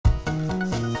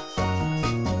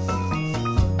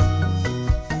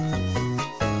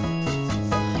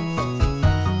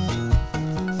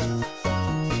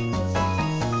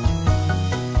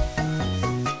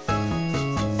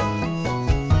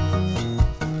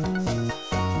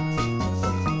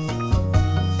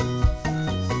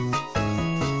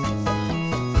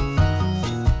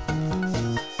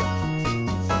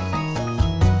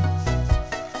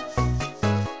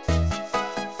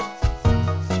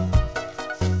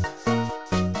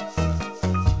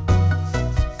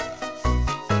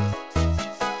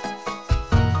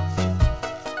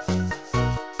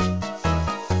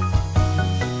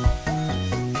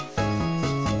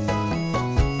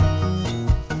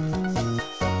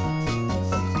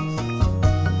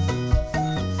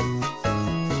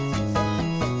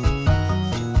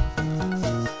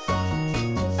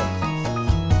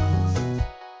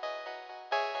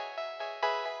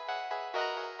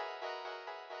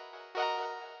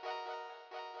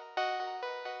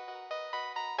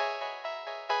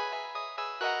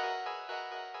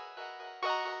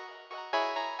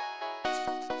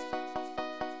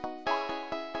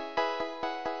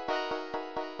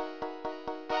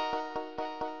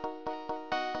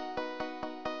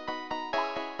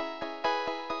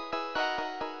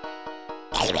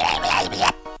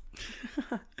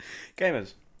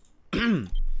Gamers.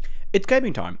 It's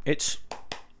gaming time. It's...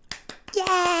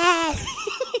 Yeah!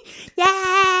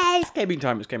 Yeah! It's gaming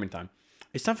time. It's gaming time.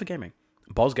 It's time for gaming.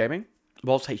 Balls gaming?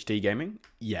 Balls HD gaming?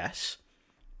 Yes.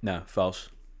 No, false.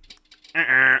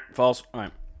 False.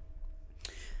 Alright.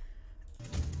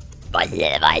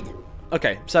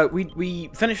 Okay, so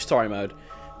we finished story mode.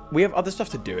 We have other stuff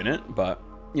to do in it, but,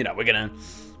 you know, we're gonna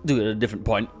do it at a different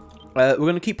point. We're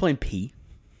gonna keep playing P.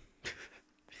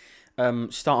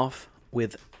 Start off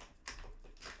with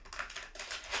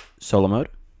solo mode.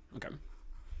 Okay.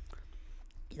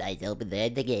 Let's open the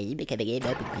game. Can the game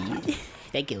open, please?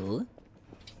 Thank you.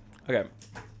 Okay.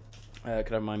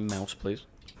 Could I have my mouse, please?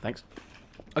 Thanks.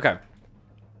 Okay.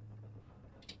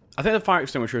 I think the fire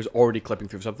extinguisher is already clipping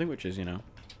through something, which is, you know,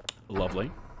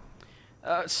 lovely.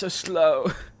 It's so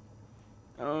slow.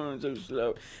 Oh, it's so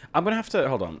slow. I'm gonna have to...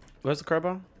 Hold on. Where's the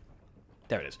crowbar?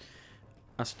 There it is.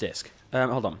 That's a disc.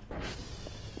 Hold on.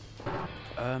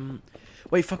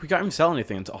 Wait, fuck, we can't even sell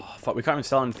anything until... Oh, fuck, we can't even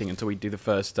sell anything until we do the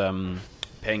first,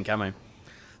 paying camo.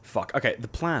 Fuck. Okay, the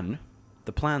plan,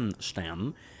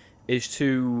 Stan, is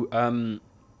to,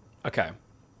 okay.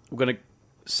 We're gonna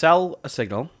sell a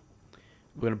signal,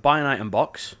 we're gonna buy an item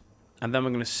box, and then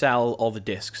we're gonna sell all the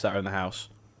discs that are in the house.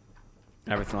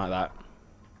 Everything like that.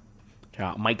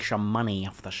 Yeah, make some money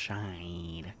off the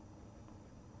side.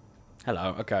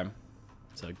 Hello, okay.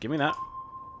 So, give me that.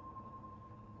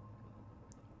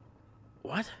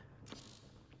 What?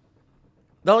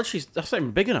 That's not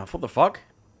even big enough. What the fuck?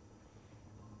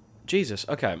 Jesus,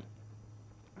 okay.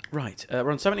 Right,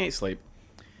 we're on 78 sleep.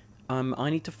 I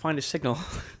need to find a signal.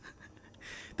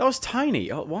 That was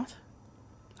tiny. Oh, what?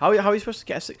 How are you supposed to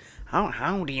get a signal?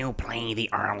 How do you play the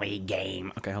early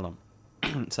game? Okay, hold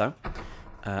on. So,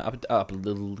 up a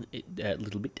little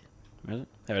bit. Where is it?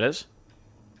 There it is.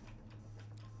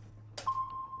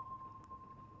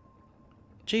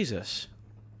 Jesus.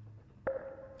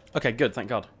 Okay, good, thank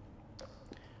God.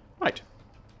 Right.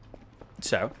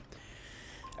 So,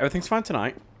 everything's fine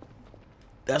tonight.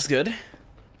 That's good.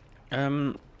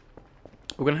 We're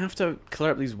gonna have to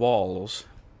clear up these walls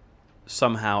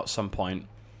somehow at some point.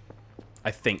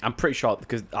 I think. I'm pretty sure,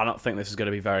 because I don't think this is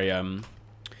gonna be very,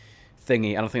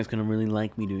 thingy. I don't think it's gonna really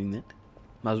like me doing that.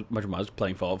 Much as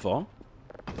playing Fallout 4.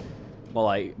 More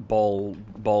like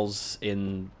balls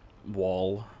in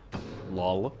wall.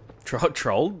 Lol.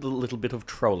 Troll, a little bit of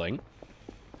trolling.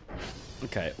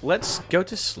 Okay, let's go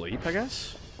to sleep, I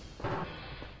guess.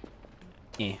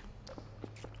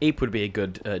 Eep would be a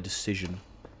good decision.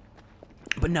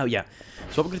 But no, yeah.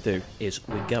 So what we're going to do is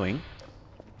we're going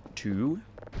to...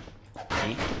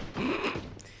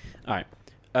 Alright.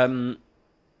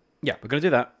 Yeah, we're going to do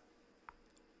that.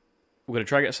 We're going to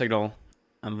try to get a signal.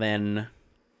 And then...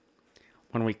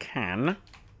 when we can...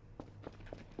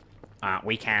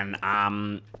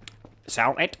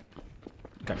 sell it.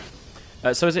 Okay.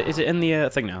 So is it in the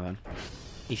thing now then?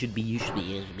 It should be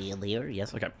in there,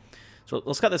 yes. Okay. So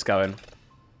let's get this going.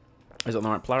 Is it on the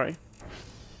right polarity?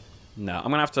 No,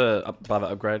 I'm gonna have to buy that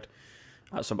upgrade.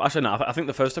 Actually, no. I think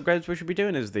the first upgrades we should be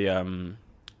doing is the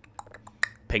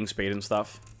ping speed and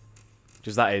stuff.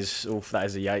 Because that is a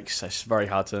yikes. It's very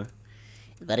hard to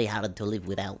live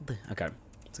without. Okay.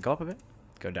 So go up a bit.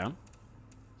 Go down.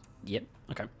 Yep.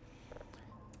 Okay.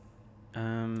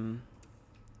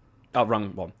 Oh,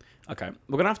 wrong one. Okay,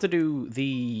 we're gonna have to do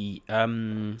the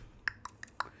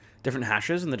different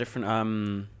hashes and the different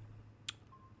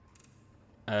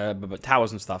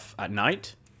towers and stuff at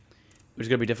night, which is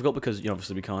gonna be difficult because, you know,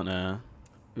 obviously we can't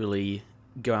really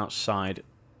go outside.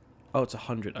 Oh, it's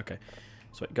 100. Okay,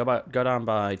 so wait, go down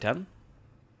by 10.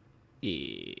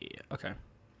 Yeah. Okay.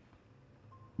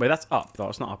 Wait, that's up. No,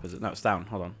 it's not up, is it? No, it's down.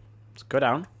 Hold on. Let's go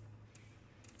down.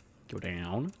 Go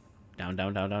down. Down. Go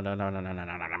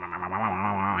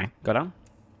down.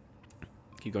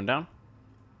 Keep going down.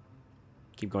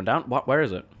 Keep going down. What? Where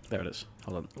is it? There it is.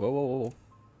 Hold on. Whoa.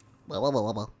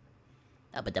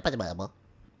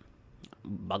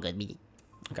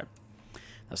 Okay.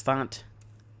 That's that.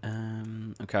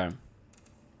 Okay.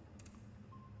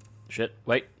 Shit.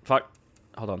 Wait. Fuck.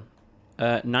 Hold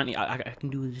on. 90. I can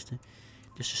do just a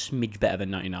smidge better than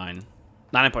 99.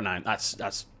 99.9.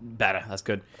 That's better. That's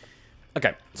good.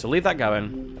 Okay, so leave that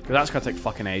going, because that's gonna take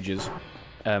fucking ages.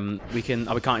 We can't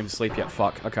even sleep yet.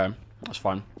 Fuck. Okay, that's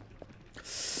fine.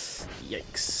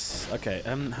 Yikes. Okay.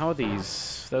 How are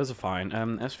these? Those are fine.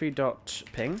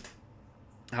 SV.ping.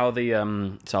 How are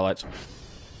the satellites?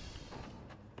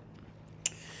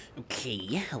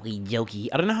 Okay. Okie dokie.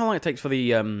 I don't know how long it takes for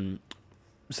the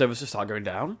servers to start going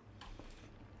down.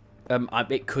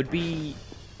 It could be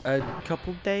a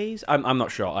couple days. I'm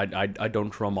not sure. I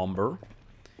don't remember.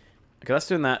 Okay, that's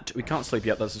doing that. We can't sleep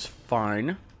yet. That's just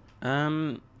fine.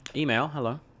 Email.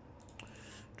 Hello.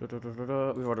 We've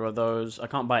already read those. I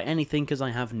can't buy anything because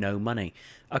I have no money.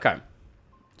 Okay.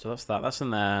 So that's that. That's in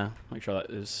there. Make sure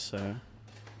that is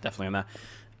definitely in there.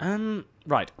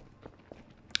 Right.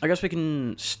 I guess we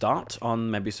can start on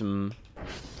maybe some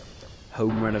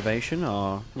home renovation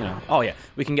or, you know. Oh, yeah.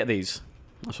 We can get these.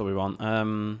 That's what we want.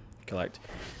 Collect.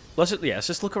 Let's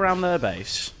just look around their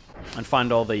base and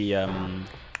find all the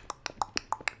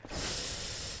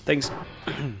things.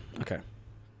 Okay.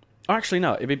 Oh, actually,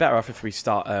 no. It'd be better off if we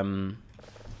start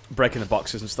breaking the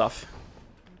boxes and stuff.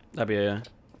 That'd be a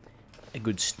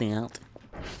good start.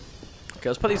 Okay,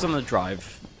 let's put these on the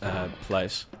drive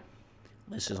place.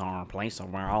 This is our place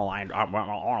where all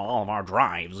of our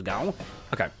drives go.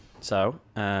 Okay, so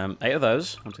 8 of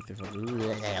those. 1, 2, 3,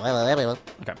 4.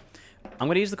 Okay, I'm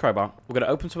gonna use the crowbar. We're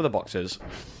gonna open some of the boxes,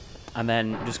 and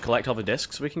then just collect all the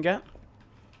discs we can get.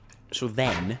 So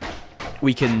then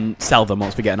we can sell them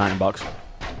once we get an item box.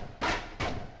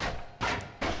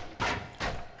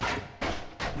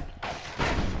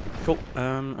 Cool.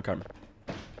 Okay.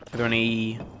 Are there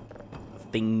any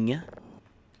thing?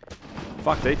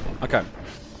 Fuck, dude. Okay.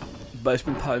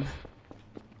 Basement home.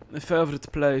 My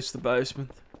favourite place, the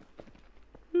basement.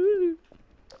 Ooh.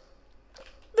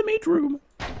 The meat room.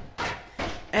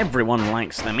 Everyone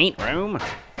likes the meat room.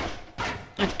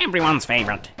 It's everyone's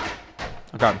favourite.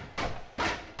 Okay.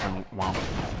 Oh, wow.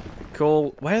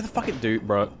 Cool. Why the fuck it do,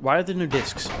 bro? Why are there no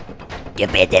discs?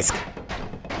 Give me a disc.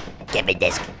 Give me a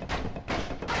disc.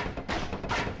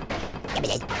 Give me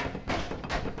a disc.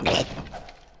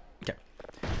 Okay.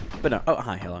 But no. Oh,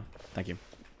 hi. Hello. Thank you.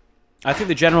 I think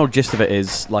the general gist of it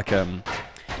is like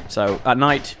so at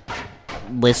night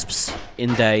wisps,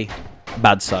 in day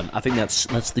bad sun. I think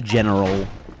that's the general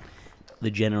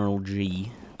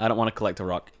G. I don't want to collect a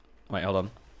rock. Wait, hold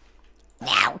on.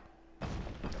 Now.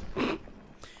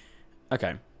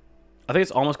 Okay. I think it's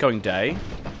almost going day.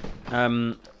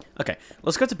 Okay,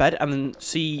 let's go to bed and then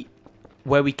see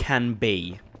where we can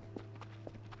be.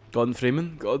 Gordon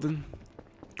Freeman, Gordon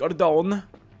Dawn.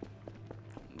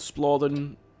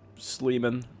 Splorden,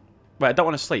 Sleeman. Wait, I don't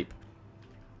want to sleep.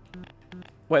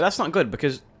 Wait, that's not good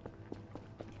because...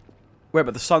 Wait,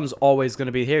 but the sun's always going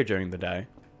to be here during the day.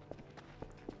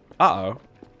 Uh-oh.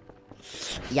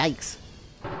 Yikes.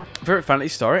 Favorite fantasy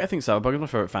story? I think Cyberpunk is my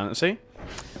favorite fantasy.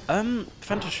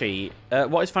 Fantasy.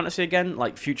 What is fantasy again?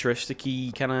 Like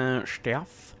futuristic-y kind of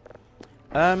stuff?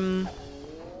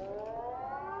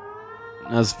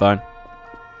 That's fine.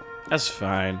 That's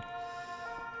fine.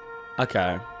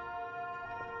 Okay.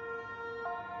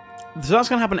 So that's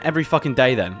gonna happen every fucking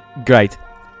day then. Great.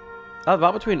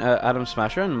 That between Adam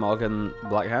Smasher and Morgan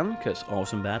Blackhand, because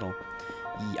awesome battle.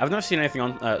 Yeah, I've never seen anything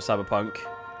on Cyberpunk.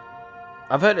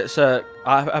 I've heard it's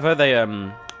I've heard they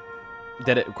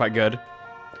did it quite good.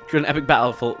 Truly an epic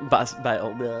battle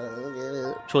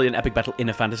truly an epic battle in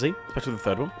a fantasy, especially the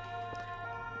third one.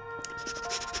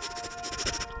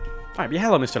 Alright, yeah,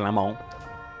 hello, Mr. Lamont.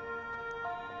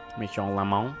 Mr.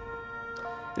 Lamont.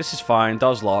 This is fine.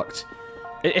 Door's locked.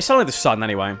 It's only the sun,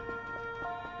 anyway.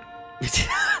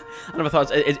 I never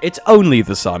thought it's only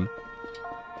the sun.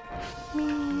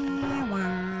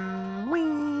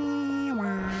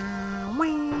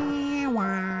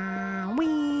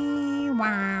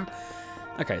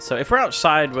 Okay, so if we're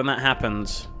outside when that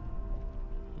happens...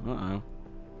 Uh-oh.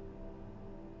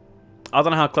 I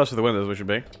don't know how close to the windows we should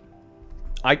be.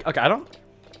 I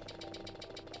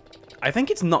think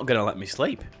it's not going to let me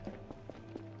sleep.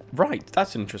 Right,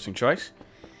 that's an interesting choice.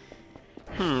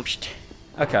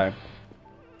 Okay.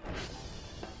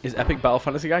 Is Epic Battle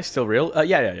Fantasy Guy still real?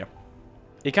 Yeah.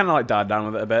 He kind of like died down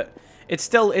with it a bit. It's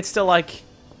still like...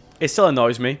 It still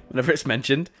annoys me whenever it's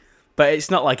mentioned. But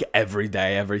it's not like every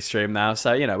day, every stream now,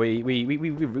 so, you know, we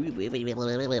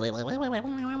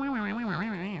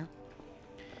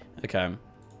okay.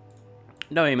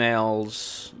 No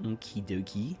emails. Okie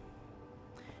dokie.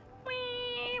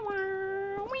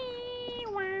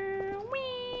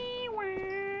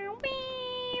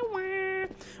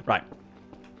 Right.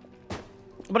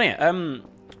 But yeah,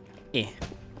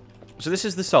 So this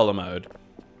is the solo mode.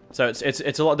 So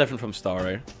it's a lot different from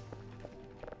story.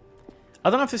 I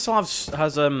don't know if this still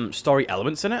has story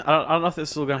elements in it. I don't know if this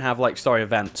is still going to have, like, story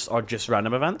events or just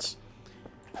random events.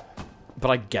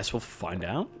 But I guess we'll find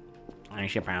out. I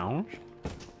suppose.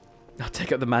 I'll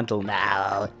take up the mantle.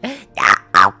 No.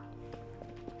 No.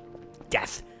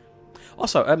 Death.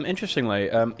 Also,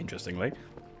 interestingly,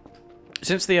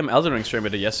 Since the Elden Ring stream I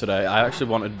did yesterday, I actually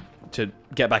wanted to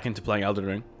get back into playing Elden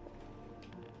Ring.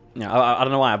 Yeah, I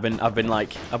don't know why. I've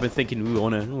been thinking, ooh,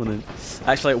 I wanna.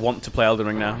 Actually, I want to play Elden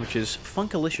Ring now, which is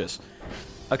funkalicious.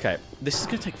 Okay, this is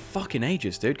gonna take fucking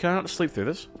ages, dude. Can I not sleep through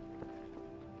this?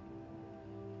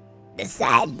 The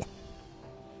sun.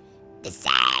 The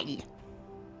sun.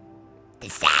 The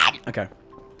sun. Okay.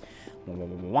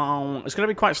 It's gonna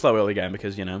be quite slow early game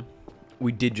because, you know,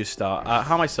 we did just start.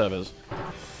 How are my servers?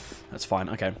 That's fine,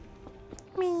 okay.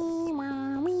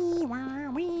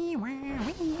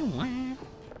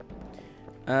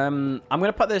 I'm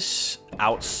gonna put this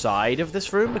outside of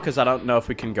this room because I don't know if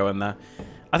we can go in there.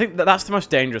 I think that's the most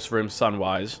dangerous room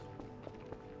sun-wise.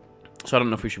 So I don't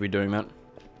know if we should be doing that.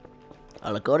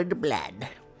 All according to plan.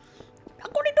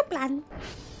 According to plan.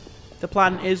 The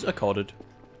plan is accorded.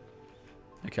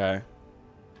 Okay.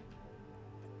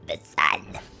 The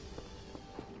sun.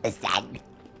 The sun.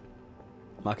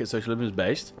 Market socialism is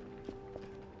based.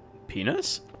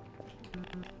 Penis?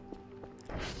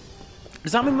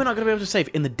 Does that mean we're not going to be able to save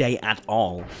in the day at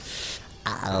all?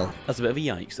 Uh-oh. That's a bit of a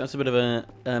yikes. That's a bit of a,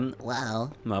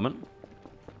 Wow. moment.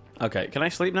 Okay, can I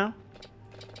sleep now?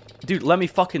 Dude, let me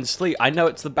fucking sleep. I know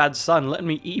it's the bad sun. Let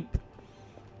me eep.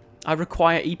 I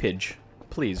require eepage.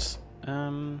 Please.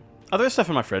 Oh, there's stuff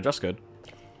in my fridge. That's good.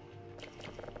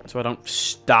 So I don't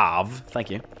starve. Thank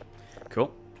you.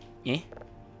 Cool.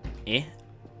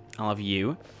 I'll have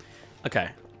you. Okay.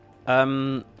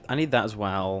 I need that as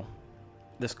well.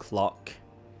 This clock.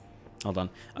 Hold on.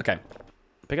 Okay.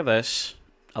 Pick up this.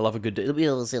 I love a good...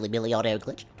 Little silly Billy auto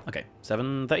glitch. Okay.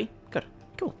 7:30. Good.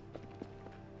 Cool.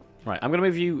 Right. I'm going to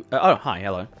move you... oh, hi.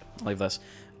 Hello. I'll leave this.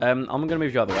 I'm going to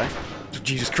move you out of the way.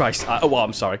 Jesus Christ. Oh, well,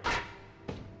 I'm sorry.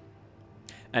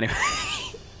 Anyway.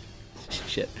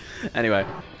 Shit. Anyway.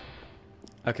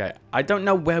 Okay. I don't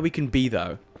know where we can be,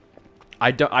 though.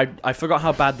 I forgot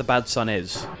how bad the bad sun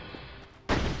is.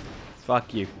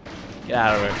 Fuck you. Get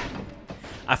out of here.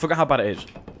 I forgot how bad it is.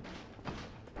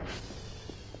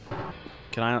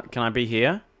 Can I be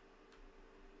here?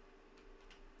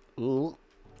 Ooh.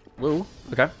 Woo.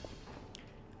 Okay.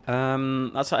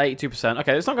 That's at 82%.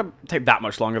 Okay, it's not gonna take that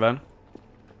much longer then.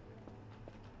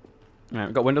 Alright,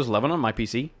 I've got Windows 11 on my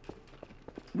PC.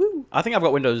 Woo. I think I've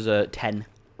got Windows 10.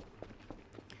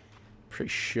 Pretty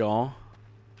sure.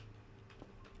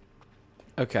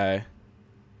 Okay.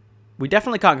 We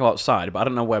definitely can't go outside, but I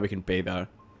don't know where we can be though.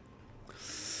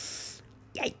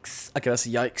 Yikes. Okay, that's a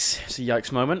yikes. It's a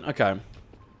yikes moment. Okay.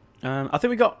 I think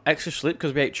we got extra sleep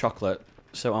because we ate chocolate,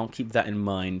 so I'll keep that in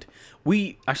mind.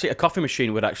 Actually, a coffee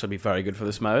machine would actually be very good for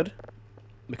this mode,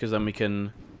 because then we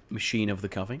can machine of the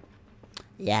coffee.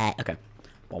 Yeah. Okay.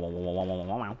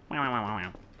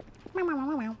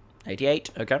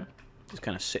 88. Okay. Just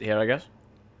kind of sit here, I guess.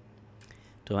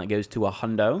 So that goes to a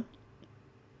hundo.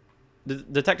 The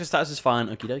detector status is fine.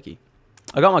 Okie dokie.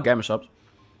 I got my gamer subs.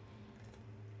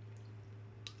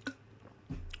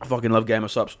 I fucking love gamer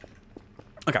subs.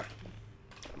 Okay.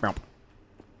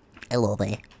 Hello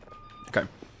there. Okay.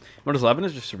 Windows 11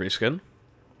 is just a reskin.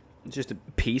 It's just a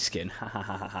P skin. Ha ha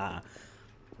ha ha ha.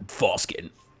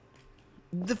 Foreskin.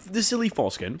 The silly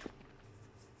foreskin.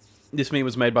 This meme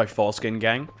was made by Foreskin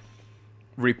Gang.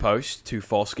 Repost to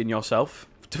foreskin yourself.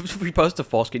 Repost to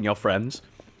foreskin your friends.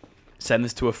 Send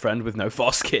this to a friend with no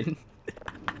foreskin.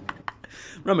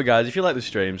 Remember, guys, if you like the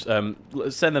streams,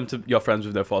 send them to your friends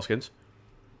with no foreskins.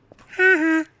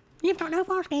 Haha. You've got no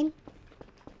foreskin.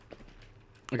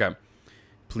 Okay.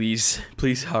 Please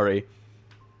hurry.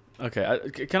 Okay,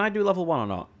 can I do level 1 or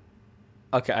not?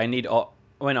 Okay, I need...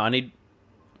 wait, no, I need...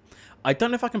 I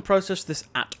don't know if I can process this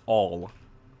at all.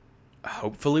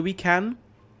 Hopefully we can.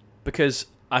 Because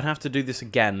I'd have to do this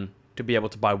again to be able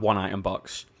to buy 1 item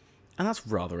box. And that's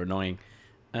rather annoying.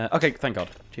 Okay, thank God.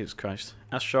 Jesus Christ.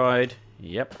 Asteroid.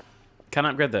 Yep. Can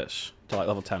I upgrade this to like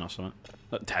level 10 or something?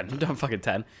 10. Don't fucking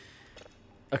 10.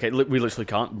 Okay, we literally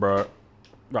can't, bro.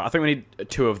 Right, I think we need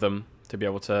 2 of them to be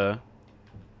able to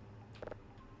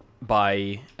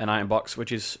buy an item box,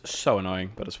 which is so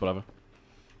annoying, but it's whatever.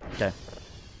 Okay.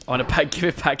 I want to give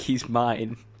it back, he's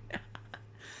mine.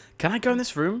 Can I go in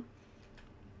this room?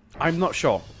 I'm not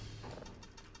sure.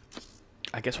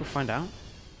 I guess we'll find out.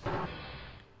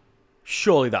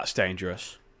 Surely that's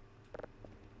dangerous.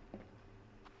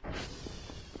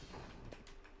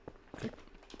 Okay.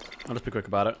 I'll just be quick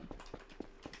about it.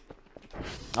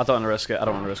 I don't want to risk it. I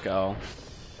don't want to risk it at all.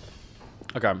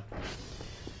 Okay.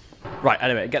 Right,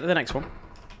 anyway, get to the next one.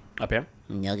 Up here.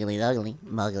 Nuggly nuggly.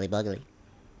 Muggly buggly.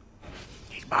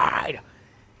 He's mine!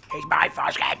 He's my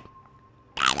foreskin!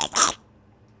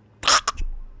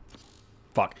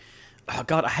 Fuck. Oh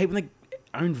god, I hate when they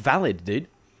are invalid, dude.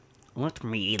 Let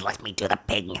me do the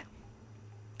ping.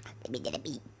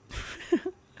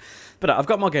 But no, I've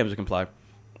got more games I can play.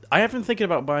 I have been thinking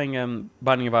about buying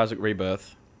Binding of Isaac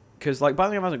Rebirth, because like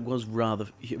Binding of Isaac was rather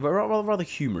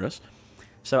humorous,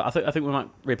 so I think we might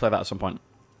replay that at some point.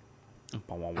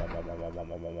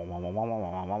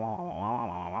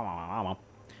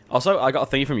 Also, I got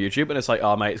a thingy from YouTube, and it's like,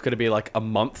 oh mate, it's going to be like a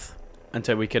month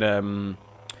until we can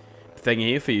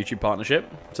thingy for YouTube partnership.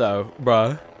 So,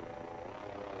 bruh.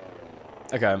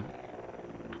 Okay.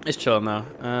 It's chilling now.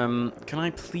 Can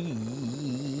I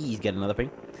please get another ping?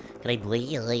 Can I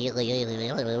please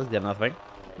Get another thing.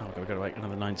 Oh, we've got to wait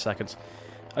another 9 seconds.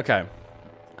 Okay.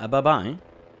 Bye-bye.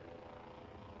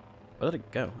 Where did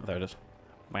it go? Oh, there it is.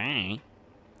 Bye.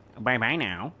 Bye-bye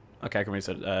now. Okay, can we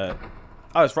set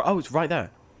it's right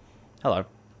there. Hello.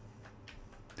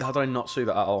 How did I not see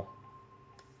that at all?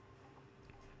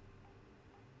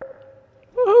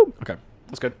 Woohoo! Okay,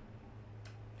 that's good.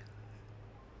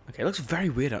 Okay, it looks very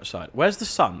weird outside. Where's the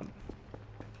sun?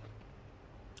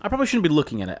 I probably shouldn't be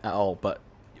looking at it at all, but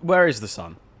where is the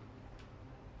sun?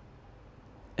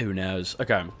 Who knows?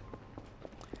 Okay.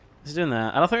 It's doing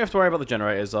that. I don't think we have to worry about the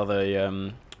generators or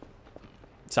the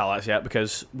satellites yet,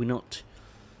 because we're not...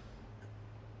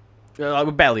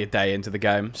 we're barely a day into the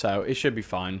game, so it should be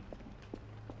fine.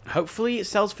 Hopefully it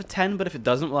sells for 10, but if it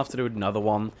doesn't, we'll have to do another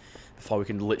one before we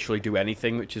can literally do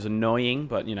anything, which is annoying,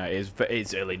 but, you know,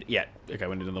 it's early... Yeah, okay,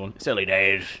 we'll do another one. It's early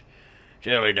days. It's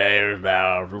early days,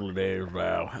 Val. Early days,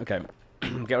 Val. Okay,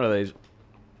 get rid of these.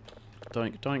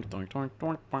 Doink, doink, doink, doink,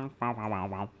 doink, doink, wow, wow, wow,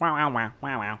 wow, wow, wow,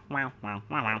 wow, wow, wow,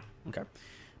 wow. Okay.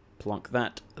 Plonk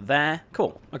that there.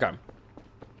 Cool. Okay.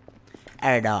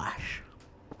 Erdosh.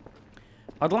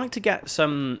 I'd like to get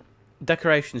some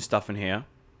decoration stuff in here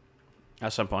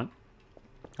at some point.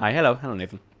 Hi, hello. Hello,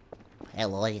 Nathan.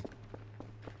 Hello. Okay,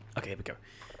 here we go.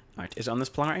 Alright, is it on this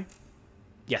polarity?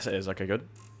 Yes, it is. Okay, good.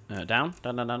 Down,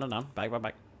 down, down, down, down, down. Back, back,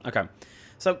 back. Okay.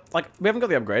 So, like, we haven't got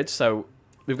the upgrades, so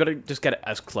we've got to just get it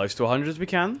as close to 100 as we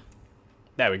can.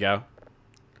 There we go.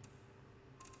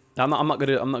 I'm not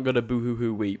gonna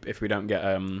boo-hoo-hoo weep if we don't get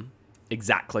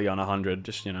exactly on 100.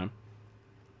 Just, you know.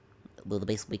 Do the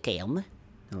best we can.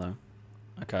 Hello.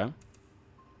 Okay.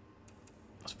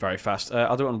 That's very fast.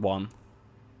 I'll do it on 1.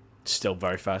 Still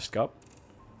very fast. Go up.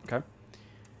 Okay.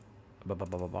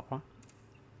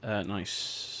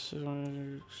 Nice.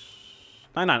 I'll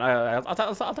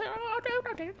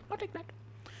take that.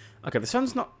 Okay, the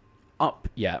sun's not up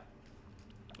yet,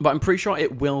 but I'm pretty sure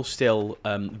it will still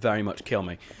very much kill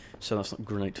me. So that's not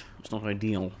great. It's not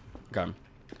ideal. Okay.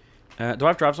 Do I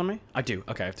have drives on me? I do.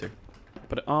 Okay, I have 2.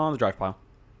 Put it on the drive pile.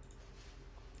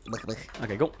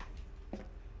 Okay, cool.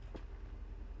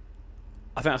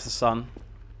 I think that's the sun.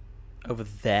 Over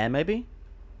there, maybe?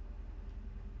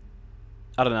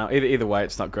 I don't know. Either way,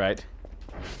 it's not great.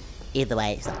 Either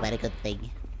way, it's not a very good thing.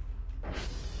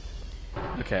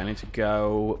 Okay, I need to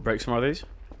go break some more of these.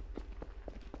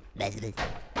 Okay.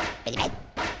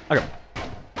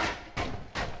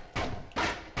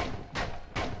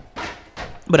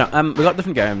 But no, we got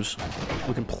different games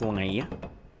we can play.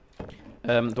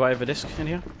 Do I have a disc in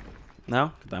here?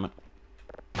 No? God damn it.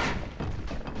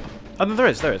 Oh, no, there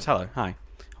is. Hello. Hi.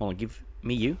 Hold on, give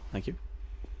me you. Thank you.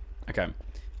 Okay.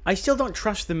 I still don't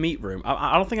trust the meat room.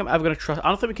 I don't think I'm ever going to trust... I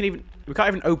don't think we can even... We can't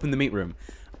even open the meat room.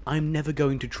 I'm never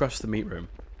going to trust the meat room.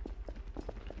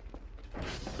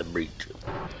 The meat.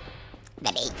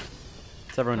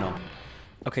 Does everyone know?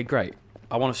 Okay, great.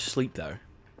 I want to sleep, though.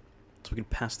 So we can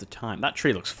pass the time. That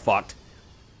tree looks fucked.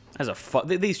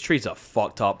 These trees are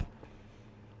fucked up.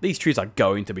 These trees are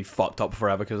going to be fucked up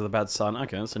forever because of the bad sun.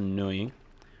 Okay, that's annoying.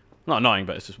 Not annoying,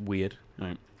 but it's just weird. All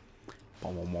right.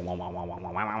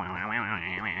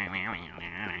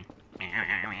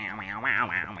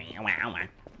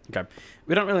 Okay.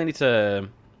 We don't really need to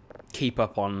keep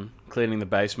up on cleaning the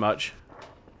base much.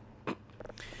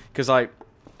 Because, like,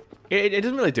 it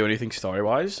doesn't really do anything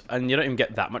story-wise, and you don't even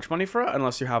get that much money for it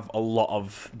unless you have a lot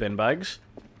of bin bags.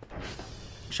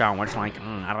 So much like,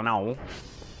 I don't know.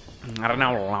 I don't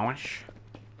know, Lois.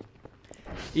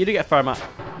 You do get a fair amount.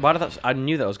 Why did that... I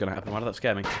knew that was going to happen. Why did that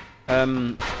scare me?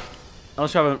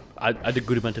 Unless you have a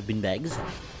good amount of bin bags.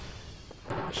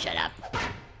 Shut up.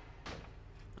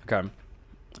 Okay.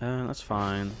 That's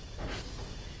fine.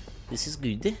 This is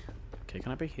good. Okay,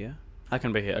 can I be here? I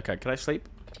can be here. Okay, can I sleep?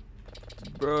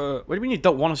 Bruh. What do you mean you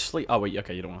don't want to sleep? Oh, wait.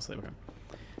 Okay, you don't want to sleep. Okay.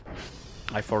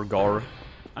 I forgot.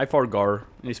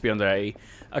 It needs to be under 80.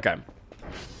 Okay.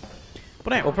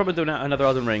 But yeah, we'll probably do another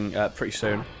Elden Ring pretty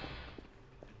soon.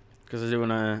 Because I do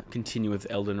want to continue with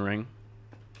Elden Ring.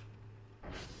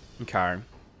 Okay.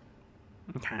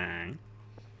 Okay.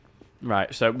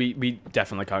 Right, so we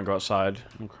definitely can't go outside.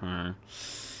 Okay.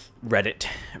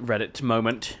 Reddit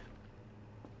moment.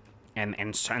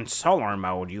 In solar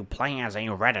mode, you play as a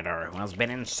Redditor who has been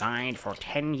inside for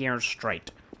 10 years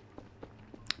straight.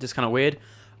 Just kind of weird.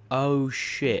 Oh,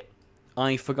 shit.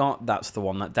 I forgot that's the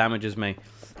one that damages me.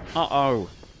 Uh-oh.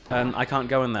 I can't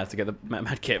go in there to get the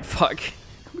med kit. Fuck.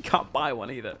 We can't buy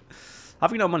one either.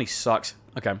 Having no money sucks.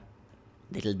 Okay.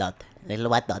 Little dot. Little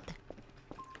white dot.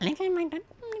 Okay.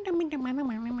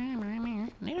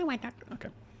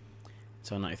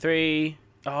 So 93.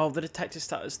 Oh, the detective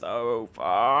status though.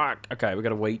 Fuck. Okay, we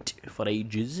gotta wait for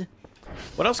ages.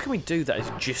 What else can we do that is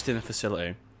just in the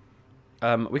facility?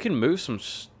 We can move some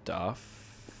stuff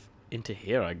into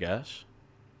here, I guess.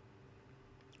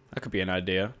 That could be an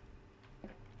idea.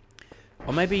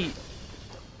 Or maybe...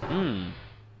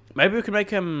 Maybe we can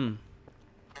make,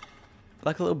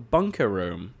 like a little bunker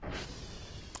room.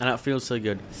 And that feels so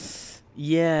good.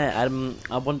 Yeah,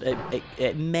 I want...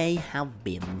 It may have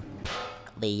been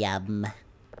the,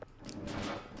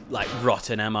 like,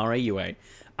 rotten MRE, you ain't.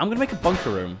 I'm gonna make a bunker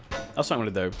room. That's what I'm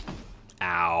gonna do.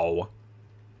 Ow.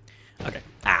 Okay.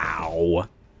 Ow.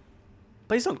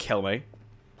 Please don't kill me.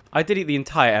 I did eat the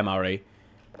entire MRE.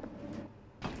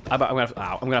 I'm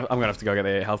gonna have to go get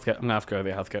the health kit. I'm gonna have to go get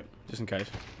the health kit, just in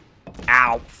case.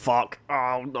 Ow, fuck.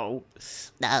 Oh, no.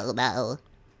 No, no.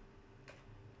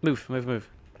 Move. I'm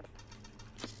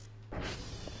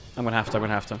gonna have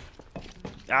to.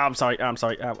 Oh, I'm sorry.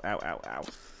 Ow.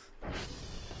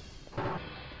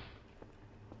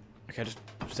 Okay, just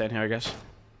stay in here, I guess.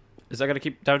 Is that gonna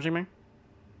keep damaging me?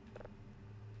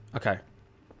 Okay.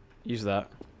 Use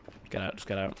that. Just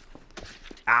get out.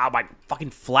 Ow, my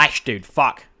fucking flesh, dude.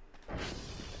 Fuck.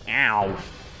 Ow.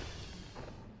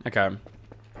 Okay.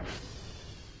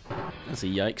 That's a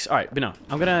yikes. Alright, but no.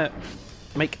 I'm gonna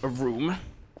make a room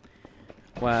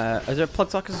where... Is there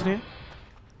plug sockets in here? Are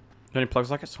there any plug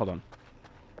sockets? Hold on.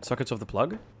 Sockets of the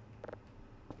plug?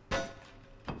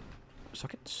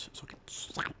 Sockets.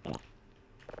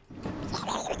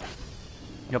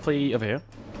 Hopefully over here.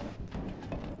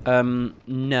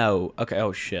 No. Okay,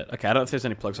 oh shit. Okay, I don't know if there's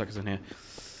any plug sockets in here.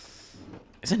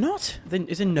 Is there not?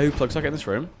 Is there no plug socket in this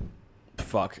room?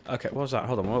 Fuck. Okay, what was that?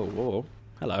 Hold on. Whoa.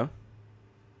 Hello.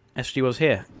 SG was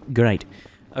here. Great.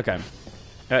 Okay.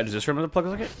 Does this room have a plug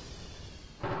socket?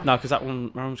 No, because that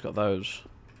one, my room's got those.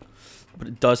 But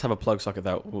it does have a plug socket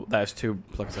though. Well, there's 2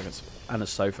 plug sockets and a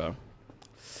sofa.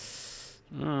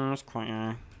 That's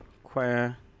quite.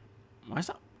 Why is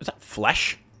that? Is that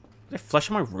flesh? Is there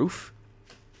flesh on my roof?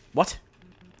 What?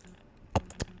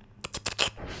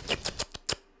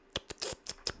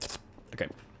 Okay.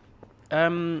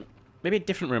 Maybe a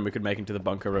different room we could make into the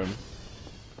bunker room.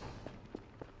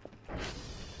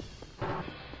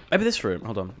 Maybe this room.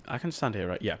 Hold on. I can stand here,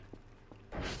 right? Yeah.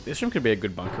 This room could be a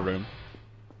good bunker room.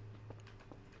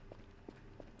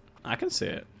 I can see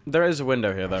it. There is a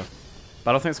window here, though.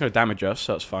 But I don't think it's going to damage us,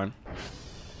 so it's fine.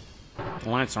 The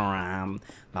lights are on.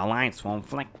 The lights will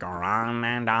flicker on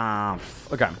and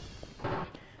off. Okay.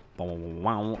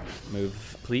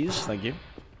 Move, please. Thank you.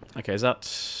 Okay, is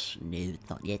that... No,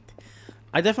 not yet.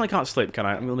 I definitely can't sleep, can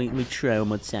I? I'm going to try one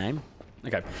more time.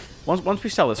 Okay. Once we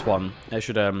sell this one, it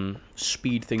should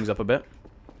speed things up a bit.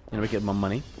 You know, we get more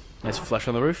money. There's flesh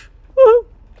on the roof. Woohoo!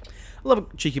 I love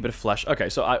a cheeky bit of flesh. Okay,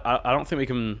 so I don't think we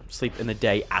can sleep in the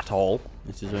day at all.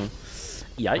 This is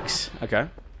yikes. Okay.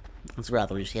 It's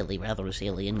rather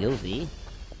silly and goofy.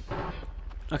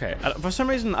 Okay. For some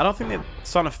reason, I don't think the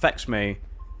sun affects me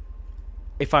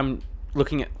if I'm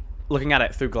looking at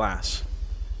it through glass.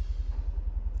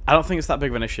 I don't think it's that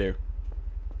big of an issue.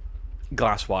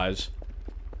 Glass-wise.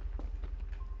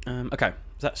 Okay.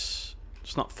 That's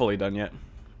it's not fully done yet.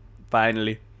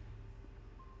 Finally.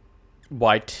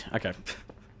 White. Okay.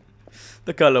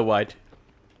 The color white.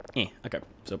 Okay.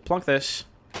 So plonk this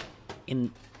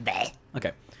in there.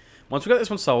 Okay. Once we got this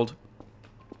one sold,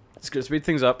 it's going to speed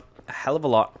things up a hell of a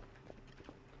lot.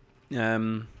 Yeah,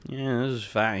 this is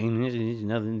fine. There's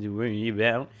nothing to worry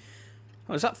about.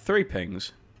 Oh, is that 3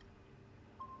 pings?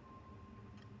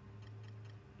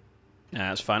 Nah,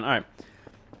 that's fine. Alright.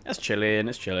 That's chilling.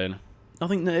 It's chilling.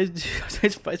 Nothing. No,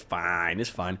 it's fine. It's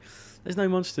fine. There's no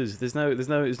monsters. There's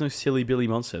no silly Billy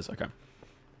monsters. Okay.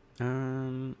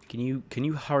 Can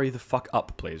you hurry the fuck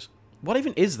up, please? What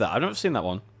even is that? I've never seen that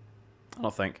one. I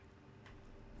don't think.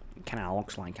 Kind of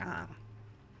looks like a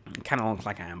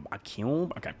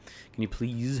cube. Okay. Can you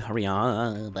please hurry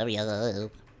up? Hurry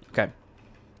up. Okay.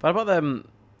 What about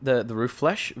the roof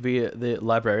flesh via the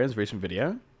librarian's recent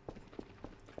video?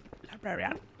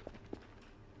 Librarian.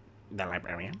 The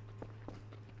librarian.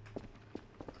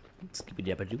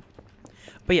 Skippy-dabba-doo.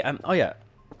 But yeah, oh yeah.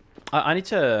 I need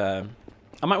to...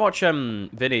 I might watch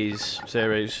Vinny's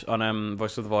series on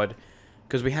Voice of the Void.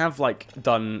 Because we have, like,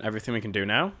 done everything we can do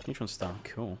now. Each one's star.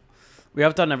 Cool. We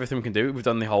have done everything we can do. We've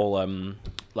done the whole,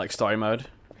 like, story mode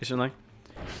recently.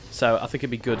 So I think it'd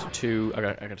be good to...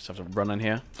 Okay, I just have to run in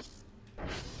here.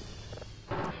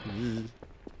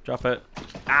 Drop it.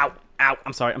 Ow! Ow!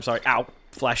 I'm sorry, Ow!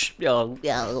 Flesh. Oh.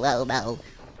 No.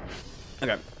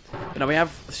 Okay. But now we have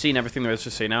seen everything there is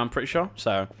to see now, I'm pretty sure.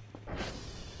 So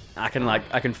I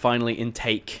can finally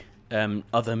intake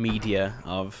other media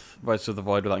of Voice of the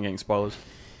Void without getting spoilers.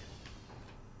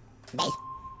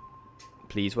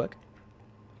 Please work.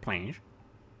 Please.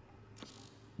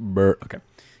 Brr. Okay.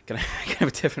 Can I have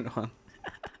a different one?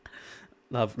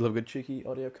 love good cheeky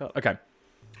audio cut. Okay.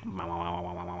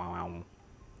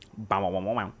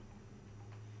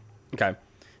 Okay.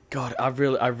 God, I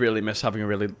really miss having a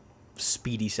really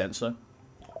speedy sensor.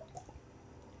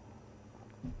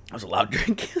 That was a loud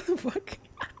drink. Fuck.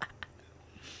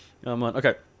 Oh man.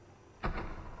 Okay.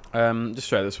 Just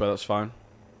straight this way. That's fine.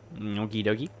 Okie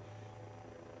dokie.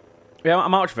 Yeah, I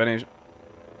might watch Vinny.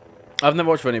 I've never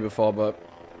watched Vinny before, but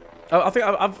I think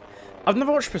I've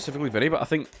never watched specifically Vinny, but I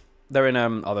think they're in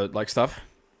other like stuff.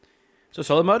 So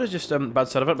solo mode is just bad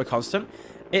son of it, but constant.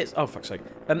 It's oh fuck's sake.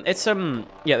 It's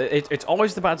yeah, it's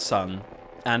always the bad sun,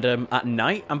 and at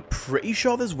night I'm pretty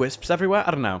sure there's wisps everywhere.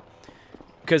 I don't know,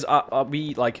 because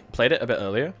we like played it a bit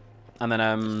earlier, and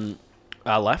then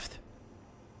I left,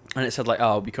 and it said like,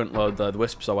 oh, we couldn't load the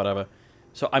wisps or whatever.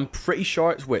 So I'm pretty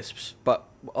sure it's wisps, but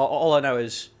all I know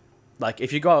is like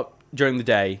if you go out during the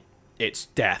day, it's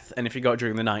death, and if you go out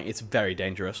during the night, it's very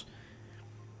dangerous.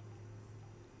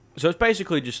 So it's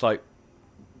basically just like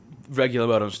regular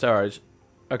mode on steroids.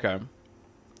 Okay.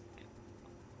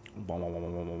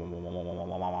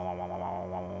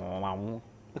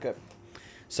 Okay.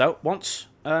 So once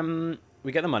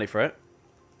we get the money for it,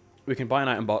 we can buy an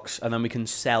item box, and then we can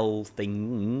sell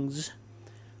things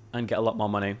and get a lot more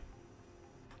money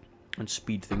and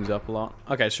speed things up a lot.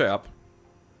 Okay, straight up.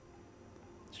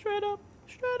 Straight up.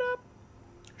 Straight up.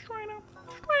 Straight up.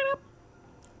 Straight up.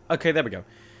 Okay, there we go.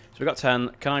 So we got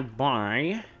 10. Can I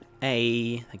buy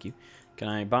a... Thank you. Can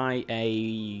I buy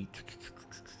a...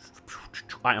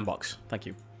 item box? Thank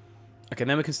you. Okay,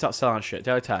 then we can start selling shit.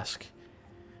 Daily task.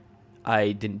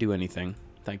 I didn't do anything.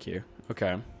 Thank you.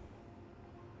 Okay. I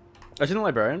was in the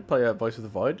librarian, play Voice of the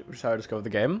Void, which is how I discovered the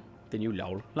game. Then you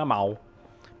lol. Lamau.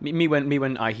 Me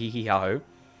when I hee hee ha ho.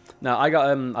 Now I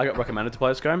got recommended to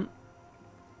play this game.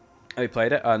 And we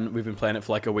played it, and we've been playing it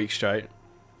for like a week straight.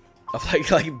 Of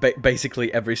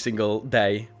basically every single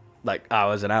day, like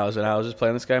hours and hours and hours, just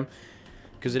playing this game,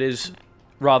 because it is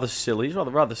rather silly. It's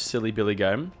rather silly Billy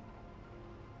game.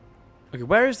 Okay,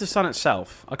 where is the sun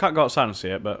itself? I can't go outside and see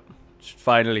it, but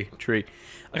finally tree.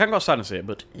 I can't go outside and see it,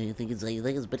 but I think it's fine. I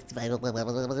think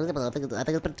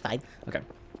it's fine. Okay.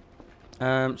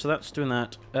 So that's doing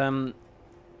that. Okay,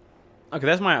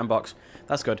 there's my item box.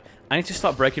 That's good. I need to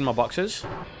start breaking my boxes,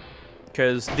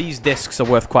 because these discs are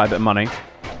worth quite a bit of money.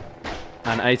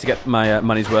 And I need to get my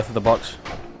money's worth of the box.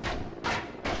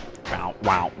 Wow,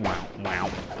 wow, wow,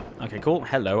 wow. Okay, cool.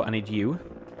 Hello, I need you.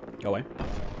 Go away.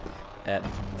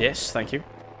 This, thank you.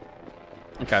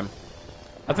 Okay.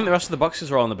 I think the rest of the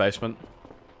boxes are all in the basement.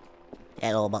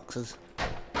 Yeah, all boxes.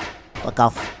 Fuck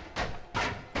off.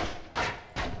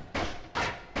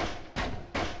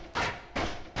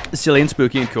 Silly and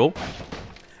spooky and cool.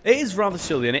 It is rather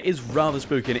silly, and it is rather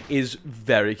spooky, and it is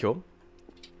very cool.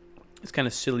 It's kind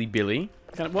of silly Billy.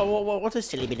 Kind of, what's a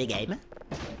silly Billy game?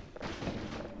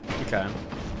 Okay.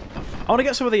 I want to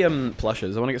get some of the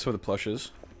plushes.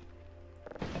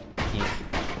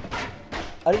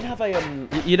 I did have a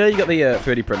you know, you got the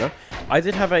 3D printer. I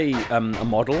did have a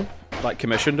model like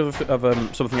commissioned of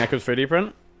something I could 3D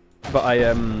print, but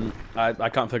I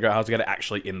can't figure out how to get it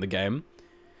actually in the game.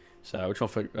 So we're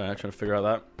trying to figure out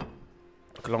that.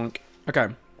 Clonk.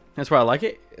 Okay. That's why I like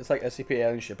it. It's like SCP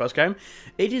Alien Shitpost game.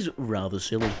 It is rather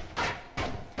silly.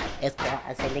 It's not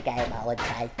a silly game, I would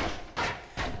say.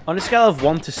 On a scale of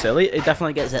 1 to silly, it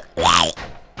definitely gets it.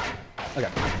 Okay.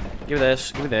 Give it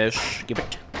this. Give it this. Give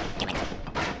it. Give it.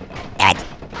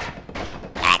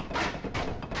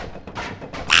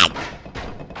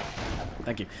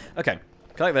 Thank you. Okay.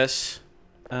 Collect this.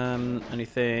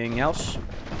 Anything else?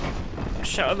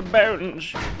 Sell the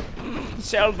bones.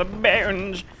 Sell the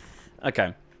bones.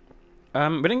 Okay.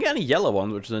 We didn't get any yellow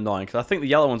ones, which is annoying, because I think the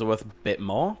yellow ones are worth a bit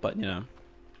more, but, you know.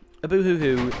 A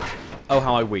boo-hoo-hoo. Oh,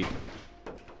 how I weep.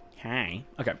 Hi.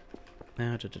 Okay.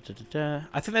 I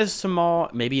think there's some more,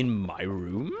 maybe in my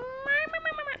room?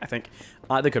 I think.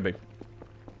 There could be.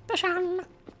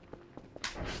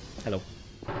 Hello.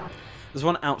 There's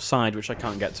one outside, which I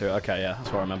can't get to. Okay, yeah, that's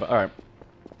what I remember. Alright.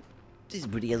 This is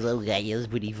pretty okay, it's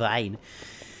pretty fine.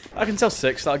 I can sell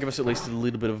 6. That'll give us at least a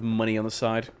little bit of money on the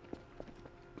side.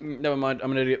 Never mind.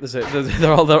 I'm an idiot.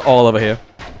 They're all over here.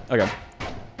 Okay.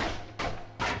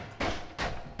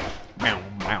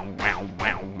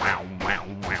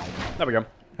 There we go.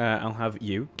 I'll have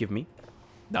you give me.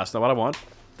 That's not what I want.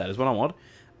 That is what I want.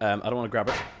 I don't want to grab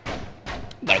it.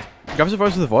 Grabs the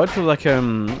Voice of the Void for like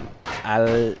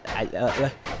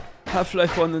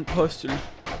Half-Life 1 and Postal 2.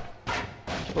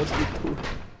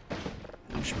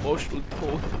 Postal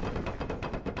 2.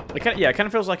 Yeah, it kind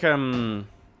of feels like kind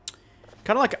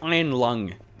of like Iron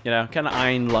Lung, you know, kind of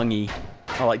Iron Lungy,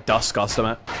 or like Dusk or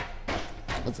something.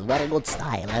 It's a very good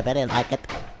style. I very like it.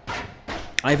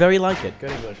 I very like it.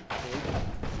 Good English.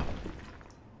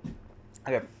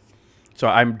 Okay. So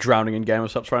I'm drowning in gamer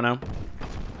subs right now.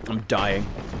 I'm dying.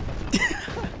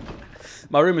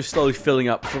 My room is slowly filling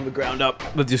up from the ground up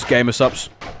with just gamer subs.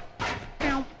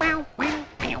 Get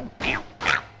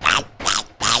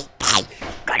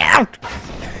out!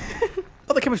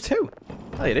 Oh, they came with 2.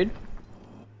 Oh, you did.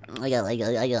 I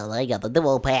got the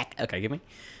dual pack. Okay, give me.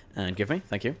 And give me.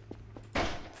 Thank you.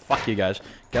 Fuck you guys.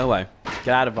 Go away.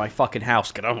 Get out of my fucking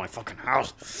house. Get out of my fucking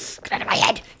house. Get out of my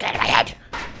head. Get out of my head.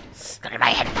 Get out of my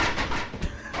head.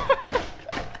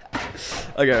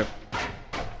 Okay.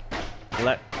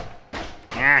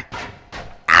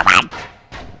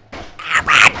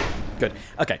 Good.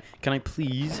 Okay. Can I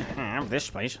please have this,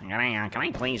 please? Can I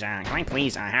please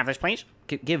have this, please?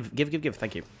 Give. Thank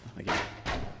you. Thank you.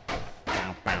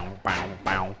 Bow, bow, bow,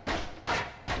 bow.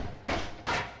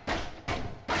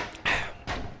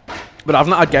 But I've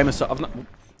not had gamer subs.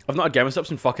 I've not had gamer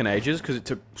subs in fucking ages because it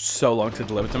took so long to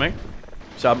deliver to me.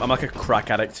 So I'm like a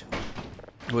crack addict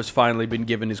who has finally been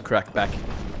given his crack back.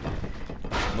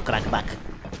 The crack back.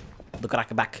 The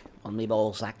crack back on me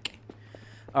ball sack.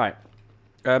 All right.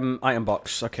 Item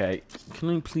box. Okay.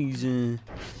 Can I please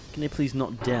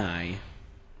not die?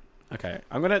 Okay.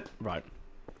 I'm gonna right.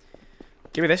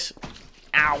 Give me this.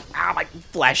 Ow! Ow! My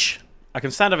flesh. I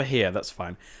can stand over here. That's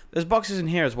fine. There's boxes in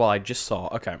here as well. I just saw.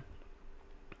 Okay.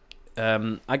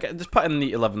 Just put in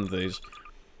the 11 of these.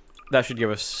 That should give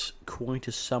us quite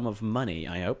a sum of money,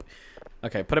 I hope.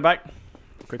 Okay, put it back.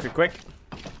 Quick.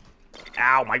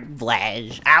 Ow, my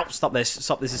flesh. Ow, stop this.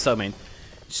 Stop, this is so mean.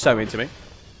 So mean to me.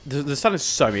 The sun is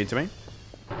so mean to me.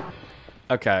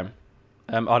 Okay.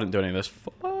 I didn't do any of this.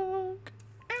 Fuck. Oh,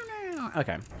 no.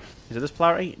 Okay. Is it this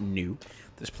polarity? No.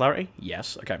 This polarity?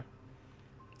 Yes. Okay.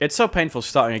 It's so painful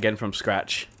starting again from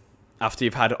scratch. After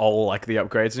you've had all, like, the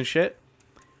upgrades and shit.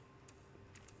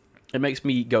 It makes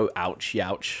me go, ouch,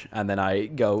 youch. And then I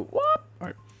go, what?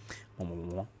 Alright.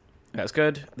 That's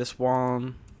good. This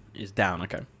one is down.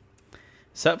 Okay.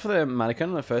 Set for the mannequin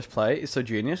on the first play is so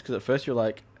genius, because at first you're,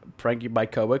 like, pranking my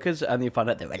coworkers, and then you find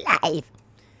out they're alive.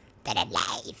 They're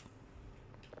alive.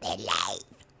 They're alive.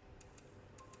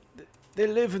 They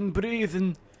live and breathe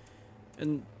and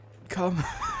come.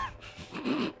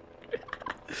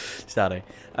 Sorry.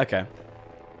 Okay.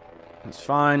 That's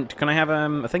fine. Can I have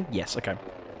a thing? Yes. Okay.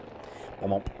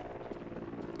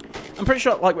 I'm pretty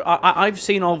sure, like, I've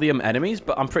seen all the enemies,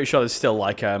 but I'm pretty sure there's still,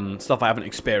 like, stuff I haven't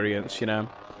experienced, you know?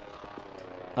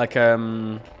 Like, at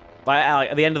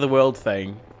the end of the world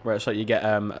thing, where it's like you get,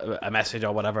 a message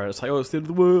or whatever, it's like, oh, it's the end of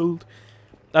the world.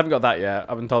 I haven't got that yet.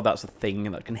 I've been told that's a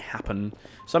thing that can happen.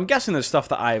 So I'm guessing there's stuff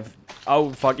that I've...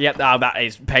 Oh, fuck. Yep, that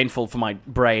is painful for my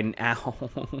brain. Ow.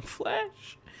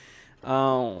 Flesh.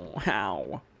 Oh,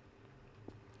 ow.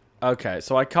 Okay,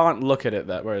 so I can't look at it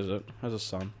there. Where is it? Where's the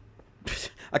sun?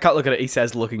 I can't look at it. He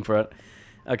says looking for it.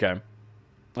 Okay.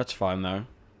 That's fine, though.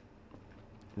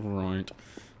 Right.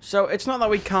 So, it's not that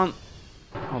we can't...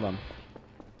 Hold on.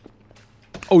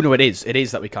 Oh, no, it is. It is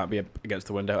that we can't be against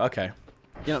the window. Okay.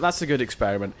 You know, that's a good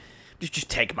experiment. Just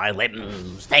take my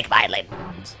limbs. Take my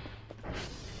limbs.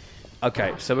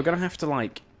 Okay, so we're going to have to,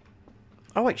 like...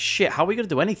 Oh, wait, shit. How are we going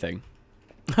to do anything?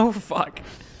 Oh, fuck.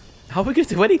 How are we going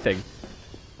to do anything?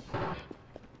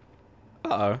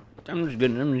 Uh-oh. I'm just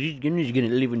gonna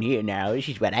live in here now. This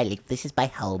is where I live. This is my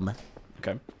home.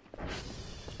 Okay.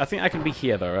 I think I can be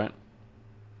here, though, right?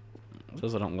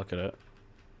 As I don't look at it.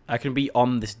 I can be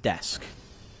on this desk.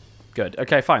 Good.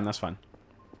 Okay, fine. That's fine.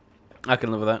 I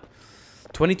can live with that.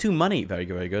 22 money. Very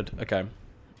good, very good. Okay.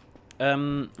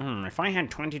 If I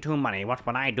had 22 money, what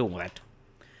would I do with it?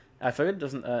 I figured it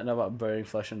doesn't know about burning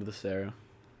flesh into this area.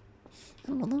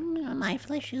 My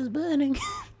flesh is burning.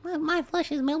 My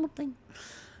flesh is melting.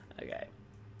 Okay.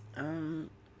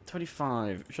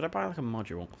 25. Should I buy like a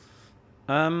module?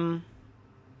 I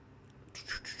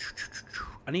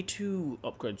need to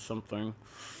upgrade something.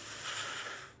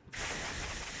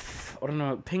 I don't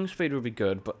know. Ping speed would be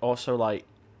good, but also like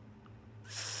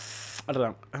I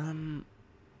don't know.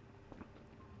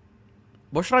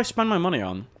 What should I spend my money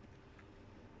on?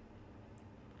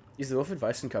 Is the wolf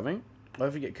advice incoming? Why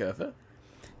if we get Kerfer?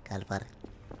 Kerfer.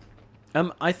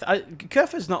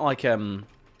 Kerfer's not like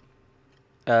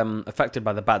affected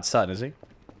by the bad sun, is he?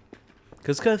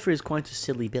 Because Kerfer is quite a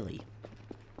silly Billy.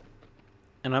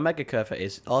 And Omega Kerfer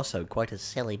is also quite a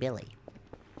silly Billy.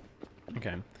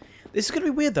 Okay. This is going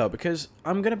to be weird, though, because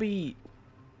I'm going to be,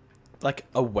 like,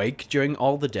 awake during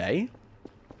all the day.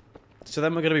 So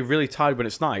then we're going to be really tired when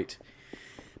it's night.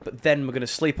 But then we're going to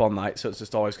sleep all night, so it's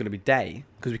just always going to be day.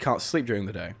 Because we can't sleep during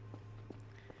the day.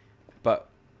 But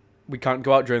we can't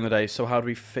go out during the day, so how do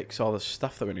we fix all the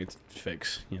stuff that we need to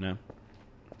fix, you know?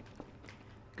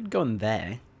 Could go in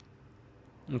there.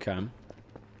 Okay.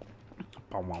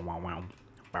 Wow, wow, wow, wow.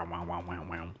 Wow, wow, wow, wow,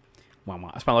 wow. Wow,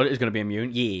 wow. I smell it is going to be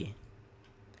immune. Yeah.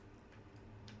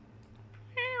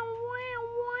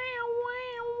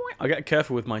 I'll get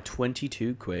careful with my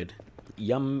 22 quid.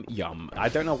 Yum, yum. I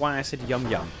don't know why I said yum,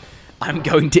 yum. I'm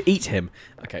going to eat him.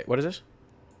 Okay, what is this?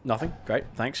 Nothing. Great,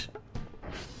 thanks.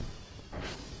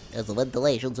 There's a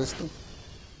ventilation system.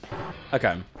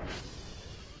 Okay.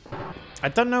 I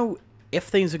don't know if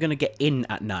things are going to get in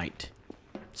at night.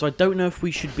 So I don't know if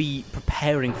we should be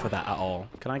preparing for that at all.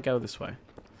 Can I go this way?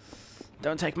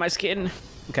 Don't take my skin.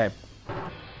 Okay.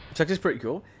 So this is pretty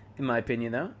cool. In my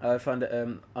opinion, though, I find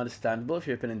it understandable if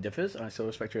your opinion differs, and I still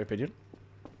respect your opinion.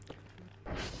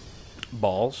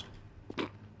 Balls.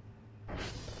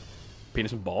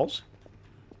 Penis and balls.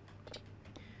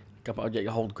 I'll get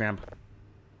your hold grab.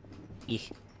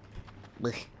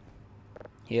 Blech.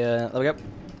 Yeah, there we go.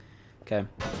 Okay,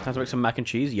 time to make some mac and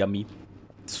cheese. Yummy.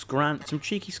 Scran, some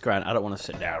cheeky scran. I don't want to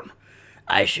sit down.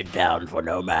 I sit down for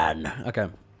no man. Okay.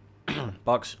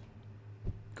 Box.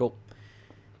 Cool.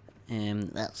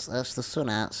 That's the sun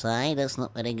outside. That's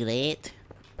not very great.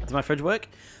 Does my fridge work?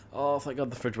 Oh, thank God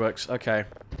the fridge works. Okay.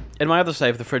 In my other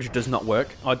save, the fridge does not work.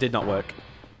 Oh, it did not work.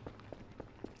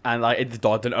 And like the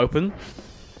door didn't open.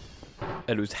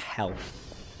 It was hell.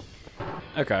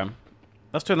 Okay.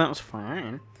 That's doing that was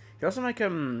fine. You also make a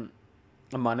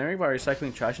minery by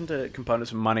recycling trash into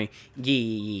components of money.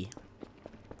 Yeah.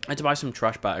 I had to buy some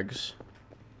trash bags.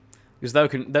 Because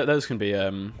those can be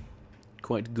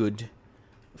quite good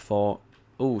for...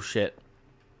 Oh, shit.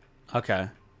 Okay.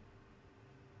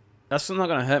 That's not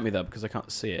going to hurt me, though, because I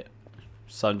can't see it.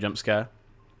 Sun jump scare.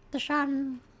 The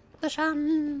sun. The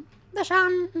sun. The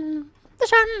sun. The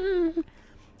sun.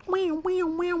 Wow, wow,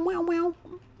 wow, wow, wow.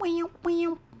 Wow,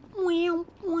 wow. Wow,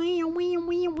 wow,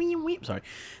 wow, wow, wow. Sorry.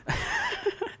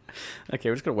 Okay,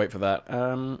 we're just going to wait for that.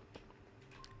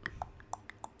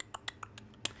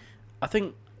 I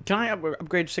think... Can I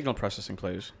upgrade signal processing,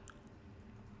 please?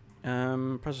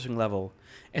 Processing level.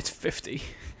 It's 50.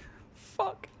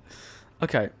 Fuck.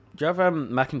 Okay. Do you have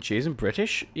mac and cheese in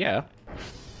British? Yeah.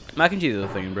 Mac and cheese is a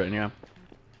thing in Britain, yeah.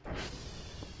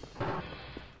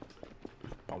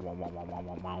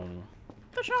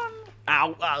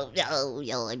 Ow, ow,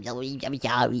 yo, I'm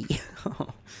sorry.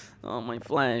 Oh, my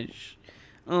flesh.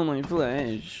 Oh, my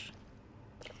flesh.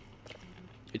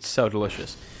 It's so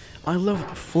delicious. I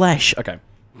love flesh. Okay.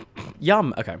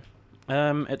 Yum. Okay.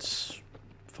 It's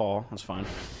 4. That's fine.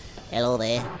 Hello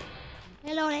there.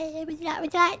 Hello there. Would you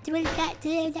like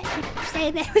to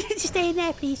stay in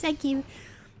there, please? Thank you.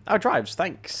 Oh, drives.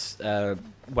 Thanks.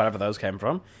 Whatever those came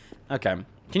from. Okay.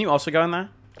 Can you also go in there?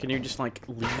 Can you just, like,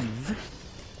 leave?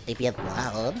 If you're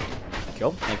loud.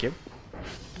 Cool. Thank you.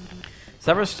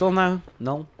 Severus still now?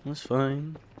 No. That's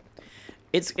fine.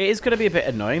 It is going to be a bit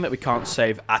annoying that we can't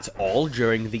save at all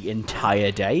during the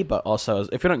entire day, but also,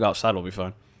 if we don't go outside, we'll be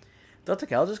fine. Dr.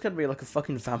 Cal's just going to be like a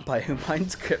fucking vampire who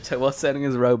mines crypto while sending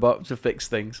his robot to fix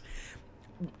things.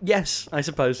 Yes, I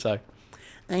suppose so.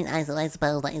 I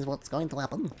suppose that is what's going to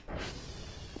happen.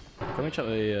 Can we check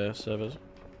the servers?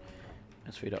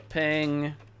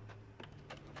 SV.ping.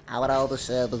 How are all the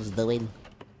servers doing?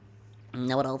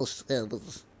 How are all the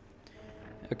servers?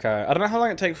 Okay, I don't know how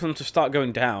long it takes for them to start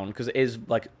going down, because it is,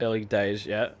 like, early days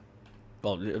yet.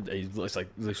 Well, it's, like,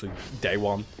 literally day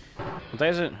 1. What day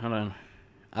is it? Hold on.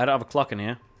 I don't have a clock in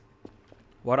here.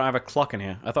 Why don't I have a clock in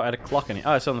here? I thought I had a clock in here.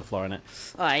 Oh, it's on the floor, in it.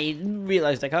 I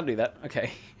realised I can't do that.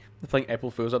 Okay. They're playing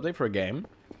April Fool's Update for a game.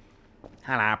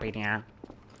 Hello, Peter.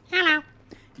 Hello.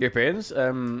 Europeans,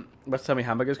 let's tell me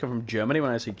hamburgers come from Germany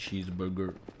when I say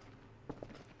cheeseburger.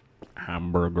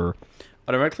 Hamburger.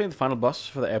 Ironically, the final boss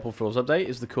for the April Fool's Update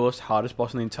is the coolest, hardest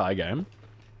boss in the entire game.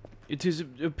 It is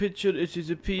a picture, it is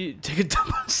a take a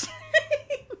dump on Steam.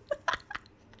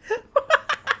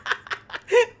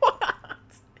 What?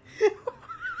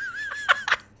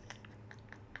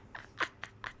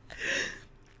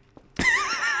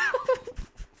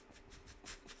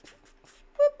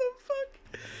 What the fuck?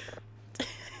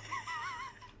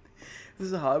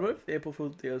 There's a hard mode for the April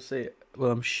Fool's DLC. Well,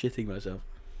 I'm shitting myself.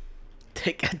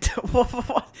 Take a...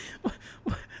 What?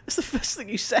 That's the first thing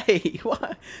you say.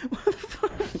 What the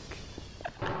fuck?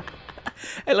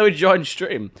 Hey, let me join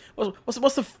stream.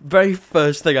 What's the very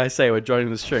first thing I say when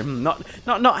joining the stream? Not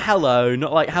hello.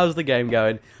 Not like how's the game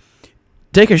going.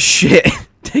 Take a shit.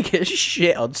 Take a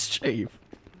shit on stream.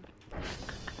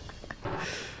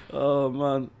 Oh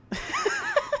man.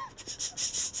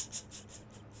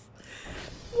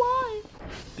 Why?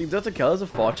 Do Dr. Keller's a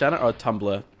 4chan or a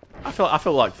Tumblr? I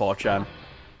feel like 4chan.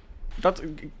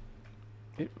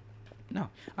 No,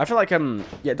 I feel like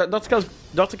yeah, Dr. Kel's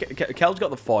got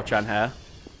the 4chan hair.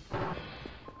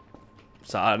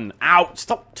 Son, ow!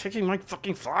 Stop taking my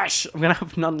fucking flesh. I'm gonna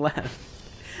have none left.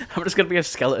 I'm just gonna be a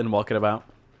skeleton walking about.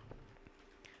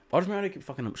 Why does my already keep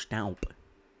fucking up stamp?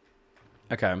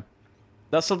 Okay,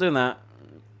 that's still doing that.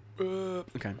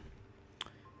 Okay.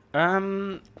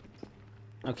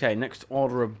 Okay, next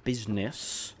order of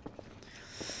business.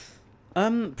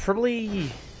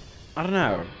 Probably, I don't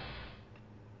know.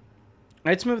 I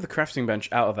need to move the crafting bench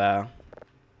out of there.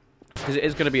 Because it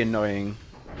is going to be annoying,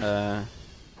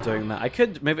 doing that. I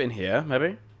could move it in here, maybe.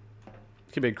 It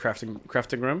could be a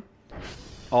crafting room.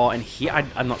 Or in here,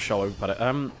 I'm not sure where we put it.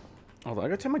 Hold on, I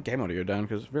gotta turn my game audio down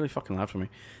because it's really fucking loud for me.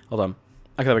 Hold on.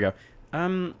 Okay, there we go.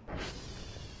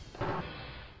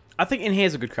 I think in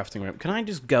here's a good crafting room. Can I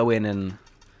just go in and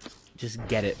just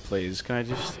get it, please? Can I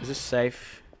just... Is this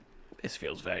safe? This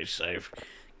feels very safe.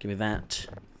 Give me that.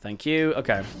 Thank you.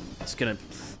 Okay. Just gonna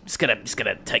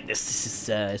take this.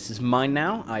 This is mine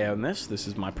now. I own this. This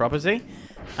is my property.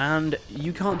 And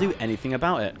you can't do anything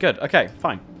about it. Good. Okay,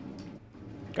 fine.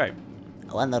 Great.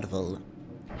 Wonderful.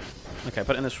 Okay,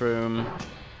 put it in this room.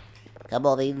 Come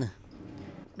on in.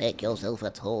 Make yourself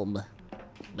at home.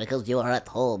 Because you are at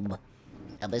home.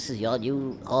 And this is your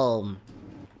new home.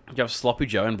 Do you have Sloppy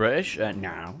Joe in British?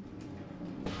 No.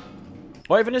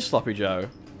 What even is Sloppy Joe?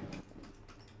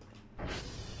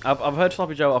 I've heard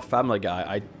Sloppy Joe off Family Guy.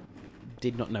 I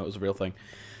did not know it was a real thing.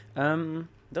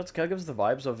 Dr. Kell gives the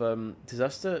vibes of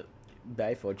disaster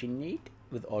by fortune need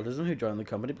with autism who joined the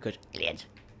company because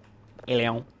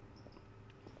alien.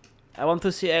 I want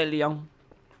to see alien.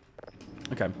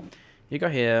 Okay, you go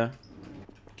here.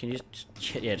 Can you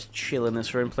just chill in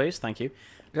this room, please? Thank you.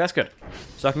 Okay, that's good.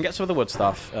 So I can get some of the wood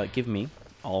stuff. Give me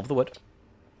all of the wood.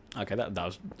 Okay, that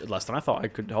was less than I thought I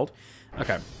could hold.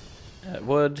 Okay.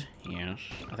 Wood, yes.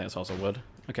 I think that's also wood.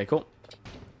 Okay, cool.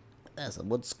 There's a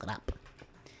wood scrap.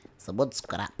 It's a wood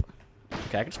scrap.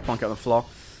 Okay, I can just plonk it on the floor.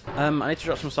 I need to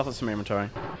drop some stuff that's in my inventory.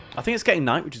 I think it's getting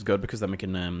night, which is good because then we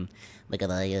can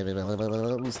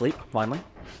sleep finally.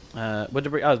 Wood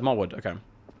debris. Oh, there's more wood. Okay.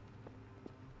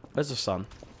 Where's the sun?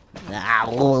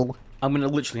 Ow. I'm gonna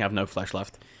literally have no flesh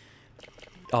left.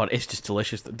 Oh, it's just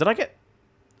delicious. Did I get?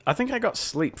 I think I got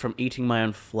sleep from eating my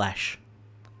own flesh.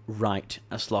 Right,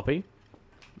 a sloppy.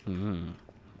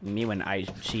 Me when I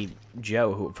see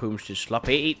Joe, of whom's just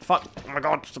sloppy eat. Fuck! Oh my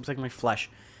god! Stop taking my flesh.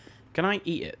 Can I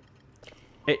eat it?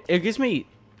 It gives me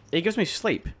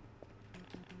sleep.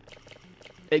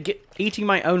 Eating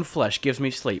my own flesh gives me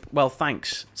sleep. Well,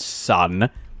 thanks, son.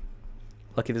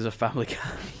 Lucky there's a Family Guy.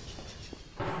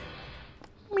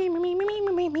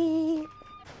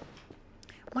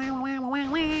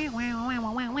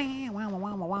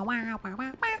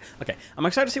 Okay, I'm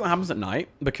excited to see what happens at night,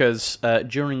 because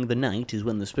during the night is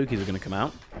when the spookies are going to come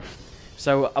out.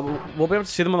 So we'll be able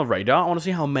to see them on the radar. I want to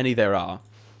see how many there are.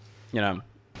 You know.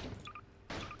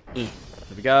 There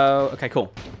we go. Okay,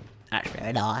 cool. That's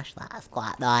very nice. That's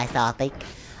quite nice, I think.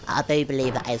 I do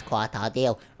believe that is quite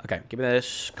ideal. Okay, give me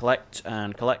this. Collect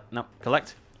and collect. No,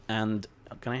 collect. And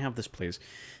can I have this, please?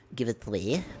 Give it to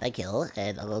me. Thank you.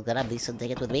 And I'm gonna have this and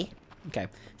take it with me. Okay.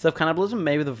 Self-cannibalism,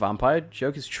 maybe the vampire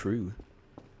joke is true.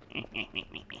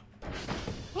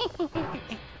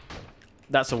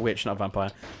 That's a witch, not a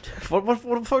vampire. What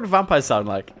the fuck do vampires sound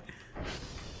like?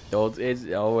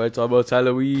 It's almost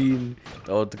Halloween.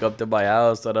 Don't come to my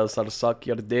house or else I'll suck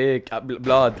your dick.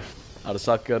 Blood. I'll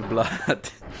suck your blood.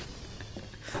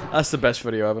 That's the best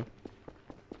video ever.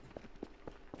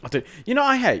 You know,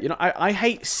 I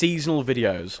hate seasonal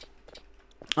videos.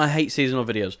 I hate seasonal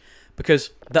videos because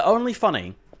they're only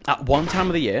funny at one time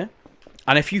of the year,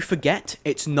 and if you forget,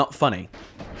 it's not funny.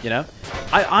 You know,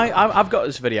 I've got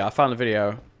this video. I found a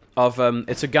video of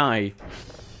it's a guy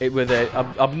with a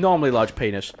abnormally large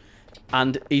penis,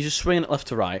 and he's just swinging it left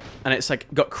to right, and it's like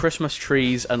got Christmas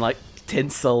trees and like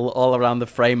tinsel all around the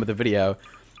frame of the video,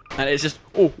 and it's just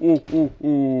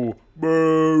oh,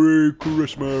 Merry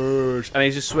Christmas, and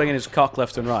he's just swinging his cock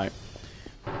left and right.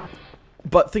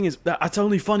 But thing is, that's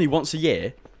only funny once a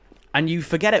year, And you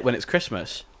forget it when it's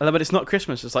Christmas. And then when it's not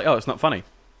Christmas, it's like, oh, it's not funny.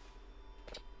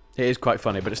 It is quite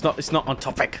funny, but it's not on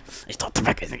topic. It's not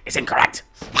topic. It's incorrect.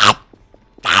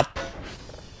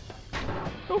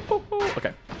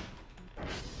 Okay.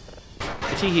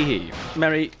 Tee-hee-hee.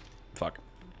 Merry... Fuck.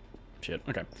 Shit.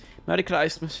 Okay. Merry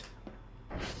Christmas.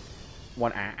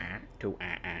 1 2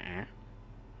 I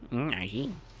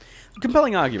see.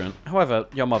 Compelling argument. However,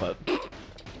 your mother...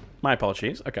 My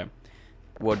apologies. Okay.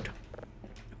 Wood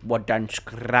and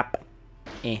scrap.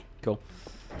 Cool.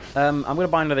 I'm gonna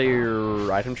buy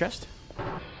another item chest.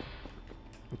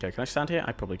 Okay, can I stand here?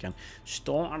 I probably can.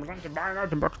 Store, I'm trying to buy an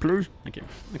item box, please. Thank you.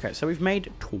 Okay, so we've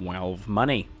made 12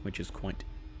 money, which is quite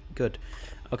good.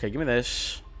 Okay, give me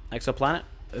this. Exoplanet.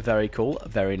 Very cool.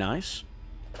 Very nice.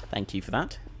 Thank you for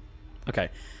that. Okay.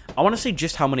 I want to see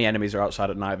just how many enemies are outside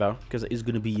at night, though, because it is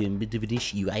going to be a bit of an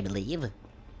issue, I believe.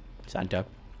 Santa.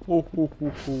 Ho, ho,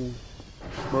 ho, ho.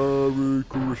 Merry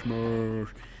Christmas.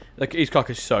 Like, his cock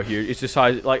is so huge. It's the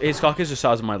size, like, his cock is the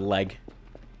size of my leg.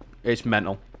 It's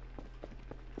mental.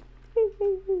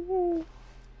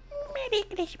 Merry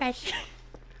Christmas.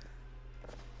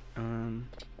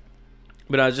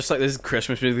 But I was just like, there's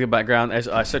Christmas music in the background. It's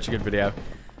such a good video.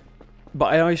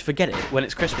 But I always forget it when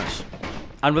it's Christmas.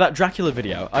 And with that Dracula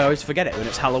video, I always forget it when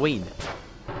it's Halloween.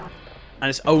 And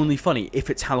it's only funny if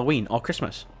it's Halloween or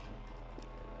Christmas.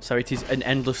 So it is an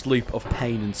endless loop of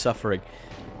pain and suffering.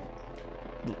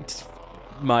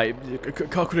 My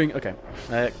cockring. Okay.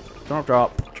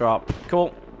 Drop.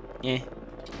 Cool.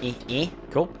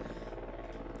 Cool.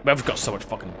 But I've got so much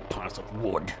fucking piles of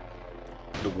wood.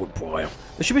 The wood pile.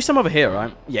 There should be some over here,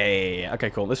 right? Yeah. Okay,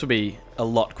 cool. This would be a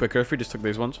lot quicker if we just took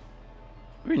these ones.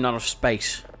 We're not enough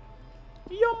space.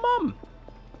 Your mum.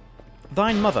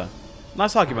 Thine mother.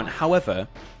 Nice argument. However,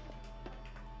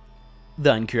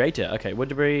 thine creator. Okay, wood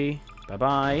debris.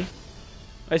 Bye-bye.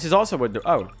 This is also wood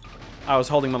debris. Oh. I was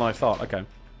holding more than I thought. Okay.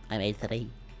 I made 3.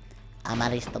 I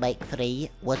managed to make 3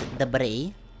 wood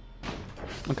debris.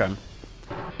 Okay.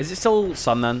 Is it still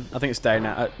sun then? I think it's day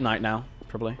now. Night now,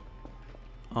 probably.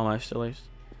 Almost, at least.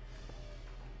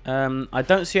 I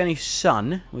don't see any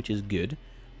sun, which is good.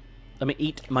 Let me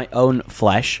eat my own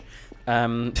flesh.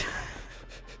 I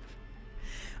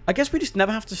guess we just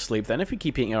never have to sleep then if we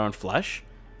keep eating our own flesh.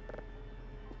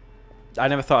 I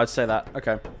never thought I'd say that.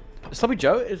 Okay. Sloppy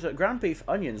Joe is ground beef,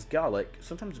 onions, garlic,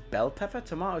 sometimes bell pepper,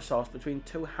 tomato sauce between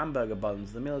 2 hamburger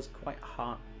buns. The meal is quite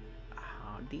hardy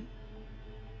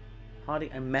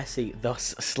and messy,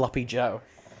 thus Sloppy Joe.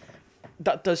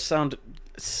 That does sound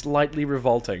slightly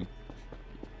revolting.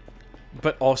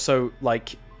 But also,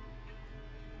 like,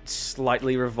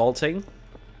 slightly revolting.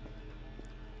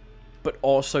 But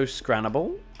also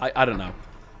scrannable. I don't know.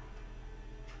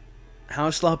 How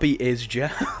sloppy is Joe?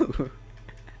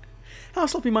 How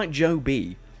sloppy might Joe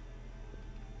be?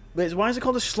 Why is it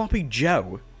called a Sloppy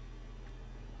Joe?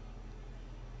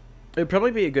 It'd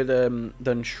probably be a good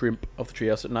done shrimp off the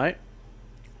treehouse at night.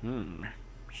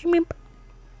 Shrimp.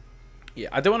 Yeah,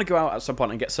 I do want to go out at some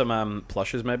point and get some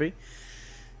plushes maybe.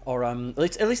 Or at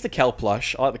least the Kel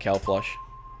plush. I like the Kel plush.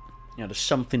 You know, there's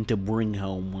something to bring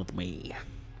home with me.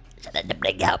 Something to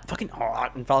bring up. Fucking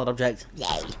alright, invalid object.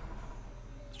 Yay.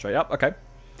 Straight up, okay.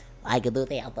 I can do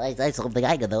that. That's something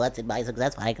I can do. That's in my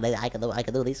success. I can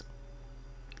do this.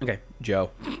 Okay,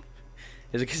 Joe.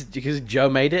 Is it because Joe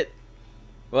made it?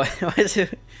 What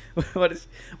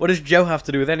does Joe have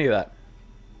to do with any of that?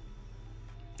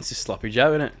 It's just Sloppy Joe,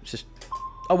 isn't it? It's just...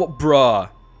 Oh, what? Bruh.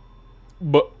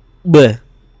 But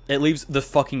it leaves the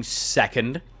fucking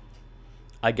second.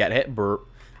 I get it. Brr.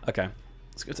 Okay.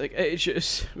 It's gonna take... It's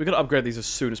just... We gotta upgrade these as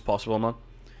soon as possible, man.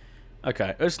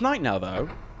 Okay. It's night now, though.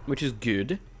 Which is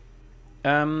good. We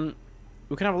can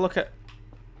have a look at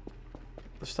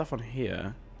the stuff on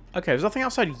here. Okay, there's nothing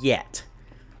outside yet.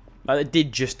 But it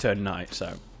did just turn night,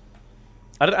 so...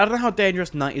 I don't know how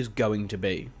dangerous night is going to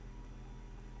be.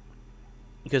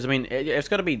 Because, I mean, it's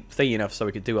got to be thin enough so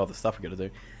we could do all the stuff we got to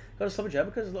do. Got a sloppy Joe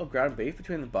because there's a little ground beef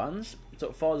between the buns. So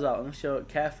it falls out. Unless you're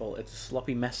careful, it's a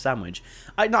sloppy mess sandwich.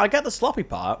 No, I get the sloppy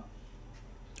part.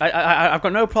 I've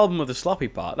got no problem with the sloppy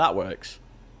part. That works.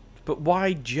 But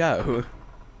why Joe?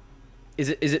 Is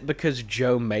it because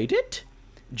Joe made it?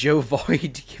 Joe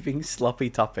Void giving sloppy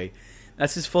toppy.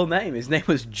 That's his full name. His name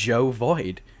was Joe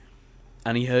Void.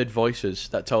 And he heard voices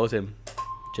that told him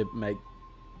to make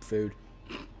food.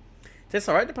 It's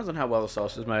alright, depends on how well the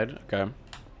sauce is made. Okay.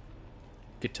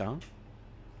 Guitar.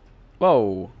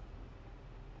 Whoa.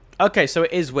 Okay, so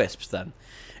it is wisps then.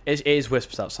 It is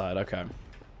wisps outside, okay.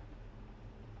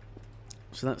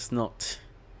 So that's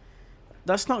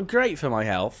not great for my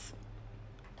health.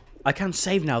 I can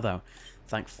save now though.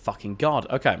 Thank fucking God.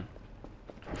 Okay.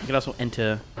 You can also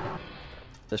enter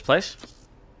This place.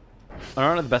 I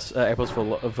don't know the best April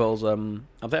Fools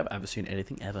I've ever seen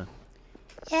anything ever.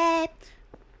 Yeah.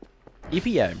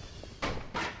 EPA.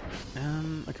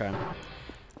 Okay.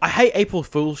 I hate April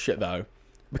Fool's shit though,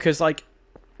 because like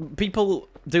people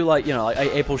do like like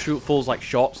April Fool's like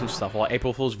shorts and stuff, or like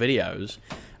April Fool's videos,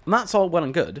 and that's all well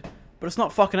and good, but it's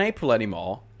not fucking April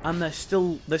anymore, and they're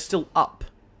still up.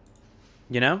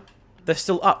 You know, they're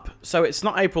still up, so it's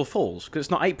not April Fool's because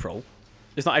it's not April.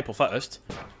 It's not April 1st,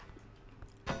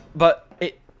 but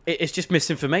it's just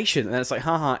misinformation, and it's like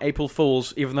haha April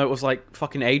Fool's, even though it was like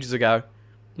fucking ages ago.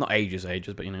 Not ages,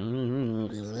 but you know.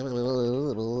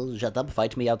 Shut up,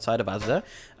 fight me outside of Asda.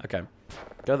 Okay.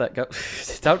 Go there, go.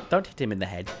 don't hit him in the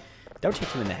head. Don't hit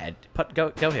him in the head.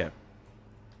 Go here.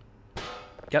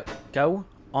 Go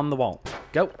on the wall.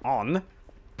 Go on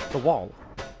the wall.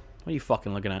 What are you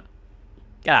fucking looking at?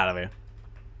 Get out of here.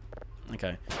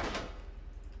 Okay.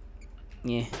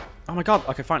 Yeah. Oh my god,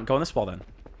 okay, fine. Go on this wall then.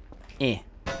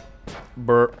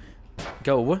 Brr.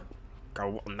 Go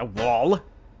on the wall.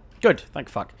 Good, thank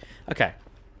fuck. Okay.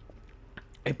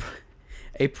 A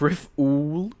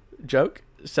Prif-Ool joke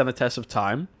stand the test of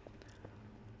time.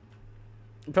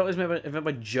 Probably made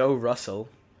by Joe Russell.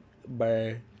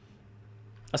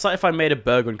 It's like if I made a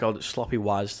burger and called it Sloppy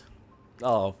Waz.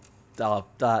 Oh,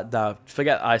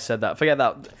 forget I said that. Forget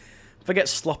that. Forget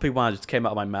Sloppy Waz just came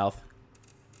out of my mouth.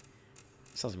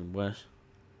 Sounds even worse.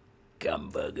 Gum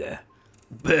burger.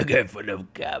 Burger full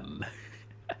of gum.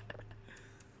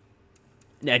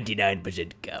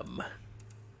 99% cum.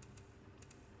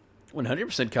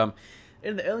 100% cum.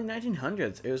 In the early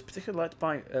 1900s, it was particularly liked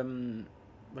by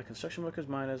construction workers,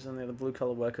 miners, and the other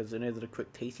blue-collar workers. They needed a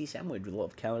quick, tasty sandwich with a lot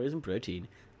of calories and protein.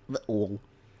 The Ool.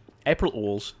 April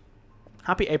Ools.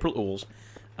 Happy April Ools.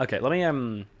 Okay, let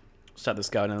me start this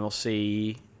going, and we'll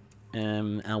see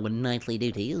our nightly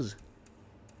duties.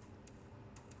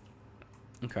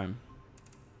 Okay.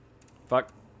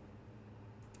 Fuck.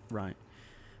 Right.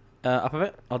 Up a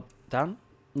bit? Or down?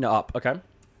 No, up. Okay.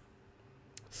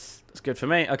 That's good for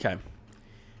me. Okay.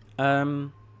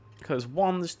 There's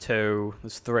 1, there's 2,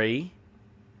 there's 3.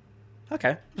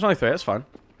 Okay. There's only 3. That's fine.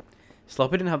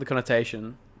 Sloppy didn't have the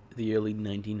connotation of the early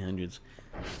 1900s.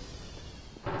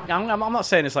 I'm not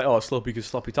saying it's like, oh, sloppy because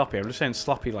sloppy toppy. I'm just saying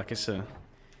sloppy like it's a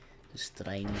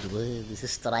strange word. It's a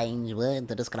strange word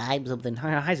to describe something.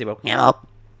 Hi, Zebo. Yeah.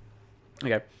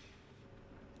 Okay.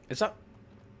 Is that...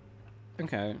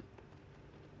 Okay.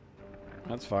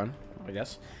 That's fine, I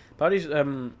guess. Party's,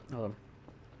 hold on.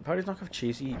 Party's knockoff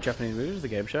cheesy Japanese movies of the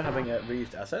game show, having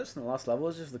reused assets, and the last level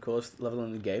is just the coolest level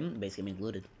in the game, basically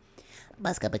included.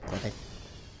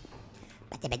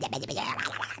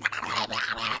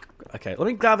 Okay, let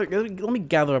me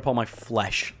gather up all my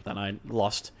flesh that I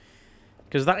lost,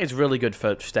 because that is really good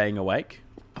for staying awake,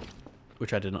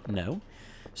 which I did not know.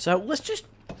 So let's just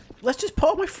put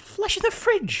all my flesh in the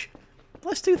fridge.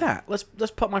 Let's do that. Let's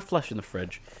put my flesh in the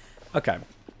fridge. Okay.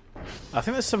 I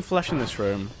think there's some flesh in this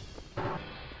room.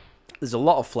 There's a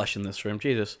lot of flesh in this room.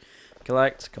 Jesus.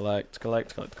 Collect.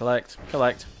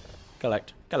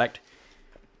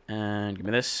 And give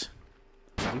me this.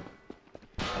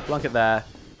 Blanket there.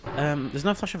 There's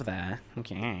no flesh over there.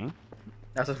 Okay.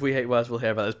 That's if we hate words, we'll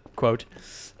hear about this quote.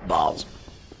 Balls.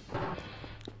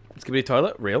 It's gonna be a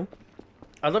toilet. Real.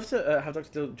 I'd love to have Dr.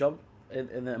 do a job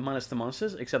in the minus the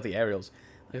monsters, except the aerials.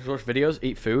 Like watch videos,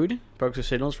 eat food, progress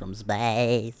signals from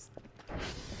space.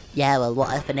 Yeah, well,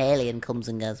 what if an alien comes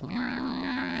and goes...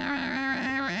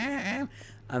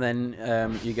 And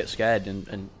then you get scared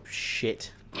and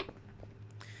shit.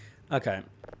 Okay.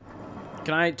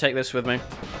 Can I take this with me?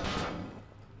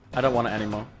 I don't want it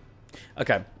anymore.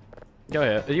 Okay. Go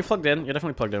here. Are you plugged in? You're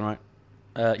definitely plugged in, right?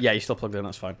 Yeah, you're still plugged in,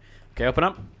 that's fine. Okay, open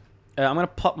up. I'm going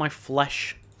to pop my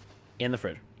flesh in the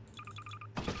fridge.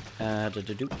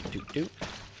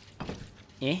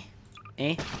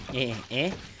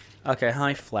 Okay,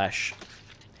 hi, flesh.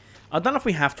 I don't know if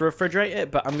we have to refrigerate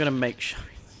it, but I'm going to make sure...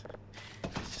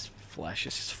 It's just flesh.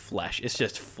 It's just flesh. It's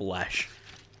just flesh.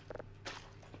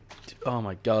 Oh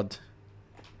my god.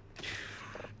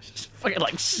 It's just fucking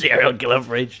like serial killer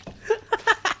fridge.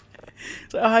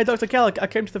 So, oh, hi, Dr. Kell. I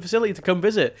came to the facility to come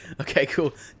visit. Okay,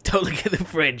 cool. Don't look at the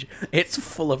fridge. It's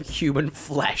full of human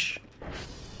flesh.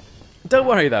 Don't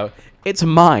worry, though. It's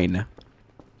mine.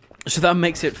 So that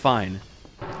makes it fine.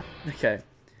 Okay.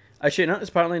 Actually, no, it's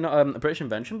apparently not a British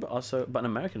invention, but an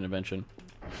American invention.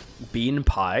 Bean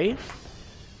pie?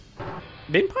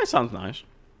 Bean pie sounds nice.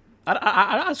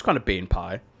 I just kind of bean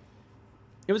pie.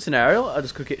 If it's an aerial, I'll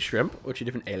just cook it shrimp, which a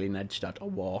different alien edge start a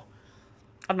war.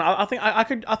 I don't know. I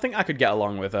think I could get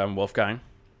along with Wolfgang.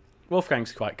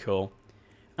 Wolfgang's quite cool.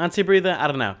 Anti-breather, I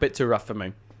don't know, a bit too rough for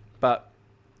me. But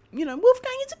you know,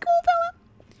 Wolfgang is a cool fella.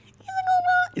 He's a cool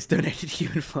fella. It's donated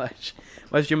human flesh.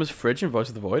 Where's Gemma's fridge in Voice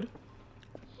of the Void?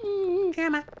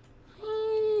 Gemma.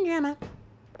 Gemma.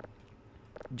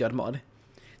 Judd mod.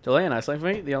 Delay and isolate for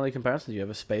me. The only comparisons you have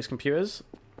are space computers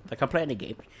that can't play any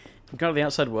game. You go to the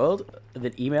outside world,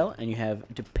 then email, and you have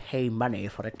to pay money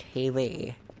for a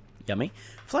TV. Yummy.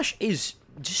 Flesh is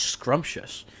just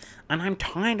scrumptious, and I'm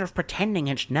tired of pretending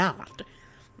it's not.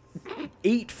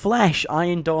 Eat flesh. I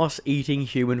endorse eating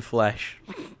human flesh.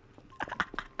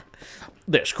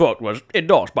 This quote was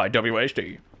endorsed by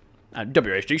WHD and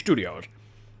WHD Studios.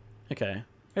 Okay.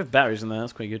 We have batteries in there.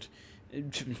 That's quite good.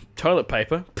 Toilet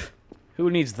paper. Who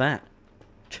needs that?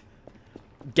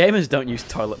 Gamers don't use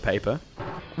toilet paper.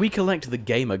 We collect the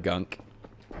gamer gunk.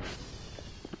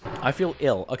 I feel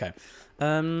ill. Okay.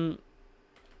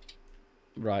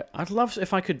 Right. I'd love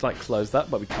if I could, like, close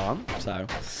that, but we can't, so...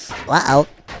 Uh-oh.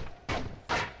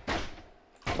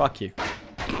 Fuck you.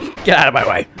 Get out of my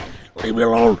way. Leave me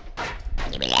alone.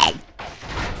 Leave me alone.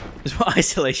 That's what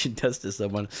isolation does to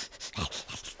someone.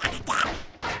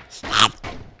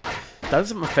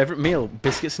 That's my favourite meal.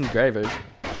 Biscuits and gravy.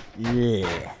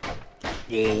 Yeah.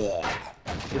 Yeah.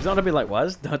 It's not to be like,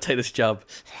 Waz, don't take this job.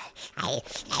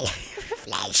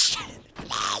 Flesh.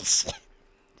 Flesh.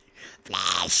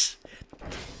 Flesh.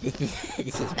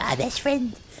 This is my best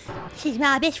friend. This is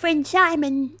my best friend,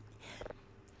 Simon.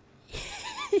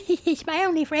 He's my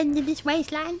only friend in this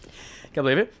wasteland. Can't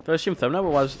believe it. First assume thumbnail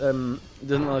was doesn't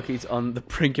look like he's on the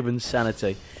brink of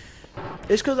insanity.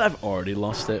 It's because I've already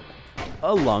lost it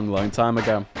a long, long time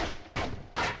ago.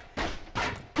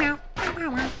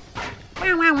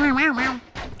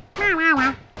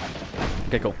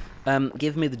 Okay, cool.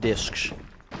 Give me the discs.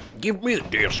 Give me the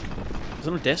disc. Is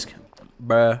that a disc?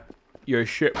 Bruh, you're a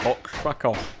shit box. Fuck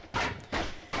off.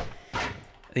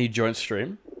 And you join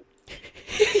stream.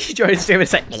 You join stream and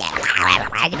say.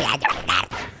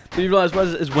 Do you realise Wes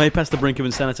is way past the brink of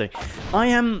insanity? I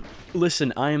am.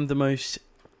 Listen, I am the most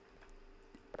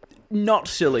not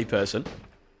silly person.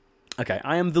 Okay,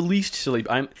 I am the least silly.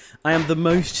 I am the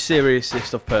most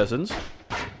seriousest of persons.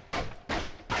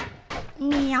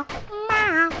 Meow,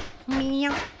 meow,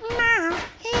 meow, meow,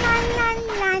 la la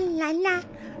la la la.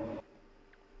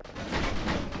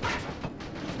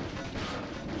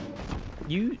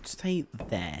 You stay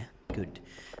there. Good.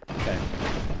 Okay.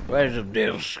 Where's the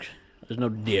disc? There's no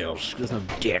disc. There's no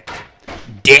dick.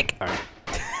 Dick!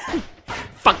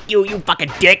 Fuck you, you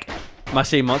fucking dick! My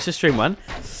Sea Monster Stream 1?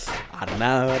 I don't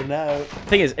know.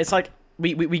 Thing is, it's like,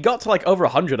 we got to like over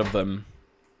 100 of them.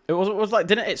 It was like,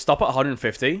 didn't it stop at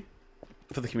 150?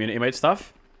 For the community made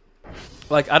stuff?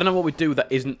 Like, I don't know what we do that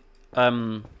isn't,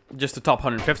 just the top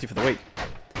 150 for the week.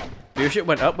 Viewership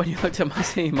went up when you looked at My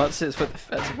Sea Monsters for the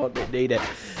first one that need it.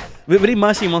 We need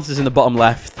My Sea Monsters in the bottom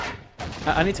left.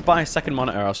 I need to buy a second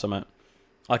monitor or something.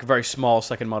 Like a very small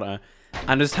second monitor.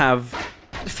 And just have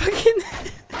fucking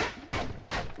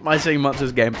My Sea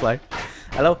Monsters gameplay.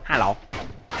 Hello? Hello.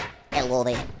 Hello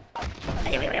there.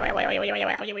 Okay,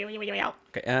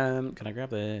 can I grab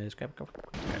this? Grab.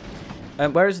 Okay.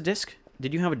 Where is the disc?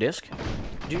 Did you have a disc?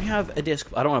 Do you have a disc?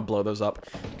 I don't want to blow those up.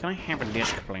 Can I have a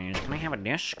disc, please? Can I have a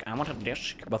disc? I want a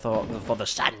disc before the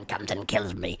sun comes and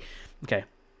kills me. Okay.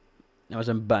 That was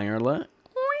a banger alert.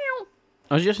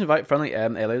 I was just invite friendly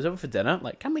aliens over for dinner.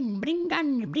 Like, Come and bring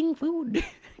guns, bring food,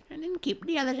 and then keep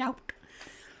the others out.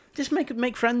 just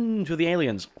make friends with the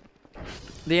aliens.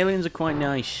 The aliens are quite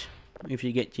nice if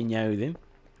you get to know them.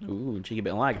 Ooh, cheeky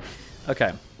bit of lag.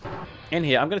 Okay. In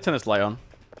here, I'm going to turn this light on.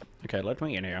 Okay, let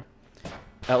me in here.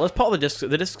 Let's put all the discs.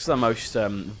 The discs are the most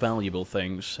valuable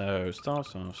things. So, star.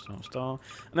 And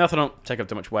the other don't take up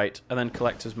too much weight. And then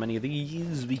collect as many of these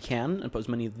as we can. And put as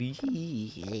many of these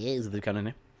as we can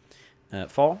in here.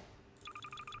 4.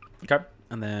 Okay.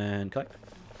 And then collect.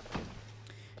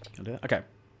 Can do that. Okay.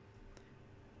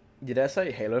 Did I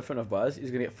say Halo in front of Buzz?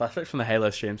 He's going to get flashbacks from the Halo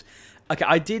streams. Okay,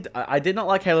 I did not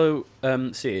like Halo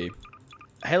CE.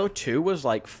 Halo 2 was,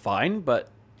 like, fine, but,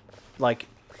 like,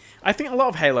 I think a lot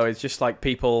of Halo is just, like,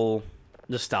 people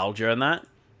nostalgia and that,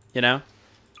 you know?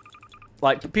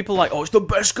 Like, people like, oh, it's the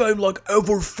best game, like,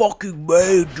 ever fucking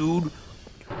made, dude.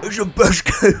 It's the best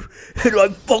game. And,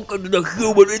 like, fucking the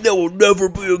human, and there will never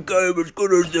be a game as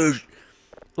good as this.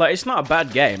 Like, it's not a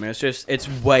bad game. It's just, it's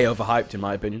way overhyped, in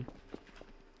my opinion.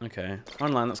 Okay.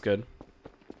 Online, that's good.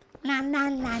 La la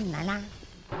la la la.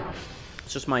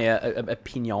 It's just my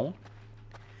opinion.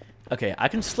 Okay, I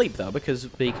can sleep, though, because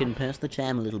we can pass the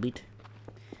time a little bit.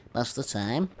 What's the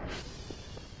time?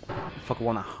 Fuck,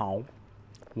 wanna how?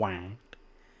 Wow.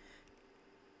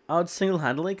 I would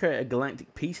single-handedly create a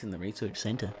galactic piece in the research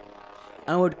center.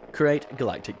 I would create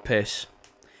galactic piss.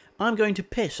 I'm going to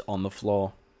piss on the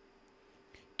floor.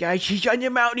 Guys, he's on the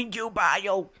Mountain Dew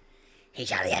bottle.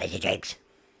 He's all the energy drinks.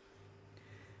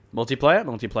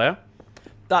 Multiplayer.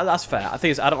 That's fair. I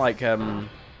think I don't like kind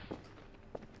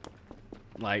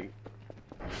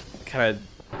of.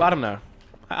 I don't know.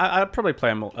 I'd probably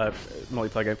play a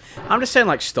multiplayer game. I'm just saying,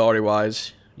 like,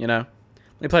 story-wise, you know.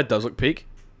 Multiplayer does look peak.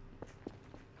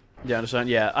 Yeah, understand?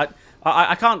 Yeah,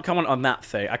 I can't comment on that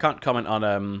thing. I can't comment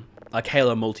on like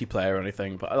Halo multiplayer or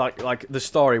anything. But like the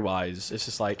story-wise, it's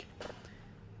just like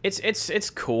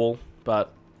it's cool,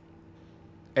 but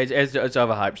it's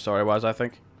overhyped story-wise. I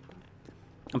think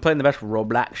I'm playing the best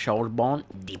Roblox Soulsborne.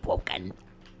 Deep woken.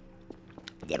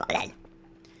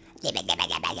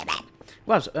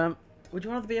 Well, would you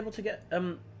rather be able to get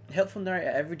helpful narrator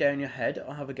every day in your head,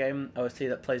 or have a game OST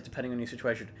that plays depending on your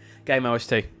situation? Game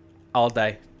OST, all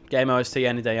day. Game OST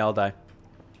any day, all day.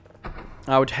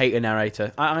 I would hate a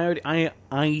narrator. I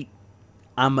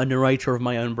am a narrator of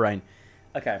my own brain.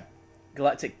 Okay,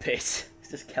 Galactic Piss.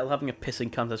 It's just Kel having a pissing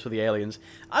contest with the aliens.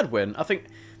 I'd win. I think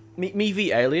me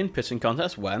v alien pissing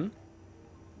contest. When?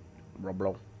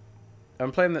 Roblo.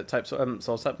 I'm playing that type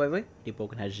Soul Step lately. Deep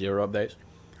Woken has 0 updates.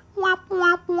 Wop,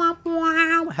 wop, wop,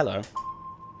 wow. Hello.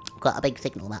 Got a big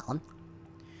signal, that one.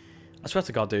 I swear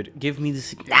to God, dude, give me the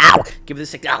signal. No! Give me the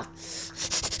signal.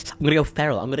 I'm gonna go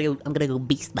feral. I'm gonna go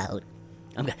beast mode.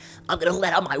 I'm gonna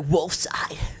let out my wolf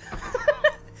side.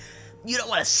 You don't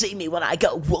want to see me when I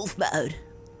go wolf mode.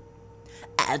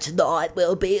 And tonight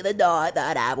will be the night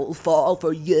that I will fall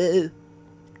for you.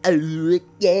 Oh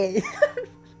yeah.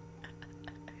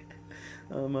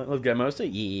 Love Game Master?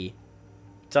 Yeah.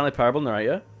 Stanley Parable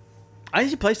narrator? I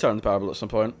need to play Stanley Parable at some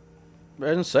point.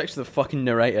 Version 6, the fucking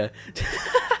narrator.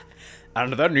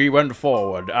 And then he went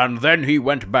forward, and then he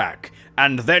went back,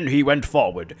 and then he went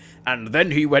forward, and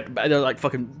then he went back. They're like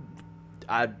fucking,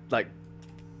 like,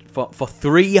 for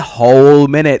 3 whole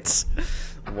minutes.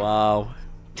 Wow.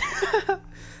 But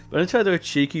I'm trying to do a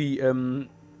cheeky,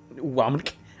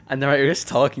 whamk, and the narrator is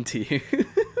talking to you.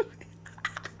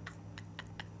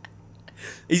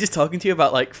 He's just talking to you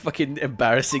about, like, fucking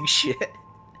embarrassing shit.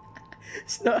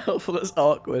 It's not helpful, it's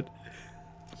awkward.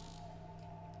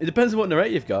 It depends on what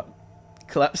narrator you've got.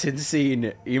 Collapsing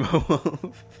scene, emo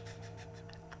wolf.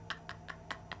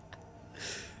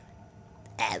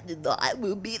 And the night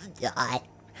will be the night.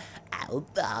 I'll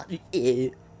find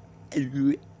it.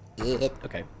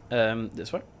 Okay,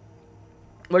 this way.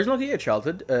 Well, just looking at your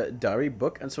childhood diary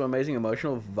book and some amazing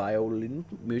emotional violin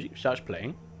music starts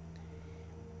playing.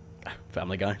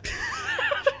 Family Guy.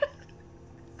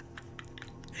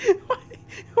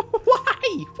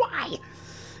 Why?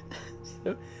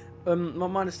 So, my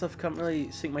mind and stuff can't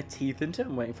really sink my teeth into.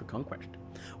 I'm waiting for conquest.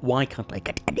 Why can't I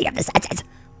get any of the senses?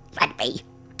 Let me.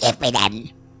 Give me them.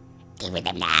 Give me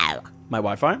them now. My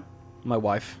Wi-Fi? My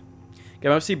wife.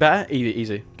 Game OST better?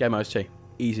 Easy. Game OST.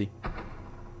 Easy.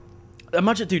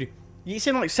 Imagine, dude, you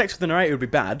seem like sex with a narrator would be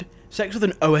bad. Sex with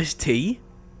an OST?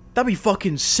 That'd be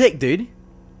fucking sick, dude.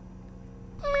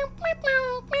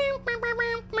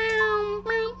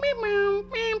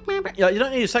 Yeah, you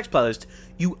don't need a sex playlist.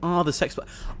 You are the sex playlist.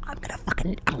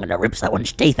 I'm gonna rip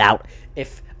someone's teeth out.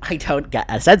 If I don't get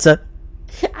a sensor,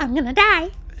 I'm gonna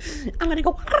die. I'm gonna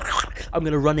go. I'm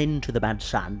gonna run into the bad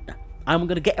sun. I'm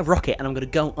gonna get a rocket and I'm gonna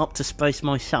go up to space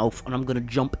myself and I'm gonna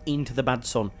jump into the bad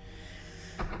sun.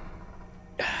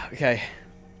 Okay.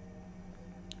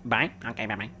 Bye. Okay,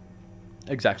 bye.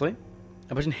 Exactly.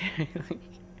 Imagine hearing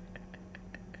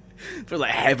for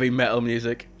like heavy metal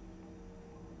music.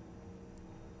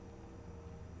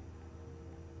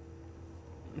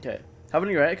 Okay. Having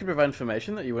a narrator could provide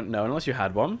information that you wouldn't know unless you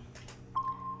had one.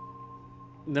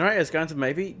 The narrator is going to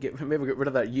maybe get rid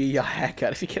of that yee-yah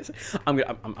haircut if he gets it. I'm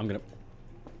gonna.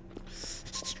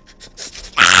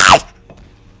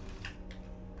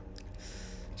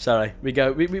 Sorry, we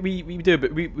do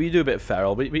a bit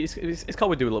feral. It's called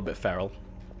we do a little bit feral.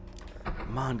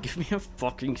 Man, give me a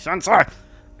fucking sensor.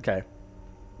 Okay.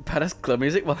 Badass club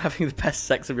music while having the best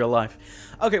sex of your life.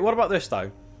 Okay, what about this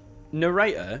though?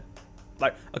 Narrator,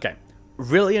 like, okay,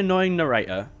 really annoying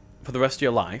narrator for the rest of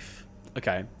your life.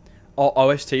 Okay. Or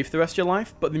OST for the rest of your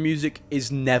life, but the music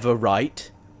is never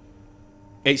right.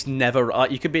 It's never right.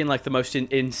 You could be in like the most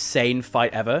insane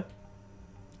fight ever.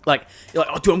 Like, you're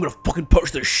like, oh dude, I'm gonna fucking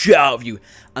punch the shit out of you.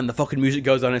 And the fucking music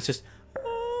goes on and it's just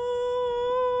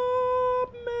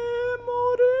memories.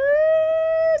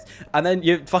 And then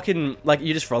you're fucking, like,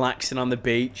 you're just relaxing on the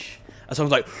beach. And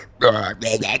someone's like,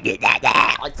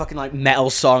 like fucking like metal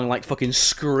song, like fucking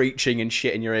screeching and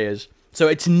shit in your ears. So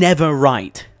it's never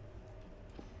right.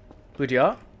 Good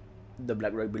yeah? The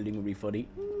Black Rock building will be funny.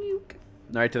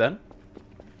 Narrator then.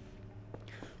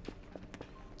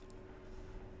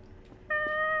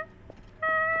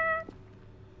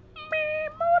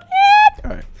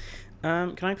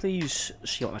 Can I please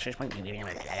see what this is? Spin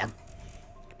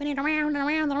it around and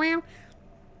around and around.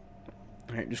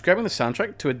 Alright, describing the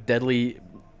soundtrack to a deadly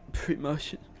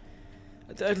pre-motion.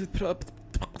 A deadly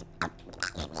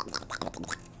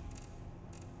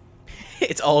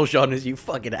It's all genres you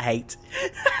fucking hate.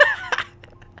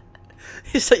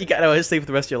 It's like you get an OST for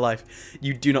the rest of your life.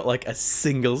 You do not like a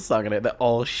single song in it. They're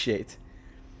all shit.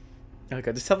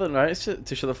 Okay, just tell the narrator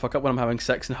to shut the fuck up when I'm having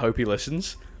sex and hope he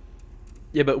listens.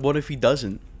 Yeah, but what if he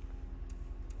doesn't?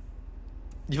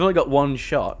 You've only got one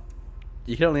shot.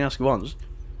 You can only ask once.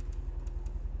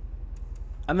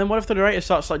 And then what if the narrator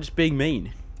starts like just being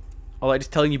mean? Or like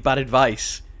just telling you bad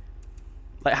advice?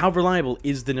 Like how reliable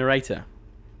is the narrator?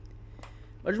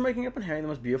 Imagine waking up and hearing the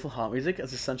most beautiful harp music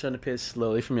as the sunshine appears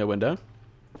slowly from your window.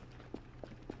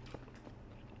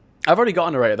 I've already got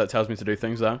a narrator that tells me to do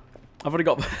things though. I've already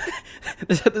got...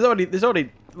 there's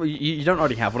already... You don't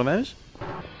already have one of those?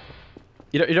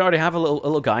 You don't already have a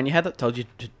little guy in your head that tells you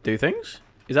to do things?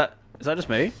 Is that just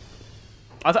me?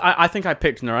 I think I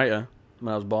picked narrator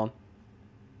when I was born.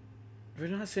 Have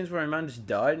you not had scenes where a man just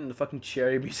died and the fucking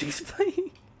cherry music is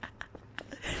playing?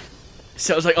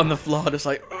 So it was like on the floor, just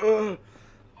like, oh,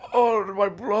 my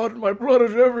blood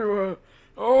is everywhere.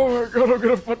 Oh my god, I'm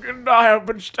gonna fucking die. I've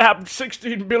been stabbed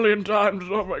 16 billion times.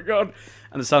 Oh my god.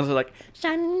 And the sounds are like,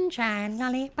 sunshine,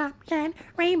 lollipops, and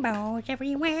rainbows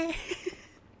everywhere.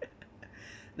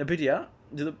 No, but yeah,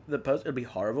 the post, it'll be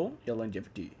horrible. Your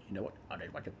longevity, you know what? I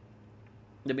don't like it.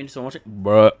 They've been so much like,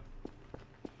 bruh.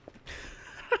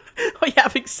 Are you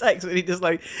having sex? And he just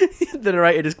like, the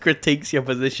narrator just critiques your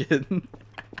position.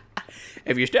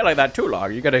 If you stay like that too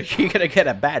long, you're gonna get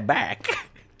a bad back.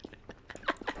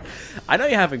 I know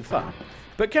you're having fun,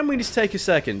 but can we just take a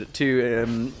second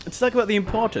to talk about the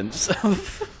importance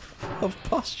of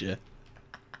posture?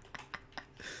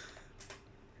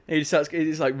 He just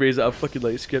like reads out a fucking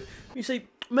like script. You see,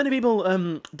 many people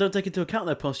don't take into account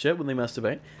their posture when they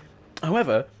masturbate.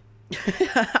 However,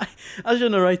 as your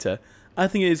narrator, I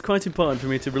think it is quite important for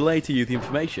me to relay to you the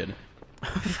information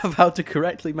of how to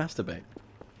correctly masturbate.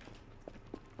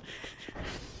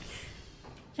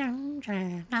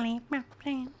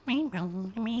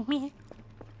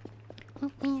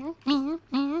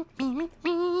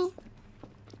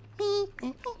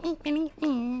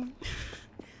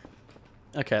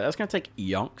 Okay, that's gonna take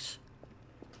yonks.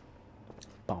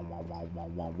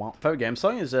 Favorite game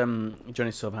song is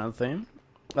Johnny Silverhand theme.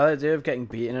 The idea of getting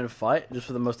beaten in a fight just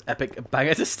for the most epic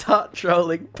banger to start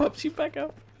trolling pumps you back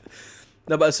up.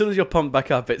 No, but as soon as you're pumped back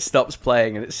up, it stops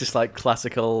playing and it's just like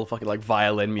classical fucking like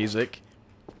violin music.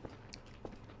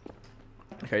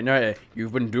 Okay, no,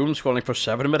 you've been doom scrolling for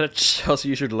 7 minutes, also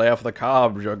you should lay off the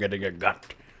carbs, you're getting a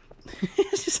gut.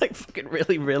 It's just like fucking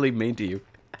really, really mean to you.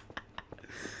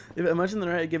 Yeah, but imagine the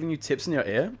narrator giving you tips in your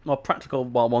ear. More practical,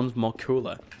 while one's more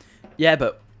cooler. Yeah,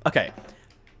 but, okay.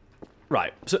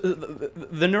 Right, so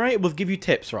the narrator will give you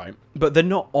tips, right? But they're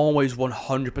not always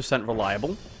 100%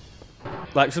 reliable.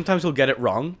 Like, sometimes he'll get it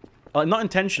wrong. Not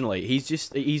intentionally,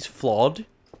 he's flawed.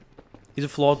 He's a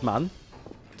flawed man.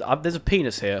 There's a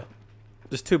penis here.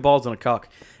 There's 2 balls and a cock.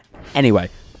 Anyway.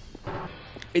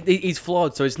 He's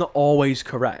flawed, so it's not always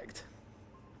correct.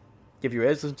 Give your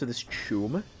ears, listen to this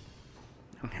tune.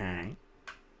 Okay.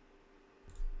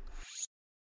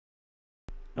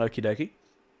 Okie dokie.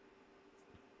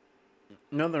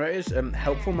 No, there is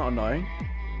helpful, not annoying.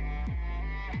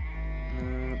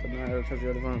 But no, it tells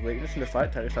you the one's weakness in the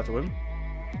fight, tell you how to win.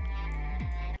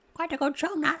 Quite a good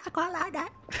song, that. I quite like that.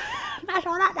 That's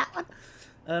all like that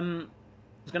one.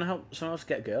 It's gonna help someone else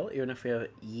get a girl, even if we have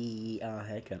a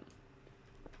haircut.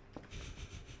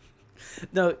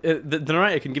 No, the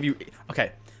narrator can give you...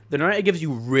 Okay, the narrator gives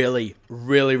you really,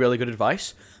 really, really good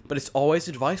advice, but it's always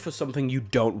advice for something you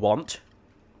don't want.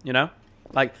 You know?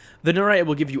 Like, the narrator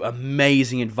will give you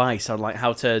amazing advice on, like,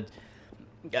 how to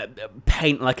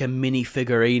paint, like, a mini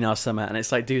figurine or something, and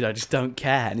it's like, dude, I just don't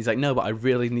care. And he's like, no, but I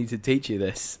really need to teach you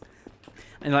this.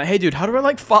 And like, hey, dude, how do I,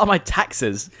 like, file my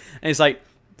taxes? And he's like,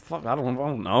 fuck, I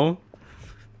don't know.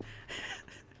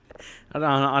 I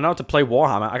know how to play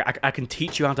Warhammer. I can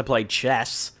teach you how to play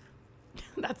chess.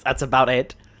 That's about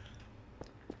it.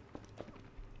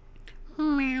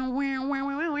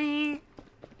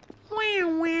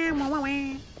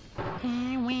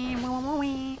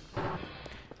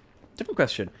 Different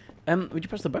question. Would you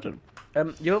press the button?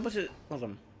 You're able to hold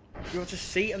on. You're able to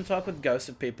see and talk with ghosts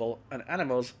of people and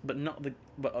animals, but not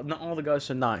all the ghosts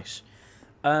are nice.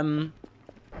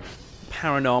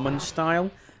 Paranorman style.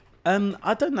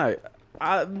 I don't know.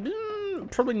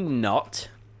 Probably not.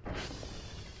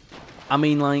 I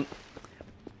mean, like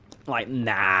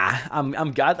nah. I'm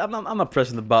not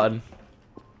pressing the button.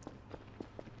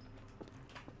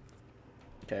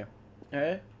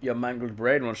 Your mangled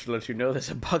brain wants to let you know there's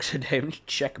a boxer named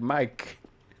Check Mike.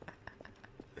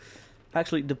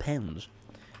 Actually, it depends.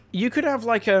 You could have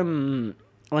like a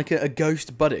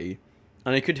ghost buddy,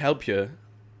 and he could help you,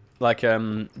 like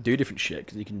do different shit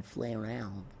because you can fly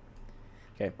around.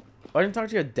 Okay, I didn't talk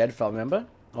to your dead family member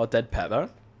or dead pet though.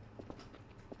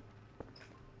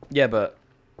 Yeah, but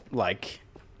like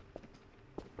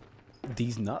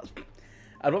these nuts.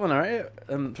 I don't want to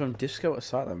narrate from Disco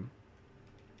Asylum.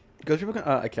 Ghost people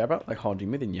I care about like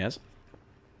haunting me than yes.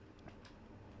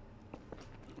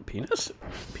 Penis?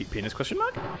 Penis question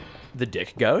mark? The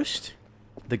dick ghost?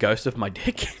 The ghost of my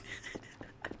dick?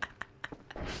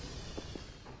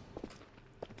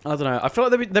 I don't know. I feel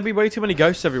like there'd be way too many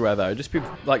ghosts everywhere though. Just be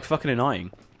like fucking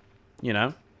annoying. You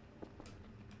know?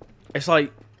 It's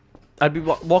like I'd be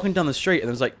walking down the street and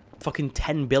there's like fucking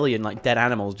 10 billion like dead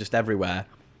animals just everywhere.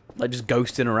 Like just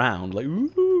ghosting around. Like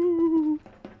ooh,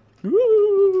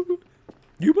 ooh,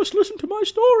 you must listen to my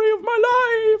story of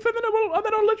my life and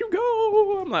then I'll let you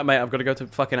go. I'm like, mate, I've got to go to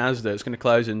fucking Asda. It's gonna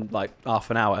close in like half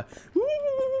an hour.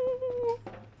 Ooh,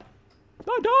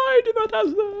 I died in that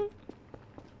Asda.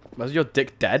 Was your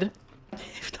dick dead?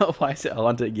 If not, why is it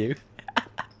haunting you?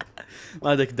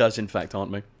 My dick does in fact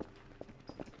haunt me.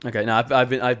 Okay, no,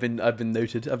 I've been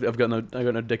noted. I've got no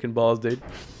dick and balls, dude.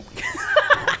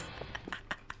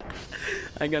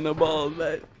 I ain't got no balls,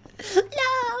 mate. No.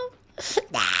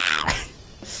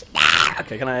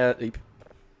 Okay, can I eep?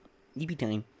 Eepy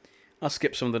time. I'll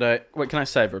skip some of the day. Wait, can I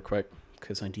save real quick?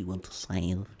 Because I do want to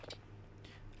save.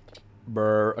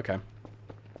 Brr. Okay.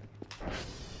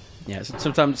 Yeah.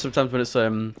 Sometimes when it's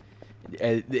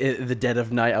the dead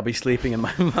of night, I'll be sleeping and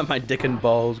my dick and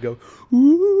balls go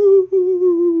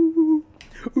ooh,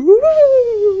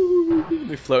 ooh.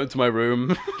 They float into my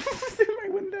room through my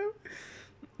window.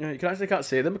 Yeah, you can't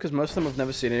see them because most of them have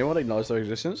never seen anyone acknowledge their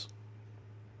existence.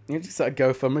 You just start a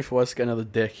GoFundMe for us to get another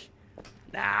dick.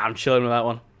 Nah, I'm chilling with that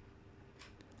one.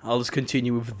 I'll just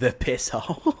continue with the piss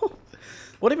hole.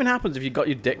 What even happens if you got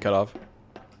your dick cut off?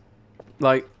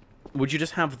 Like, would you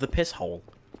just have the piss hole?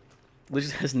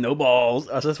 Which has no balls.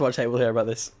 I just watch Table hear about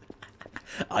this.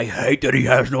 I hate that he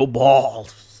has no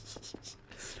balls.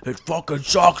 It fucking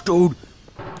sucks, dude.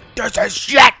 This is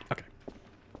shit. Okay.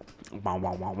 Wow,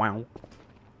 wow, wow, wow.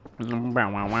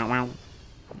 Wow, wow, wow, wow.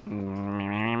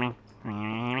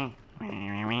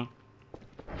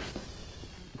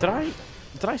 Did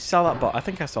I sell that box? I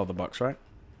think I sold the box, right?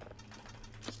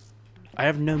 I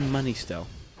have no money still.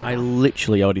 I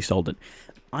literally already sold it.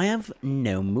 I have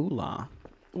no moolah.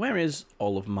 Where is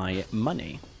all of my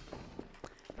money?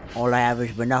 All I have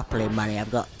is Monopoly money.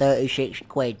 I've got 36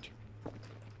 quid.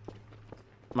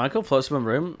 Michael floats in my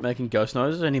room making ghost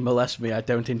noises and he molests me. I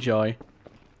don't enjoy.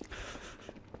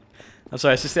 I'm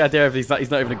sorry, it's just the idea of he's not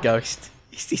even a ghost.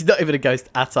 He's not even a ghost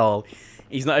at all.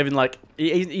 He's not even like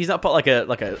he's not put like a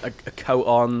coat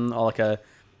on or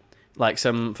like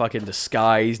some fucking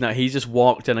disguise. No, he's just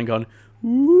walked in and gone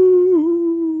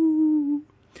ooh,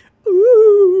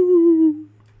 ooh.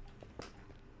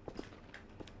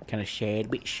 Kind of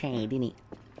shade, bit shade, innit?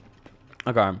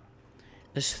 Okay,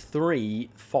 there's 3,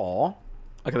 4.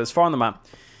 Okay, there's 4 on the map.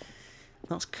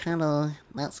 That's kind of.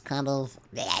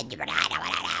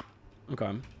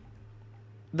 Okay.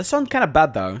 The sun's kind of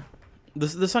bad though.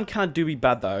 The sun kind of do be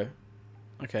bad though.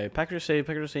 Okay, package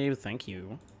received. Thank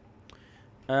you.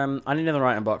 I need another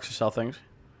item box to sell things.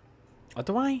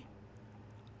 Do I?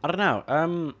 I don't know.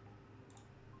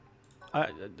 I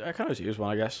can always use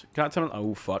one, I guess. Can I turn on?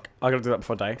 Oh fuck! I gotta do that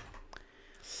before day.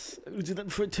 I'm gonna do that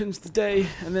before it turns to day,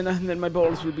 and then my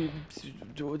balls will be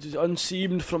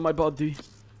unseamed from my body.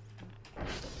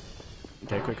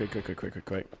 Okay,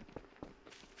 quick.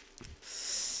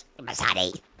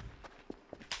 Masadi.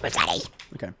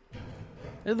 Okay.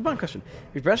 Here's the bad question.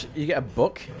 If you press, you get a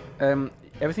book.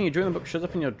 Everything you do in the book shows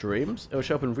up in your dreams. It will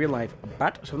show up in real life. A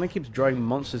bat. Something keeps drawing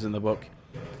monsters in the book.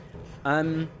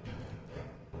 I'm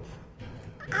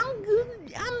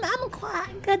good. I'm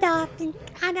quite good. I think.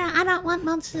 I don't want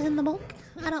monsters in the book.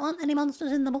 I don't want any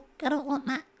monsters in the book. I don't want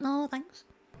that. No thanks.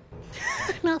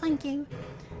 No thank you.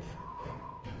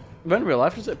 When in real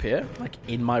life does it appear? Like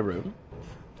in my room?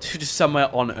 Just somewhere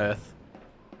on Earth.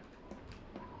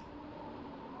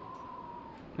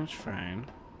 That's fine.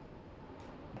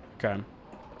 Okay.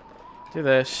 Do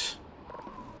this.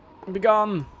 Be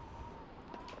gone.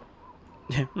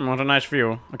 What a nice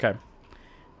view. Okay.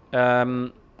 Yeah.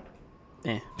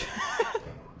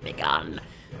 Be gone.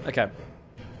 Okay.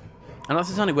 Unless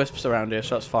there's only wisps around here,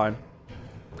 so that's fine.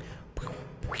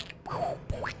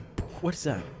 What is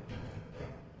that?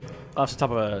 Oh, it's the top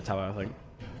of a tower, I think.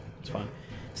 It's fine.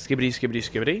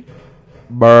 Skibbity.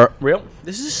 Brr. Real?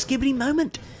 This is a skibbity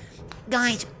moment.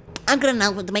 Guys, I've got an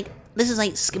announcement to make. This is a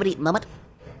skibbity moment.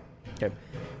 Okay.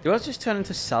 Do I just turn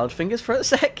into salad fingers for a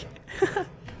sec?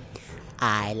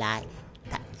 I like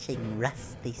touching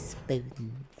rusty spoons.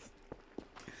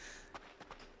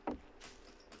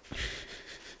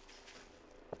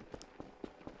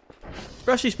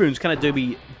 Rusty spoons kind of do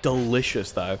be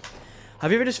delicious, though.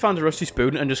 Have you ever just found a rusty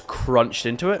spoon and just crunched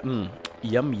into it? Mmm,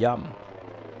 yum yum.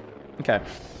 Okay.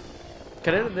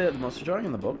 Can I edit the monster drawing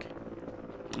in the book?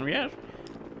 Oh, yes.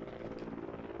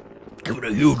 Give it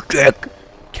a huge dick.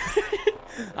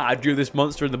 I drew this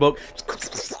monster in the book.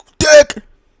 Dick!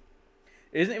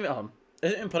 Isn't even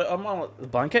put it on the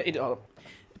blanket? It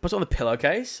puts it on the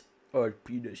pillowcase. Or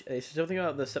it's something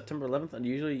about the September 11th, and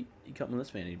usually you can't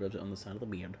molest me and he rubs it on the side of the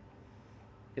beard.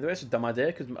 Either way, it's a dumb idea,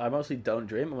 because I mostly don't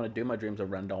dream, and when I do, my dreams are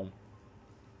random.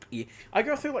 Yeah. I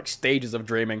go through, like, stages of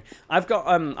dreaming. I've got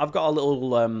a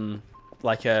little,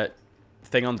 like, a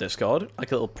thing on Discord,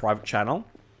 like a little private channel,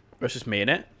 where it's just me in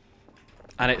it.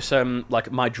 And it's,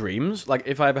 like, my dreams. Like,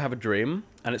 if I ever have a dream,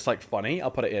 and it's, like, funny, I'll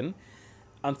put it in.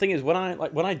 And the thing is, when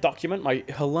I document my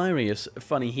hilarious,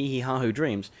 funny, hee-hee-ha-hoo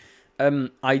dreams,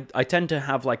 I tend to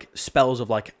have, like, spells of,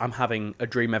 like, I'm having a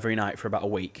dream every night for about a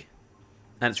week.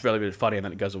 And it's really, really funny, and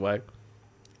then it goes away.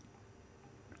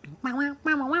 I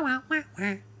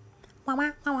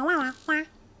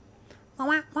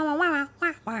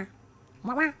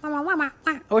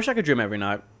wish I could dream every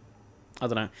night. I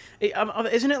don't know.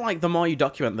 Isn't it like the more you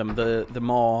document them, the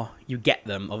more you get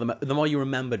them, or the more you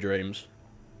remember dreams?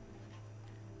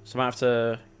 So I might have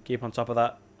to keep on top of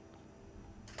that.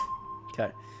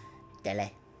 Okay.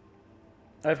 Dilly.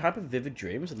 I've had vivid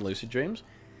dreams and lucid dreams.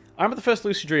 I remember the first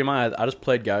lucid dream I had, I just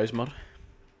played Garry's Mod.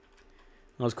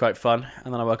 That was quite fun,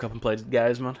 and then I woke up and played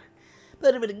Garry's Mod.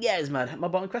 Played a bit of Garry's Mod. My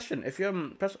bottom question, if your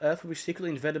Earth would be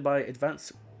secretly invaded by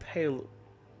advanced pale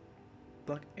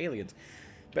black aliens,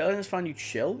 but aliens find you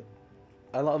chill,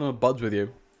 a lot of them are buds with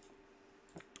you.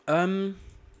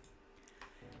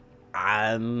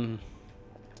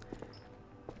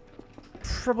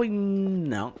 Probably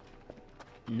no.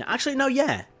 No, actually, no,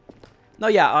 yeah. No,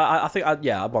 yeah, I think,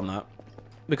 yeah, I'd want that.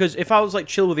 Because if I was, like,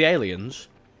 chill with the aliens,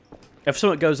 if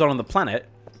something goes on the planet,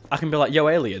 I can be like, yo,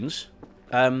 aliens,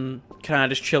 can I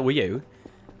just chill with you?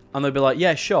 And they'll be like,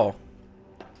 yeah, sure.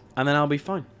 And then I'll be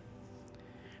fine.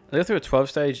 I go through a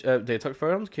 12-stage detox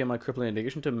program to cure my crippling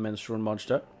addiction to menstrual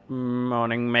monster.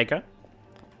 Morning maker.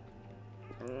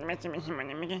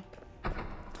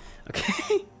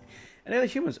 Okay. Any other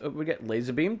humans would get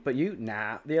laser beamed, but you,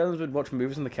 nah. The aliens would watch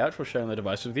movies on the couch while sharing their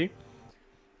device with you.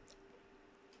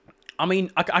 I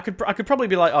mean, I could probably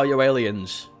be like, oh, yo,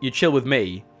 aliens, you chill with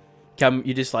me. Come,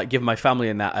 you just like give my family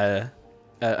and that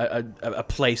a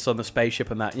place on the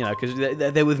spaceship and that, you know, because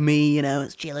they're with me, you know,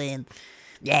 it's chilling.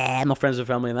 Yeah, my friends and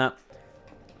family and that.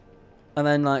 And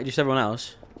then like just everyone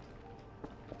else,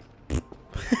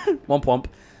 womp womp,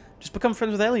 just become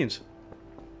friends with aliens.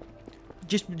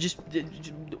 Just womp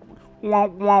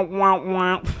womp womp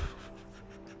womp.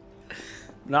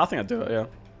 No, I think I'd do it. Yeah.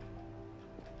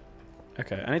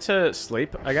 Okay, I need to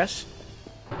sleep, I guess.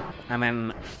 And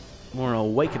then we're gonna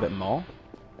wake a bit more.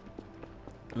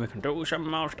 And we can do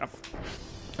some more stuff.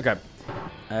 Okay.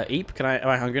 Eep, am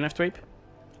I hungry enough to eep?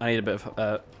 I need a bit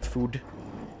of food.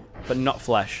 But not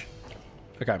flesh.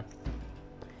 Okay.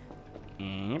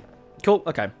 Cool,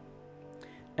 okay.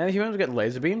 And if you want to get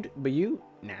laser beamed, but you?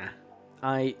 Nah.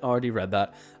 I already read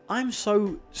that. I'm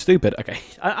so stupid. Okay.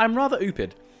 I'm rather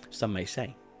oopid, some may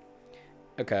say.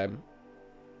 Okay.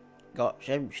 Got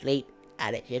some sleep,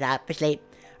 and it's time for sleep.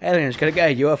 Aliens, gonna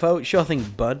get a UFO? Sure thing,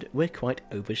 bud. We're quite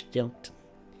overstuffed.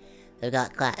 We've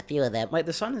got quite a few of them. Wait,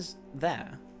 the sun is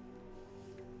there.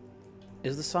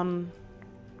 Is the sun...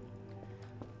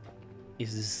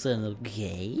 Is the sun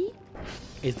okay?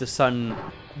 Is the sun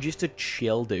just a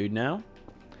chill dude now?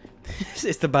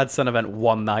 It's the bad sun event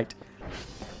one night.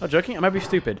 Oh, joking? I might be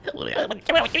stupid.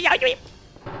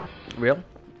 Real?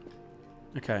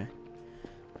 Okay.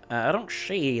 I don't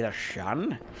see the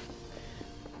sun.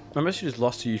 My message is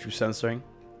lost to YouTube censoring.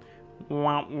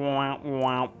 I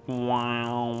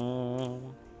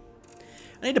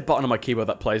need a button on my keyboard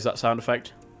that plays that sound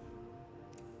effect.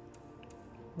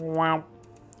 Okay.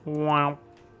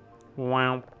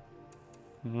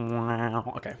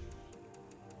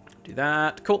 Do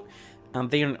that. Cool.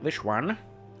 And then this one.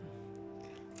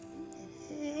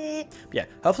 Yeah,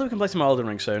 hopefully we can play some Elden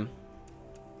Ring soon.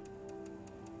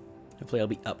 Hopefully I'll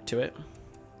be up to it.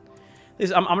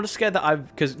 I'm just scared that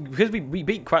because we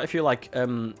beat quite a few like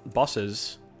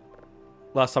bosses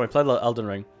last time I played Elden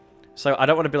Ring, so I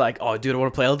don't want to be like, oh dude, I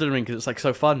want to play Elden Ring because it's like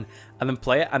so fun, and then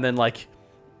play it and then like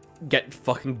get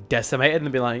fucking decimated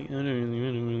and be like, I don't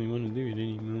really want to do it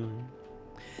anymore.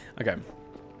 Okay.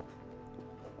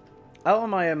 Out on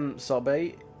my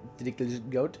sorbet, ridiculous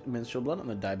goat, menstrual blood, and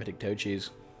the diabetic toe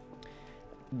cheese.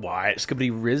 Why? It's gonna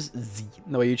be Riz Z.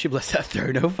 No way, YouTube lets that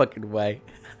through. No fucking way.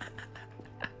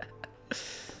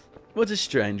 What a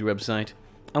strange website.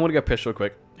 I'm gonna go piss real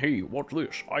quick. Hey, watch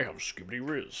this. I have Skibbity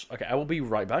Riz. Okay, I will be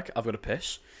right back. I've got to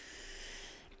piss.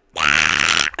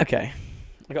 Okay.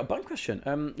 I got a button question.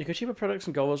 You can achieve your products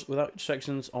and goals without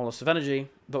distractions or loss of energy,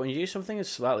 but when you do something that's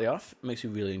slightly off, it makes you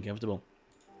really uncomfortable.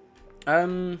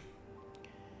 Probably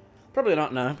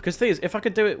not now, because the thing is, if I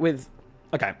could do it with...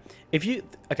 Okay, if you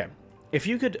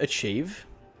could achieve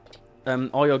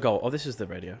all your goals... Oh, this is the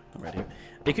radio, not radio.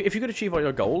 If you could achieve all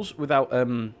your goals without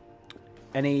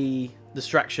any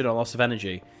distraction or loss of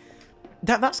energy,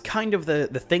 that's kind of the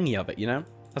thingy of it, you know?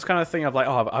 That's kind of the thing of like,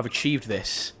 oh, I've achieved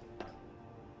this.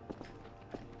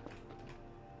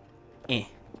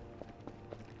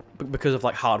 Because of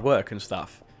like hard work and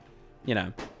stuff, you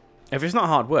know. If it's not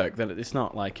hard work, then it's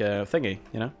not like a thingy,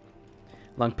 you know.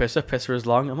 Long pisser is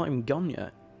long. I'm not even gone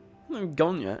yet.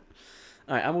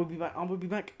 Alright, and we'll be back. I will be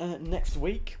back next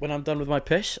week when I'm done with my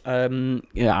piss.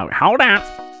 Yeah, hold on.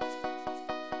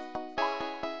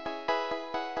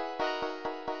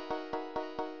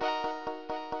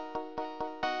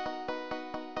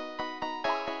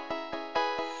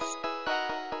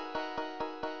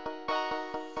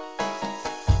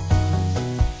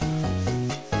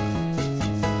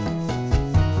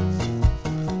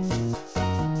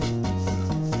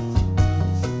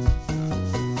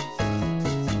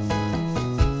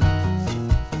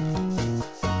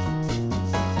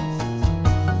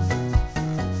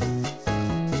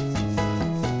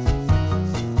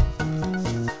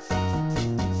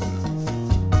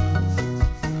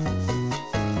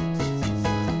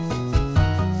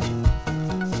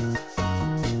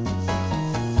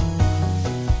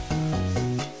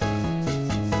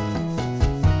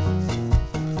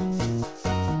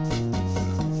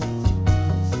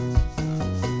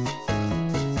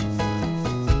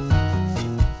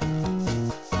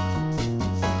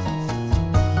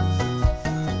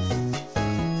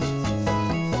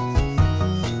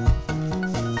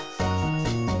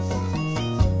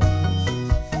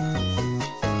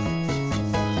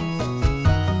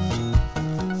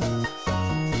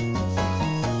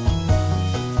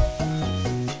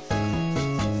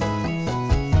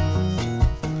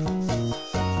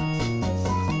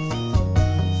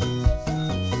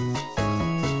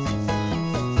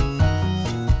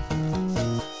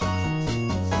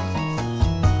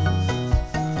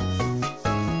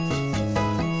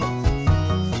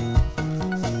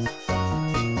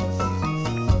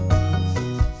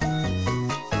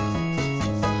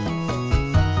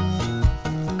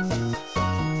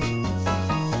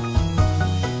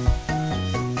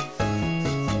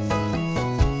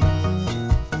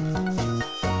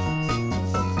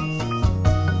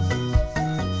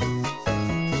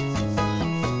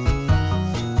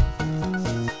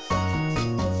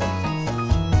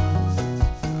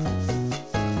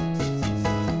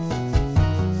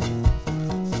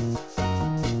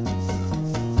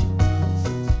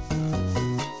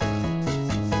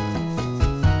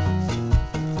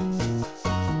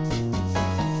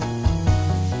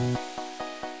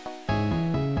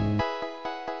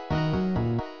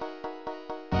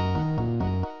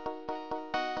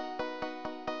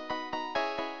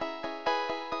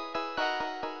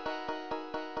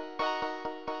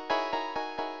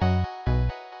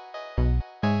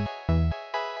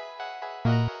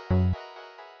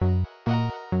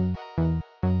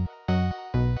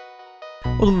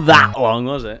 Wasn't that long,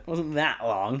 was it? Wasn't that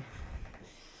long.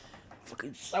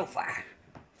 Fucking sofa.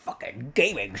 Fucking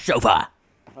gaming sofa.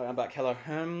 Alright, I'm back. Hello.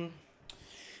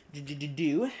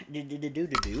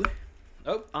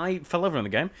 Oh, I fell over in the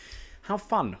game. How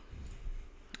fun.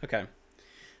 Okay.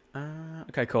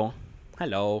 Okay, cool.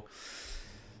 Hello.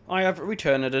 I have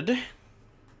returned.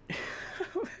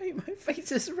 Wait, my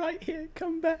face is right here.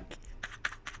 Come back.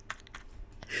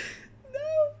 No.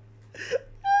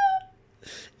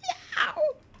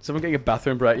 Someone getting a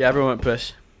bathroom break. Yeah, everyone went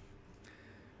piss.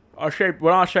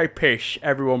 When I say piss,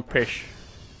 everyone piss.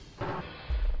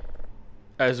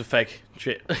 That was a fake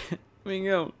shit. There we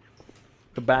go.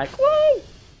 Go back. Woo!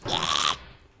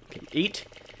 Okay, eat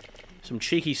some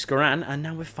cheeky scran, and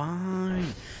now we're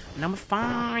fine. Now we're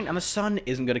fine, and the sun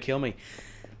isn't gonna kill me.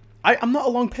 I'm not a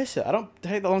long pisser. I don't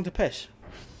take that long to piss.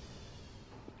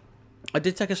 I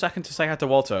did take a second to say hi to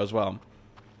Walter as well.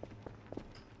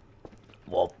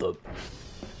 Walter.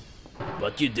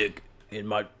 What you dick in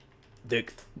my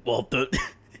dick, Walter?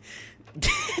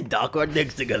 Dock our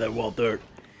dicks together, Walter.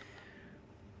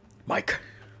 Mike.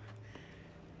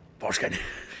 Forskin.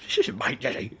 Mike,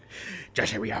 Jesse.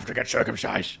 Jesse, we have to get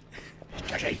circumcised.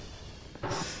 Jesse.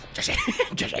 Jesse.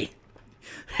 Jesse.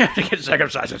 We have to get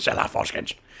circumcised and sell our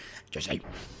foreskins. Jesse.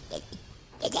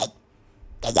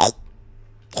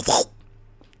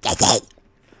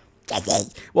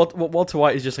 Walter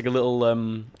White is just like a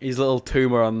little, his little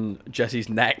tumor on Jesse's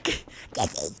neck.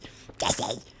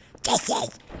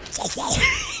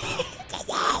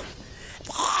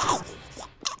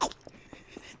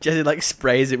 Jesse like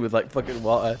sprays it with like fucking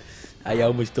water. I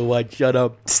almost don't want shut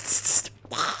up.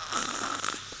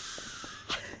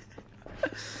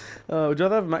 Would you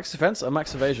rather have max defense or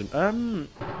max evasion?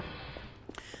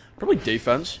 Probably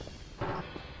defense.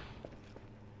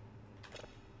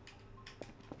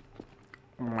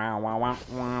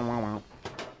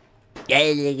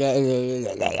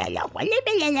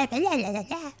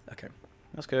 Okay,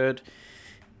 that's good.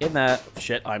 In there.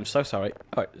 Shit, I'm so sorry.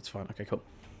 Alright, it's fine. Okay, cool.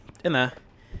 In there.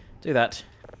 Do that.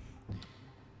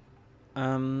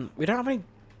 We don't have any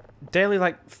daily,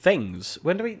 like, things.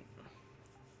 When do we...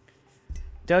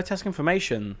 Daily task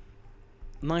information.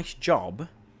 Nice job.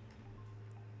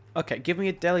 Okay, give me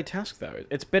a daily task, though.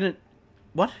 It's been a...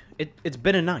 What? It's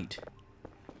been a night.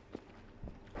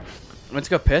 I went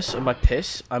to go piss, and by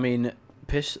piss, I mean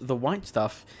piss the white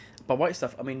stuff. By white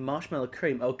stuff, I mean marshmallow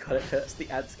cream. Oh god, it hurts. The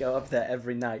ads go up there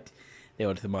every night. They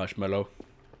order the marshmallow.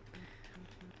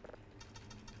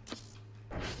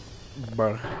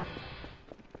 Bruh.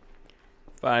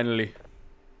 Finally.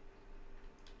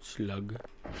 Slug.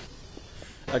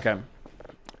 Okay.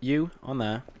 You on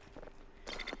there.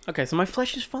 Okay, so my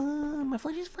flesh is fine. My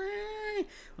flesh is fine. I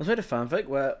was made a fanfic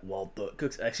where Walter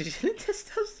cooks oxygen and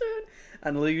testosterone,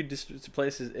 and League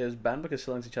places is banned because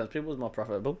selling to trans people is more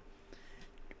profitable.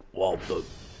 Walter,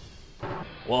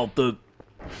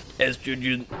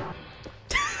 estrogen.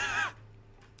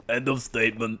 End of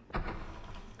statement.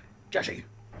 Jesse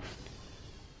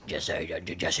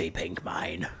Pink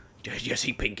mine.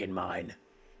 Jesse Pink in mine.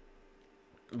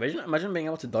 Imagine being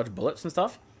able to dodge bullets and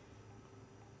stuff.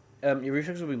 Your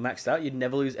reflexes will be maxed out. You'd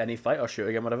never lose any fight or shoot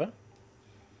again, whatever.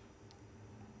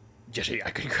 Jesse, I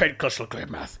can create crystal clear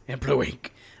math in blue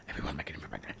ink. Everyone make it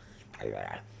information.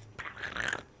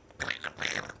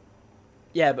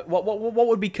 Yeah, but what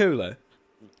would be cooler?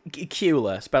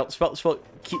 Cooler, spelled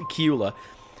cooler.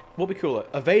 What would be cooler?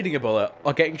 Evading a bullet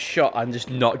or getting shot and just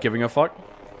not giving a fuck?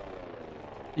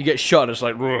 You get shot and it's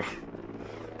like,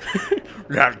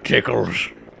 that tickles.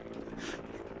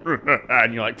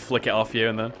 And you like flick it off you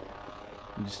and then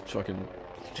you just fucking...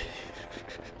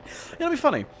 It'll be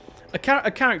funny. A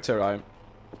character, right?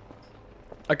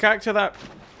 A character that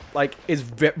like is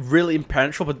really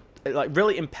impenetrable, but like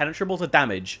really impenetrable to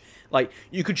damage. Like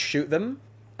you could shoot them,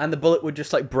 and the bullet would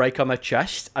just like break on their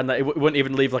chest, and it wouldn't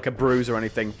even leave like a bruise or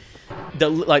anything. They're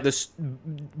like this,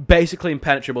 basically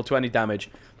impenetrable to any damage,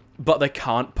 but they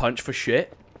can't punch for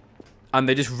shit, and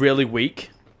they're just really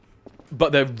weak.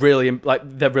 But they're really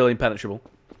impenetrable,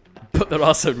 but they're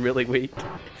also really weak.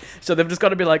 So they've just got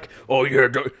to be like, oh yeah,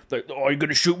 are you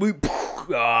gonna shoot me?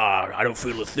 Ah, I don't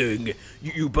feel a thing.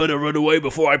 You better run away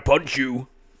before I punch you.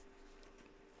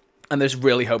 And they just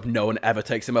really hope no one ever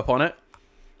takes him up on it,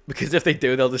 because if they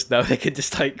do, they'll just know they can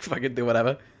just like fucking do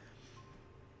whatever.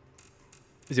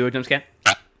 Is it a jump scare?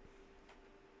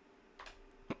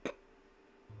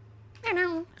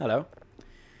 Hello. Hello.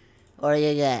 Or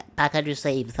you get back on your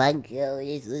save, thank you.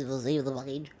 We'll save the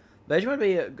fucking. There's might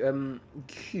be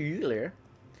cooler.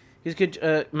 You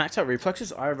could max out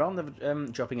reflexes, IRL, never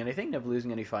dropping anything, never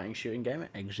losing any fighting, shooting game,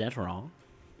 etc.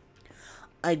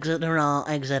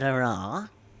 Etc.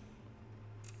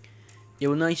 Yeah,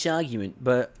 well, nice argument,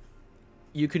 but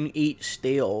you can eat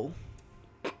steel.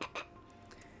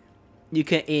 You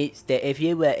can eat steel. If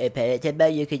you were impenetrable,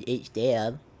 you could eat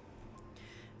steel.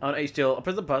 I want to eat steel. A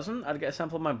prison person, I'd get a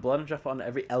sample of my blood and drop it on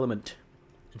every element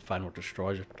and find what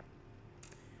destroys it.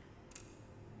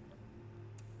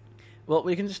 Well,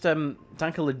 we can just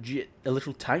tank a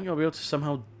little tank, you'll be able to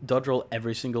somehow dodge roll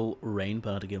every single rain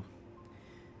particle.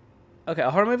 Okay, a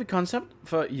horror movie concept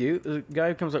for you. The guy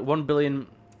who comes like 1 billion...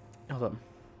 Hold on.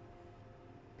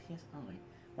 PSI.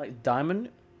 Like diamond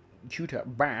shooter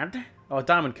bad. Oh,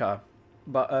 diamond car.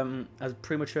 But has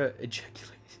premature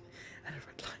ejaculation and a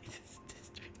red light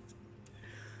district.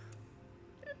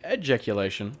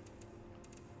 Ejaculation.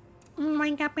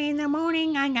 Wake up in the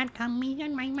morning, I got coming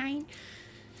on my mind.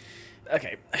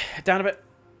 Okay, down a bit.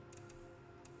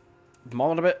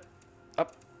 More a bit.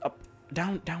 Up, up,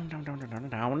 down, down, down, down, down,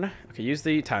 down. Okay, use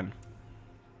the 10.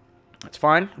 That's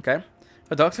fine, okay.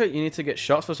 A doctor, you need to get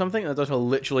shots for something, and the doctor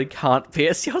literally can't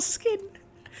pierce your skin.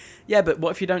 Yeah, but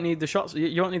what if you don't need the shots?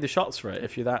 You won't need the shots for it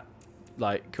if you're that,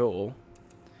 like, cool.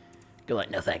 You're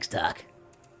like, no thanks, Doc.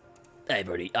 Hey,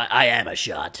 Birdie, I am a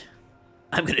shot.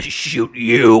 I'm gonna shoot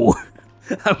you.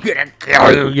 I'm gonna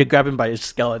kill you. You grab him by his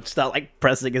skull and start, like,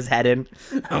 pressing his head in.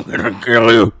 I'm gonna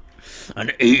kill you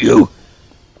and eat you.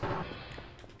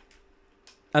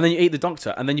 And then you eat the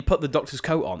doctor, and then you put the doctor's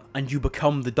coat on, and you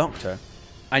become the doctor.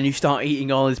 And you start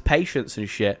eating all his patients and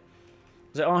shit.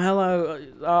 It's like, oh, hello,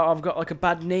 I've got, like, a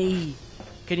bad knee.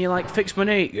 Can you, like, fix my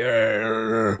knee?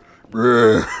 Yeah.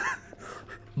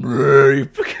 You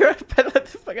put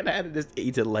the fucking head and just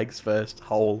eat the legs first,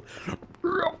 whole.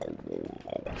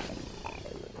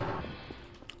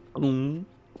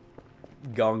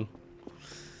 Gong.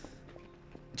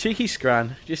 Cheeky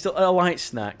scran, just a light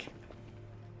snack.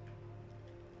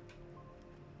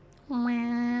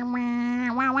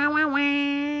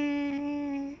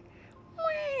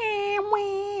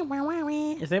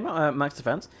 You think about max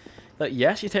defense? Like,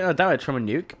 yes, you take no damage from a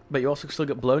nuke, but you also still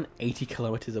get blown 80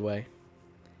 kilometers away.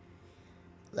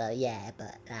 Well, yeah,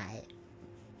 but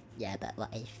what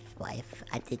if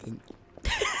I didn't?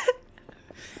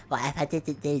 What if I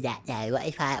didn't do that though? What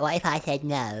if I said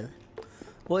no?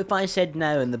 What if I said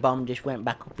no and the bomb just went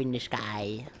back up in the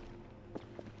sky?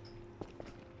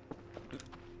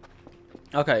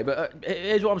 Okay, but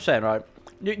here's what I'm saying, right?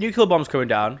 Nuclear bomb's coming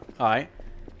down, alright?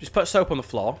 Just put soap on the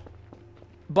floor.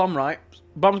 Bomb, right?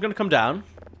 Bomb's gonna come down.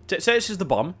 Say this is the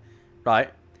bomb,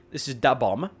 right? This is that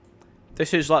bomb.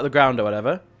 This is like the ground or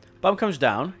whatever. Bomb comes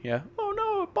down, yeah. Oh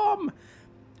no, bomb!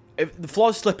 If the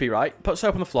floor's slippy, right? Put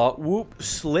soap on the floor, whoop,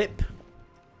 slip,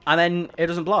 and then it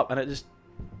doesn't blow up, and it just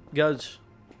goes.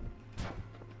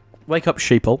 Wake up,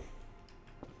 sheeple.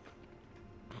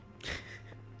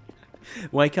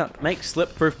 Wake up. Make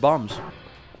slip-proof bombs.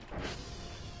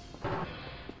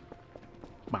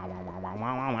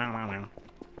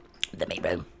 The meat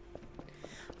room.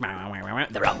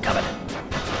 The rock cupboard.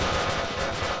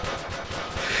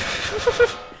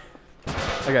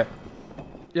 Okay.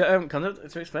 Yeah, concept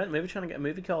to explain. Maybe trying to get a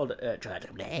movie called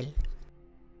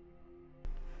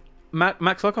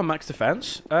Max Luck or Max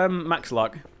Defense? Max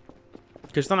Luck.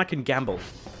 Because then I can gamble.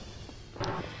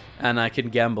 And I can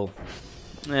gamble.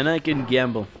 And I can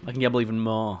gamble. I can gamble even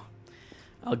more.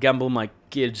 I'll gamble my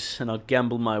kids, and I'll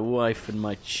gamble my wife, and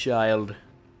my child,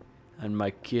 and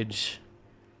my kids,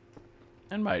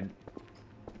 and my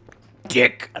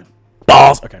dick and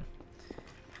balls. Okay.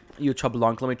 You trouble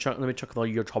long. Let me chuck with all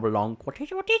your trouble long. What is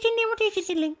in the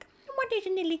link? What is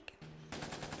in the link?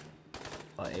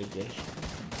 What is this?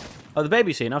 Oh, the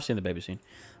baby scene. I've seen the baby scene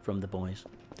from The Boys.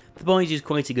 The Boys is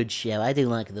quite a good show. I do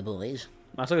like The Boys.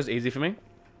 That's like it's easy for me.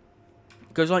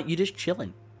 Because, like, you're just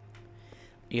chilling.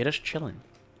 You're just chilling.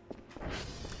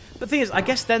 But the thing is, I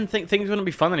guess then things wouldn't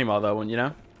be fun anymore, though, you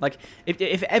know? Like,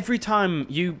 if every time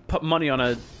you put money on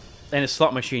in a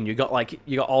slot machine, you got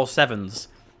all sevens,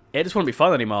 it just wouldn't be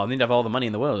fun anymore. And you'd have all the money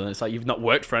in the world, and it's like you've not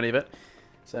worked for any of it.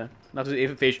 So, that's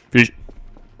even fish. Fish.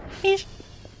 Fish.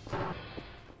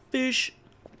 Fish.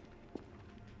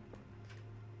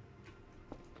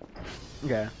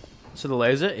 Okay. So the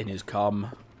laser in his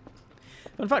comm.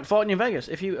 In fact, for New Vegas,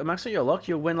 if you max out your luck,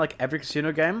 you'll win like every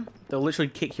casino game. They'll literally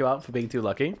kick you out for being too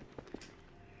lucky.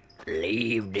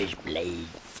 Leave this place.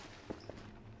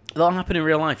 That'll happen in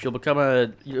real life. You'll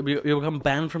become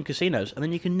banned from casinos, and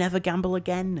then you can never gamble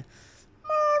again.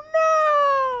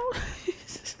 Oh no!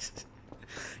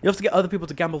 You have to get other people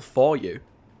to gamble for you.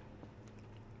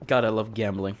 God, I love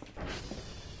gambling.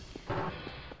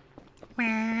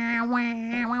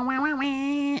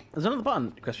 There's another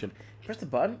button question. Press the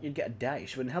button, you'd get a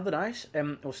dice. When you have the dice,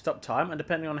 it will stop time, and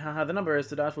depending on how high the number is,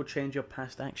 the dice will change your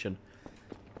past action.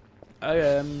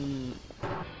 I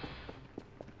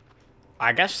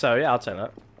guess so, yeah, I'll take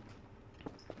that.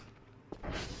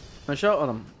 I'm sure, hold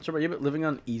on. So, you living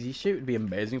on easy shoot would be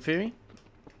amazing for me.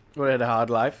 Would have had a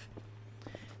hard life.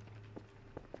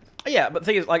 Yeah, but the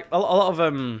thing is, like, a lot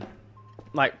of,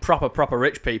 like, proper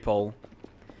rich people...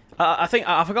 I think,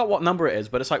 I forgot what number it is,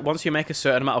 but it's like once you make a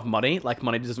certain amount of money, like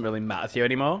money doesn't really matter to you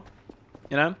anymore,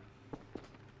 you know?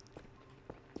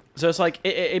 So it's like,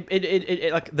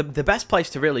 like the best place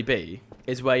to really be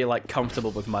is where you're like comfortable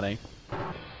with money,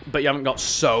 but you haven't got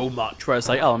so much where it's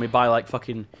like, oh, let me buy like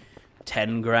fucking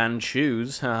 10 grand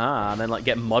shoes, haha, and then like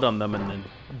get mud on them and then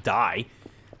die.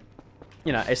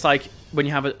 You know, it's like when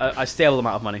you have a stable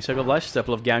amount of money, so a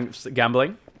lifestyle of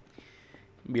gambling.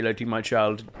 Be letting my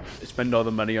child spend all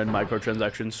the money on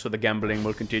microtransactions, so the gambling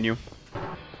will continue.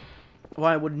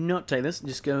 Why I would not take this?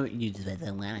 Just go. You just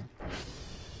the line.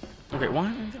 Okay,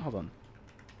 why? Hold on.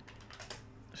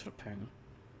 Is it a pen?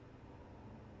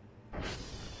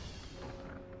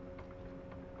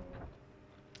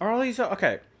 Are all these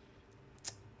okay?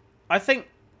 I think.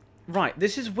 Right,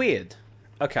 this is weird.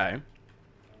 Okay.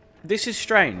 This is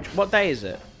strange. What day is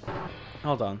it?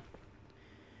 Hold on.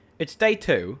 It's day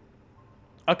 2.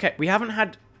 Okay, we haven't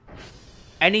had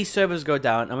any servers go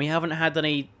down, and we haven't had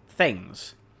any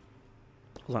things.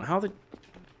 Hold on, how the...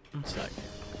 One sec.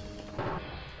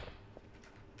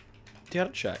 Do you have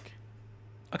to check?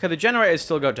 Okay, the generators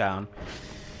still go down.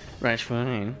 Right,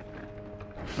 fine.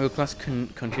 Middle class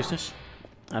consciousness.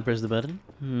 I press the button.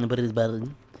 Press the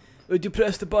button. Would you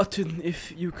press the button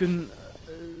if you can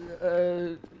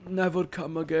never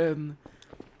come again?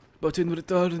 But in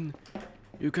return,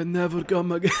 you can never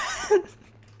come again.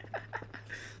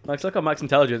 Max luck or max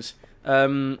intelligence?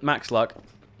 Max luck.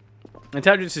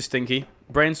 Intelligence is stinky.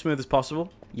 Brain smooth as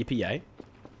possible. Yippee yay.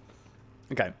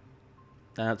 Okay.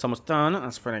 It's almost done.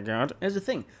 That's pretty good. Here's the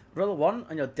thing. Roll a 1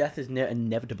 and your death is near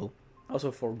inevitable. Also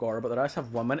for Gore, but the dice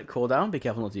have 1 minute cooldown. Be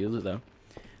careful not to use it though.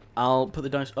 I'll put the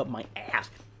dice up my ass.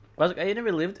 I was like, I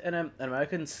never lived in an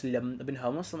American slum. I've been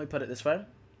homeless. Let me put it this way.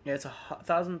 Yeah, it's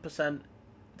 1,000%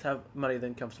 to have money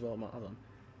than comfortable amount. Hold on.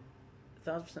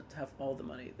 1,000% to have all the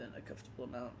money than a comfortable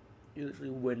amount. You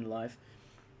literally win life.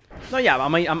 No, yeah, I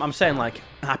mean, I'm saying like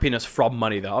happiness from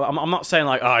money though. I'm not saying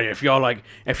like, oh, if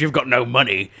you've got no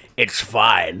money, it's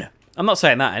fine. I'm not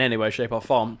saying that in any way, shape, or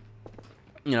form.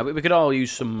 You know, but we could all use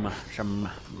some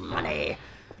money.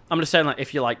 I'm just saying like,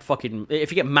 if you like fucking, if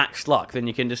you get max luck, then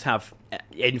you can just have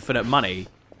infinite money.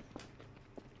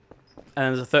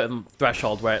 And there's a certain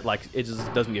threshold where it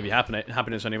just doesn't give you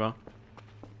happiness anymore.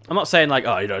 I'm not saying like,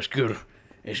 oh, you know, it's good.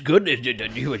 It's good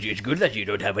that you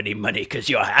don't have any money because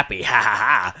you're happy. Ha ha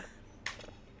ha.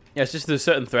 Yeah, it's just a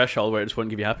certain threshold where it just won't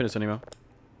give you happiness anymore.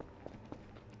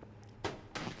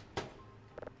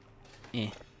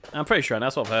 Yeah. I'm pretty sure, and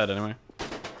that's what I've heard anyway.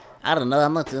 I don't know.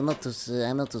 I'm not a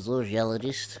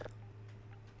sociologist.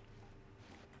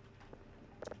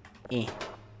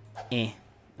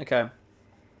 Okay.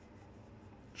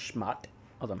 Smart.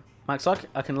 Hold on. Max luck.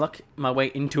 I can luck my way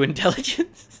into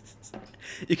intelligence.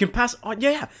 You can pass. Oh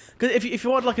yeah, because if you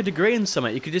want like a degree in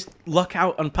something, you could just luck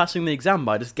out on passing the exam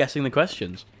by just guessing the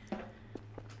questions.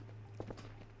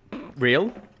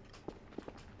 Real.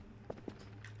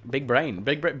 Big brain.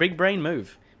 Big brain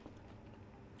move.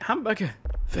 Hamburger.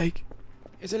 Fake.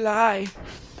 It's a lie.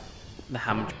 The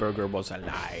hamburger was a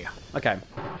lie. Okay.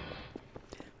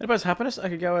 What about happiness? I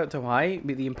could go out to Hawaii,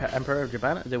 be the Emperor of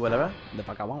Japan, do whatever the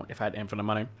fuck I want if I had infinite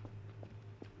money.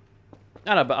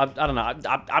 I don't know, but I don't know.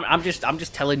 I'm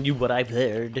just telling you what I've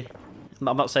heard.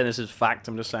 I'm not saying this is fact.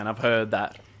 I'm just saying I've heard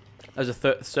that there's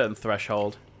a certain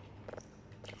threshold.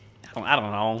 I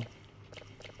don't know.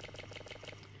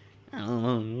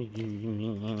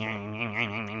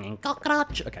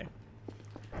 Cockroach. Okay.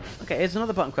 Okay, here's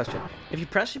another button question. If you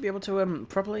press, you'll be able to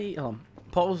properly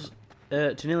portals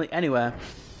to nearly anywhere.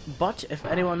 But if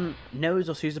anyone knows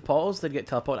or sees the portals, they'd get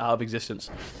teleported out of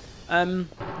existence. I don't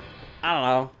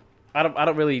know. I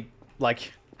don't really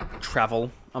like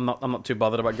travel. I'm not too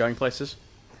bothered about going places.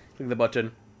 Click the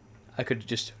button. I could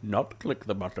just not click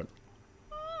the button.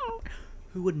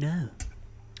 Who would know?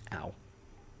 Ow.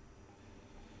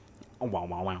 Oh, wow,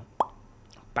 wow, wow.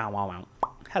 Bow, wow, wow.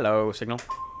 Hello, signal.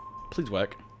 Please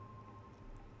work.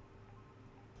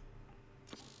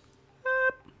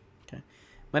 Okay.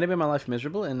 Might have made my life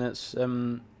miserable, and it's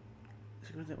when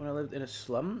I lived in a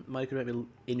slum, might could make me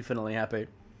infinitely happy.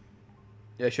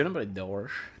 Yeah, shouldn't, but it does.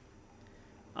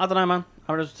 I don't know, man.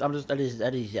 I just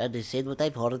said what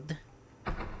I've heard.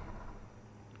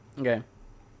 Okay.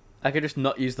 I could just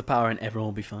not use the power and everyone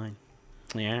will be fine.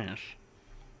 Yes.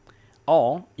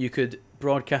 Or you could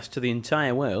broadcast to the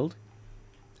entire world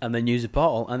and then use a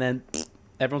portal and then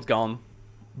everyone's gone.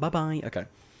 Bye-bye. Okay.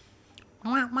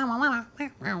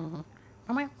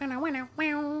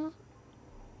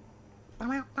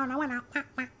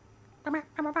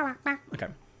 Okay.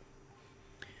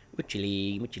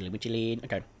 Witchily.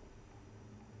 Okay.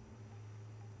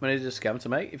 When it is a scam to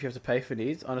make, if you have to pay for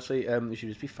needs, honestly, you should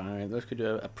just be fine. Those could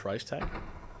do a price tag.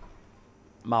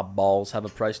 My balls have a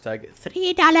price tag.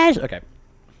 $3. Okay.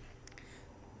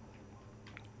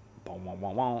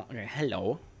 Okay,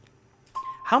 hello.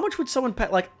 How much would someone pay,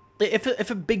 like, if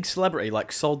a big celebrity,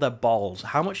 like, sold their balls,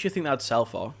 how much do you think that'd sell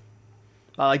for?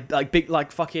 Like big,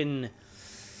 like, fucking,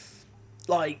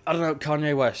 like, I don't know,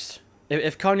 Kanye West.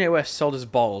 If Kanye West sold his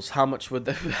balls, how much would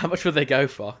they go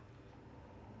for?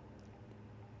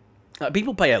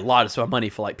 People pay a lot of money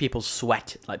for like people's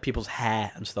sweat, like people's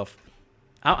hair and stuff.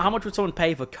 How much would someone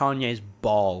pay for Kanye's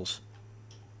balls?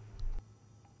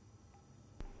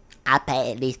 I'll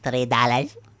pay at least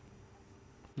 $3.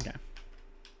 Okay.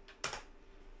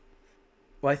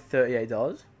 Why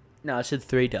 $38? No, I said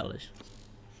 $3.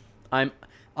 I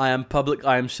am public.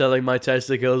 I am selling my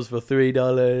testicles for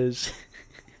 $3.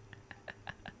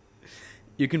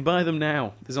 You can buy them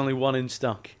now. There's only one in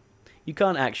stock. You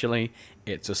can't actually.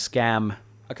 It's a scam.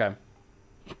 Okay.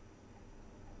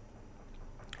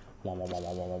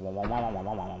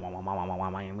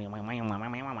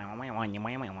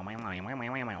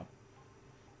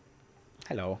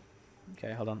 Hello.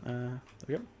 Okay, hold on. There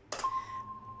we go.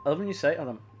 I love when you say, hold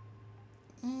on.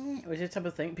 Which is the type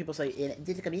of thing people say in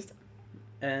digital beast.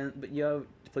 But you have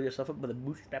to pull yourself up with a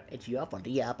bootstrap. It's your fault.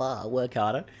 Yeah, work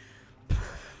harder.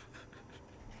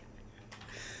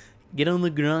 Get on the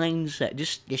grind,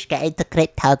 just get into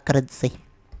cryptocurrency.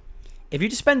 if you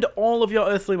just spend all of your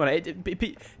earthly money,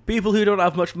 people who don't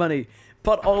have much money,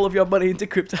 put all of your money into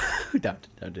crypto. don't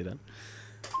do that.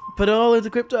 Put it all into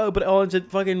crypto. Put it all into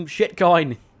fucking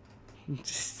shitcoin.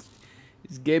 Just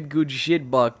give good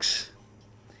shit bucks.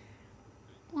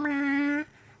 La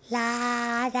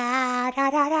da da da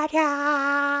da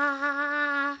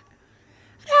da.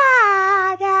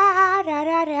 Da da da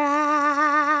da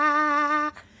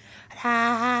da.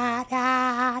 Da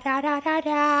da da da da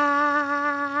da.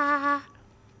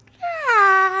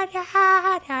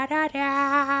 Da da da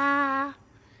da.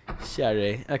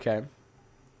 Sorry. Okay.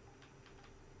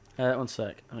 One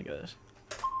sec. Let me get this.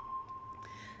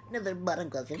 Another button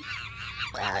question.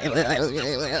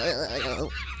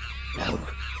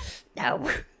 No.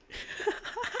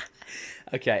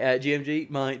 Okay, GMG,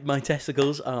 my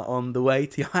testicles are on the way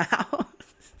to your house.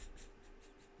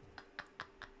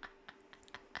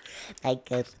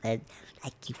 Thank you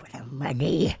for the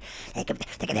money. Thank you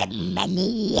for the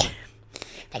money.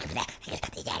 Thank you for that. Thank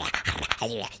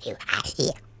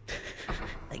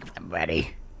you for the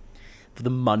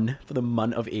money. For the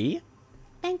mun of E.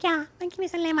 Thank you,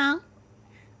 Mr. Limo.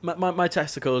 My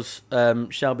testicles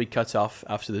shall be cut off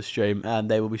after the stream, and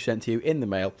they will be sent to you in the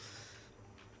mail.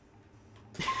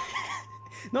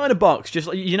 Not in a box, just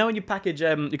like, you know when you package,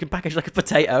 you can package like a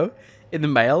potato in the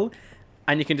mail,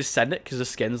 and you can just send it because the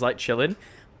skin's like chilling.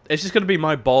 It's just gonna be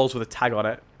my balls with a tag on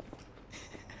it.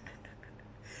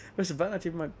 What's the button?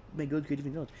 Actually, my good creative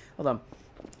knowledge. Hold on.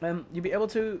 You'll be able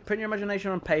to print your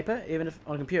imagination on paper, even if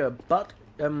on a computer, but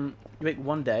you make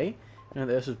one day, and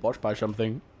this is watched by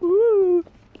something. Woo!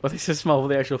 Well, this is small for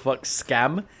the actual fuck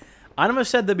scam. I never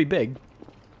said they'd be big.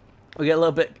 We get a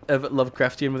little bit of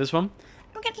Lovecraftian with this one.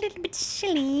 We'll get a little bit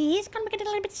silly. It's gonna get a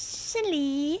little bit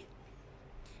silly.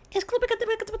 It's gonna get a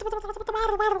little bit silly. A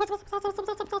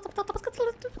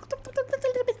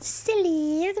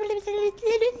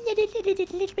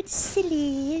little bit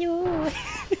silly.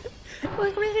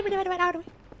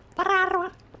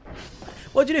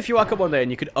 What do you do if you woke up one day and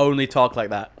you could only talk like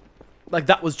that? Like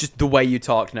that was just the way you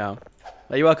talk now.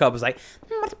 Like you woke up, it was like,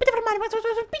 it's a beautiful morning. It's a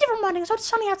beautiful morning. So it's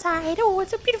sunny outside. Oh,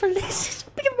 it's a beautiful day. It's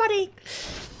a beautiful morning.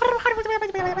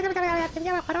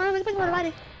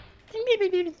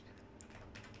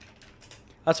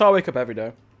 That's how I wake up every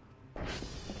day.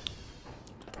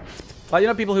 Like, you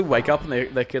know people who wake up and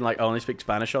they can like only speak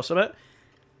Spanish or something?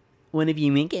 Whenever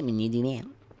you wake up and you do that.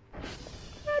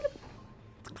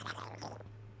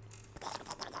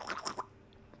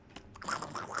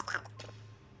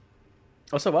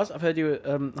 Also, I've heard you.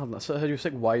 Hold on, I heard you were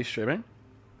sick. Why are you streaming?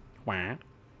 Wah.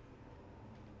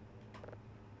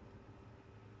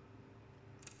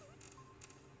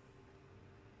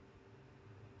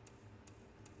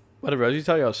 What did Rosie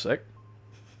tell you I was sick?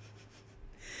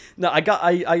 No, I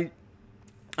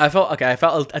felt okay. I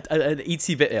felt an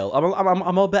itsy bit ill.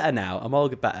 I'm all better now. I'm all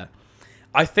better.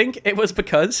 I think it was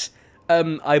because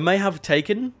I may have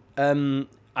taken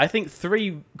I think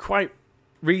 3 quite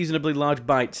reasonably large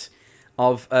bites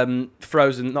of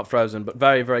frozen, not frozen, but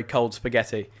very, very cold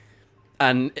spaghetti.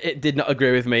 And it did not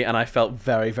agree with me, and I felt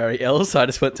very, very ill, so I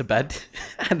just went to bed.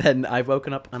 And then I've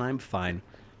woken up, and I'm fine.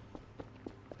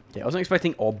 Yeah, I wasn't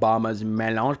expecting Obama's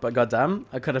melange, but goddamn,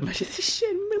 I could have measured this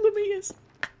shit in millimeters.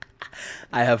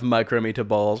 I have micrometer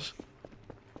balls.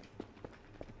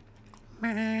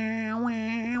 Might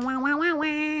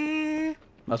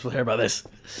as well hear about this.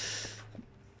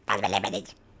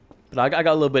 But I got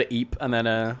a little bit of eep, and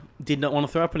then did not want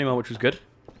to throw up anymore, which was good.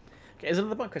 Okay, here's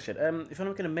another question. If you want to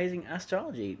make an amazing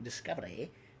astrology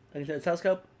discovery, looking at the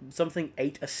telescope, something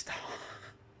ate a star.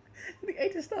 Something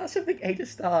ate a star. Something ate a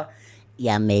star.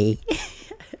 Yummy.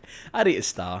 I'd eat a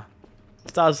star.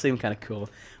 Stars seem kind of cool.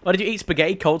 Why did you eat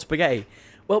spaghetti? Cold spaghetti?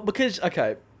 Well, because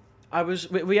okay,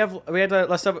 we had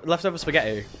leftover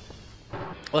spaghetti,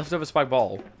 leftover spag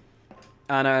ball,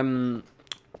 and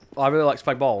I really like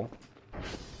spag ball.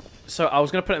 So I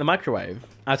was gonna put it in the microwave.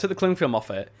 I took the cling film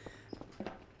off it,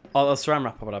 or the saran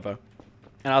wrap or whatever,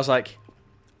 and I was like,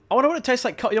 I wonder what it tastes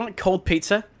like. You know, like cold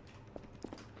pizza.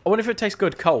 I wonder if it tastes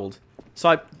good cold. So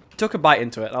I took a bite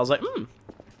into it, and I was like,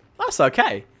 that's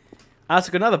okay. I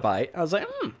took another bite. I was like,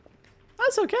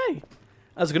 that's okay.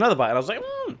 I took another bite, and I was like,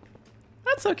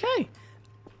 that's okay.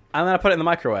 And then I put it in the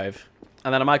microwave,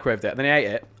 and then I microwaved it, and then I ate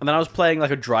it, and then I was playing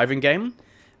like a driving game, and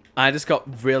I just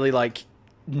got really like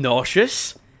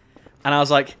nauseous, and I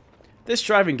was like, this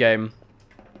driving game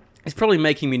is probably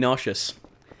making me nauseous,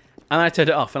 and I turned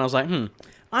it off, and I was like,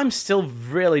 I'm still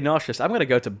really nauseous. I'm gonna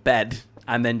go to bed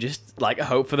and then just like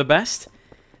hope for the best,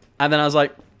 and then I was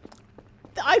like,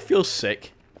 I feel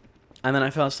sick, and then I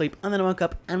fell asleep, and then I woke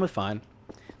up and was fine.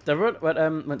 The road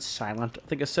went silent. I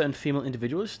think a certain female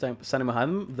individual is standing behind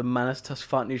them. The man has tusk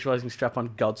fart neutralizing strap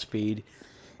on Godspeed.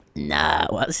 No,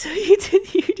 what? So you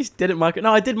just didn't microwave.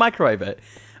 No, I did microwave it.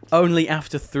 Only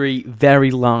after 3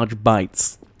 very large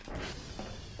bites.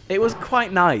 It was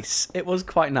quite nice. It was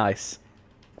quite nice.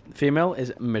 Female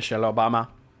is Michelle Obama.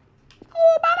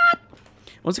 Obama!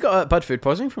 Once I got bad food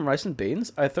poisoning from rice and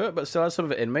beans, I threw it but still had some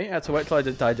of it in me. I had to wait till I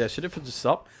digested it for it to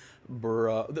stop.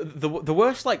 Bruh. The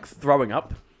worst, like, throwing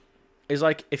up is,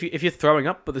 like, if you're throwing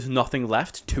up but there's nothing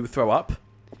left to throw up.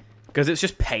 Because it's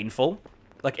just painful.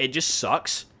 Like, it just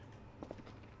sucks.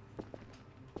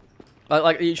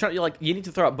 Like you need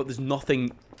to throw up but there's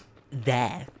nothing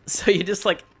there. So you're just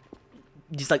like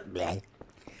bleh,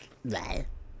 bleh.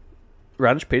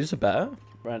 Ranch pizzas are better.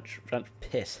 Ranch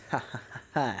piss. Ha ha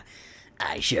ha.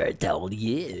 I sure told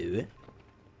you.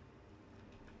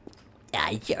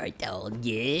 I sure told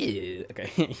you.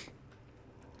 Okay.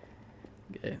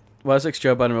 Okay. Where's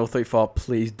Joe Biden Rule 34?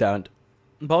 Please don't.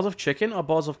 Balls of chicken or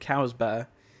balls of cow is better?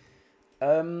 I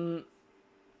don't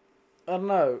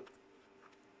know.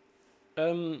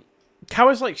 Cow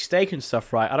is like steak and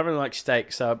stuff, right? I don't really like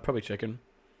steak, so probably chicken.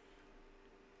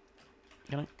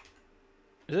 Can I?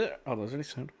 Is it? Oh, there's any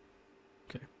sound.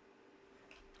 Okay.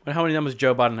 Wonder how many numbers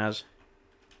Joe Biden has.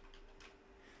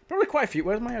 Probably quite a few.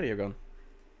 Where's my audio gone?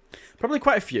 Probably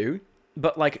quite a few,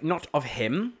 but like not of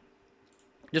him.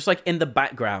 Just like in the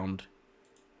background.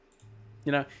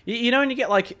 You know, you know when you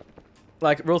get like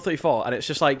Rule 34, and it's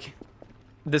just like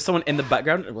there's someone in the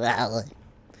background. Well,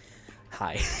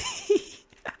 Hi.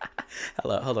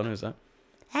 Hello. Hold on. Who's that?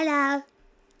 hello.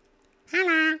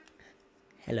 Hello.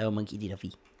 Hello, Monkey D.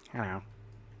 Duffy. Hello.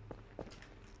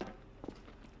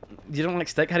 You don't like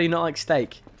steak? How do you not like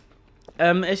steak?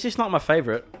 It's just not my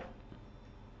favourite.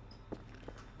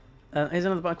 Here's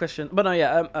another bad question. But no,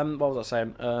 yeah. What was I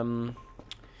saying? Oh,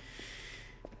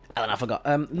 I forgot.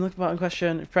 Another button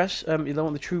question. Press. You don't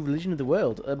want the true religion of the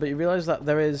world, but you realise that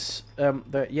there is.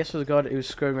 Yes, was a god who was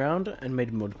screwing around and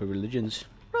made multiple religions.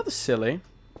 Rather silly.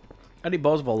 Any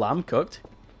balls of a lamb cooked?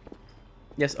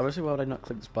 Yes. Obviously, why would I not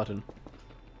click this button?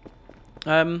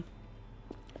 Yeah,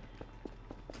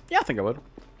 I think I would.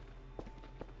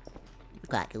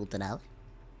 Quite cool to know.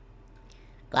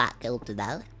 Quite cool to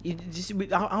know.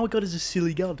 Our god is a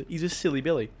silly god. He's a silly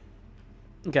Billy.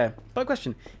 Okay, but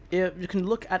question. You can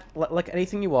look at like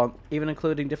anything you want, even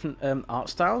including different art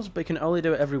styles, but you can only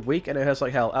do it every week, and it hurts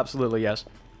like hell. Absolutely, yes.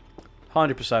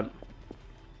 100%.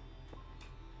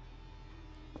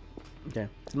 Okay.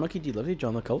 Did Monkey D love you,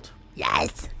 John the Cult?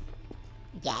 Yes.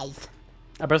 Yes.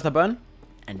 I press that button?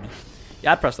 And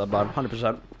Yeah, I pressed that button,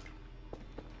 100%.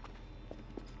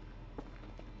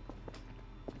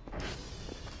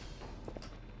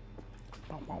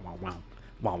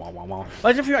 Wow.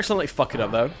 Imagine if you actually like fuck it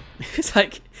up though. It's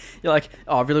like you're like,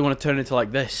 oh, I really want to turn it into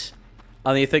like this,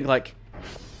 and then you think like,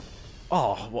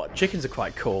 oh, what chickens are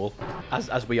quite cool,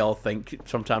 as we all think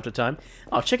from time to time.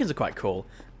 Oh, chickens are quite cool,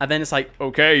 and then it's like,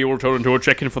 okay, you will turn into a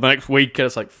chicken for the next week, and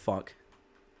it's like, fuck.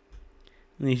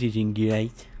 this isn't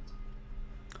great.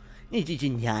 This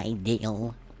isn't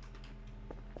ideal.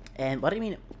 What do you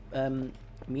mean? You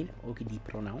mean OKD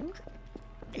pronouns?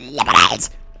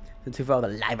 Liberals. The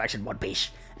 2000 live action One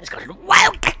Piece. It's called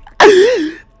woke.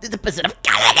 There's a person of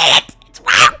color in it. It's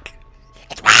woke.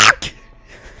 It's woke.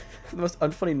 The most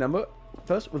unfunny number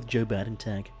first with Joe Biden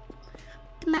tag.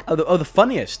 The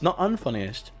funniest, not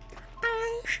unfunniest.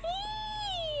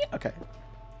 Okay.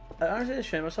 I honestly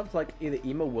ashamed myself to like either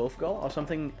emo wolf girl or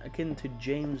something akin to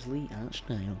James Lee art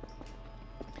style.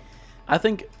 I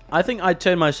think I'd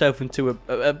turn myself into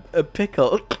a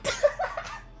pickle.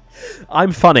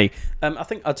 I'm funny. I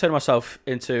think I'd turn myself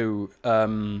into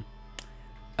a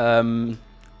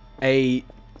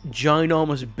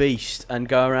ginormous beast and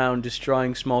go around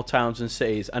destroying small towns and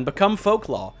cities and become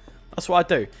folklore. That's what I'd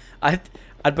do.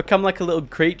 I'd become like a little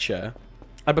creature.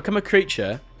 I'd become a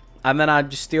creature, and then I'd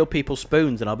just steal people's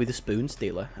spoons, and I'll be the spoon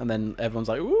stealer. And then everyone's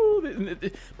like, "Ooh,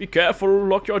 be careful!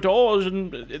 Lock your doors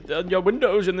and your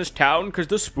windows in this town, because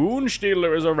the spoon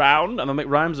stealer is around." And they'll make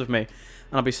rhymes of me, and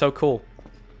I'll be so cool.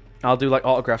 I'll do like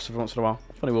autographs every once in a while.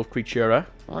 Funny wolf creature.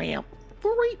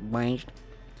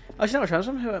 I actually know a trans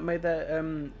woman who made their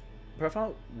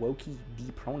profile Wokey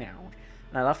D pronoun.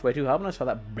 And I laughed way too hard when I saw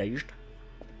that beige.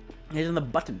 Here's on the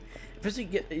button. First, you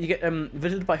get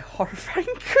visited by horrifying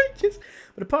creatures,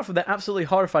 but apart from their absolutely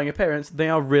horrifying appearance, they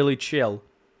are really chill.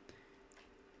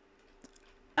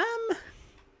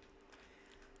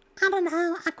 I don't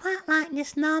know. I quite like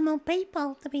just normal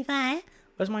people, to be fair.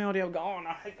 Where's my audio gone?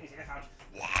 I hate these earphones.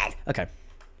 Yes. Okay.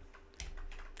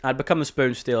 I'd become the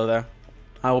spoon stealer there.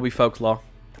 I will be folklore.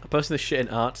 I posted this shit in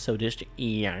art, so just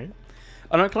yeah.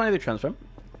 I don't call any of the transform.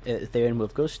 Ethereum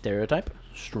Wolf Ghost stereotype.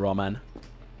 Straw man.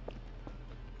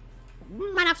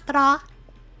 Man of straw.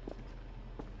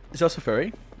 It's also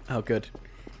furry. Oh, good.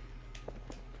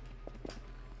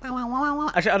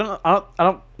 Actually, I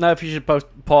don't know if you should post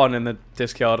porn in the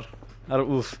Discord. I don't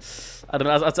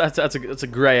know. That's a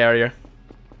grey area.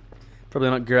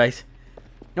 Probably not great.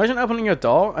 Imagine opening your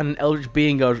door and an eldritch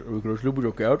being goes,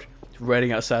 it's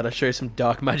raining outside. I'll show you some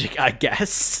dark magic, I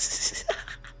guess.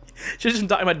 Show you some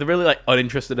dark magic. They're really like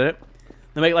uninterested in it.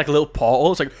 They make like a little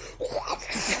portal. It's like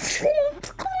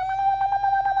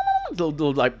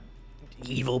little like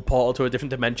evil portal to a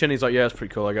different dimension. He's like, yeah, it's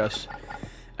pretty cool, I guess.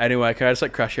 Anyway, can I just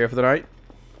like crash here for the night?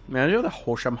 Man, you know the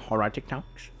wholesome horror TikToks?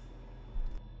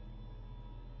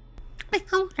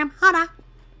 Wholesome horror.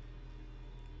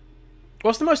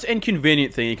 What's the most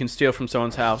inconvenient thing you can steal from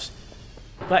someone's house?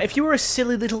 Like, if you were a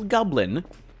silly little goblin,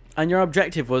 and your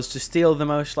objective was to steal the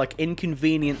most, like,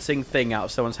 inconveniencing thing out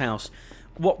of someone's house,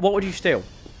 what would you steal?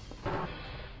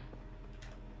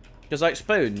 Because, like,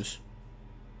 spoons.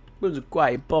 Spoons are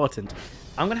quite important.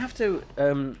 I'm going to have to,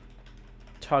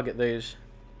 target these.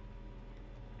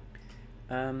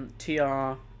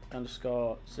 TR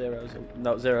underscore 0.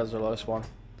 No, 0 is the lowest one.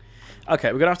 Okay,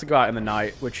 we're going to have to go out in the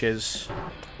night, which is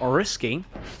risky.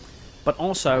 But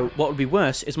also, what would be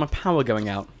worse is my power going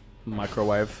out.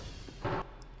 Microwave.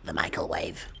 The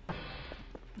microwave.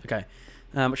 Okay.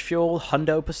 Much fuel?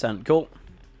 100%. Cool.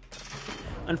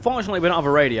 Unfortunately, we don't have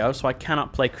a radio, so I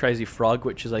cannot play Crazy Frog,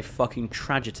 which is a fucking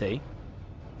tragedy.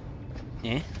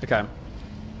 Yeah. Okay.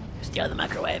 Steal the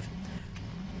microwave.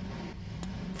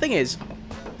 Thing is,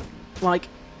 like,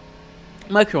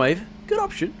 microwave, good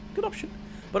option. Good option.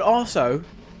 But also,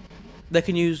 they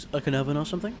can use, like, an oven or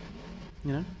something.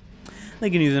 You know? They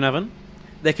can use an oven.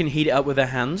 They can heat it up with their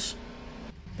hands.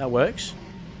 That works.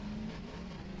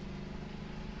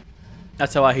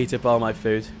 That's how I heat up all my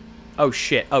food. Oh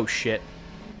shit, oh shit.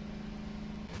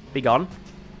 Be gone.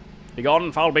 Be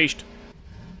gone, foul beast.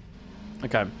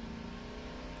 Okay.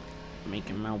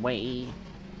 Making my way.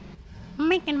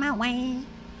 Making my way.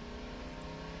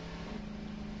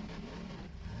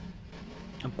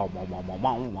 The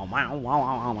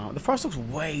forest looks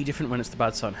way different when it's the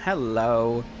bad sun.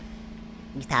 Hello.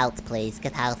 Get out, please.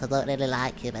 Get out. I don't really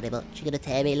like you very much. You're going to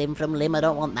tear me limb from limb. I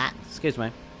don't want that. Excuse me.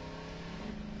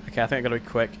 Okay, I think I gotta be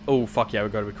quick. Oh, fuck yeah, we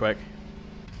gotta be quick.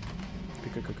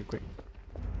 Quick.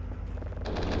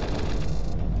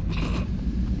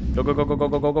 Go, go, go, go, go,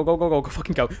 go, go, go, go, go, go,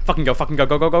 fucking go, fucking go, fucking go,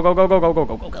 go, go, go, go, go, go, go,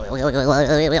 go, go.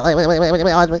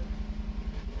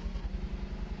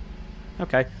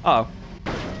 Okay. Uh oh.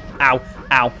 Ow,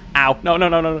 ow, ow. No, no,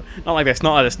 no, no, not like this,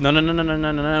 not like this. No, no, no, no, no,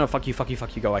 no, no, no, fuck you, fuck you,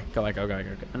 fuck you, go away, go away, go, go,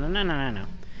 go, go. No, no, no, no, no.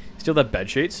 Steal their bed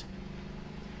sheets.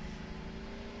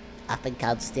 I think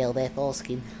I'd steal their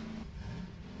foreskin.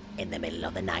 In the middle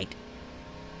of the night.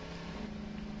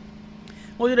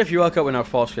 What would you do if you woke up with no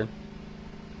foreskin?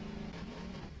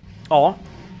 Or,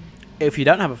 if you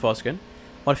don't have a foreskin,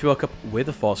 what if you woke up with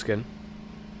a foreskin?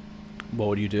 What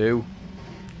would you do?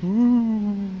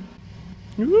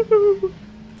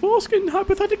 Foreskin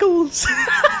hypotheticals!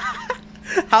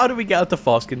 How do we get out to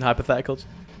foreskin hypotheticals?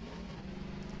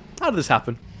 How did this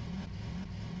happen?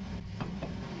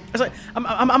 It's like,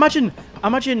 imagine,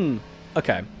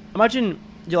 okay, imagine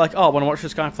you're like, oh, I want to watch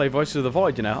this guy play Voices of the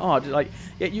Void, you know, oh, like,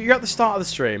 you're at the start of the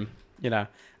stream, you know,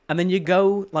 and then you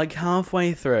go, like,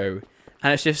 halfway through,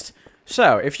 and it's just,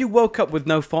 so, if you woke up with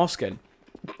no foreskin,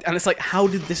 and it's like, how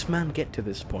did this man get to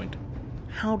this point?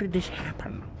 How did this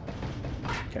happen?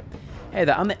 Okay, hey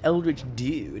there, I'm the Eldritch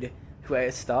dude, who at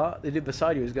the start, the dude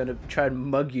beside you is going to try and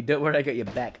mug you, don't worry, I got your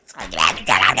back.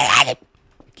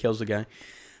 Kills the guy.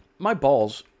 My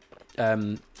balls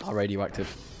are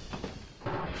radioactive.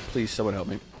 Please, someone help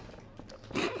me.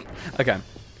 Okay.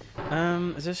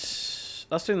 Is this...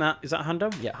 Let's do that. Is that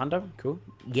Hundo? Yeah, Hundo. Cool.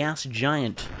 Gas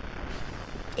giant.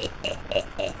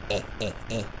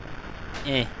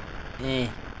 There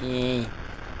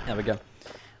we go.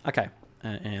 Okay.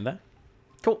 And there.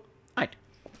 Cool. Right.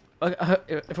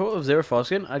 If I was zero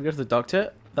foreskin, I'd go to the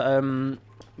doctor.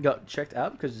 Got checked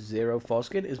out because zero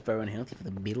foreskin is very unhealthy for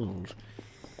the bills.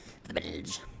 The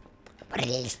bills. What it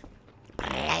is.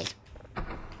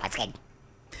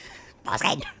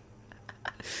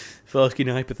 Fucking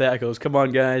hypotheticals. Come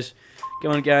on, guys.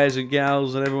 Come on, guys and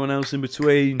gals and everyone else in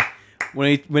between.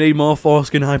 We need more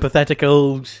foreskin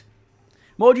hypotheticals.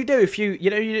 What would you do if you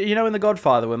know in The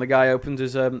Godfather when the guy opens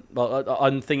his on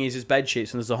thingies his bed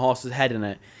sheets and there's a horse's head in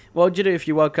it? What would you do if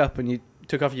you woke up and you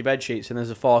took off your bed sheets and there's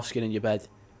a foreskin in your bed?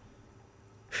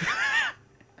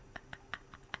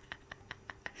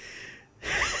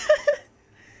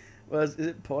 Well, is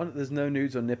it porn? There's no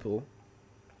nudes or nipple.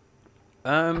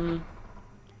 I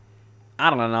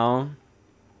don't know.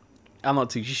 I'm not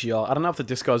too sure. I don't know if the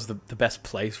Discord's the best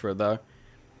place for it though.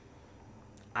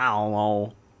 I don't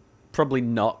know. Probably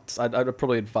not. I'd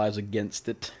probably advise against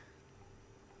it.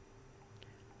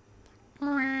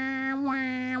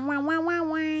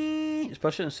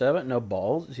 Especially in a server, no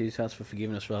balls. He asks for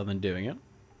forgiveness rather than doing it.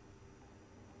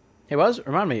 Hey,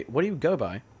 remind me, what do you go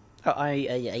by? Oh,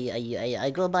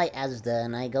 I go by Asda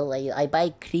and I buy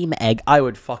cream egg. I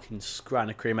would fucking scran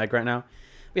a cream egg right now.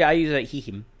 But yeah, I use like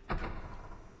him.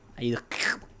 I use.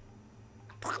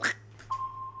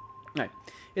 Right.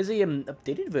 Here's the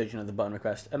updated version of the button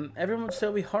request. Everyone would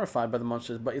still be horrified by the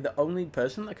monsters, but you're the only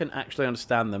person that can actually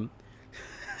understand them.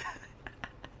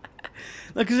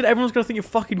 Like, because everyone's gonna think you're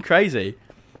fucking crazy.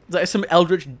 It's like some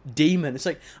eldritch demon. It's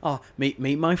like, oh, meet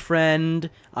my friend.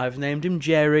 I've named him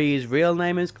Jerry. His real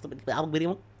name is.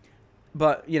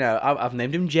 But you know, I've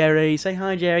named him Jerry. Say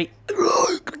hi, Jerry.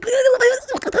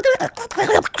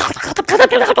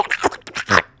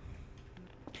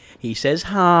 He says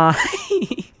hi.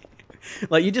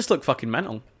 Like, you just look fucking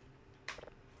mental.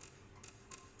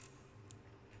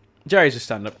 Jerry's a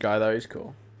stand-up guy, though. He's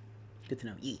cool. Good to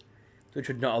know. Yeah. Twitch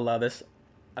would not allow this.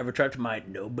 I retract my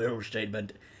no barrel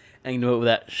statement. And you know what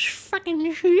that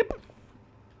fucking sheep.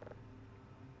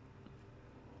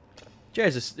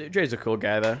 Jerry's a cool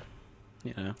guy, though.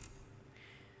 You know.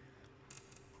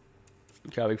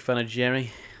 Can't make fun of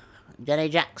Jerry. Jerry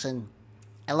Jackson.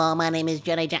 Hello, my name is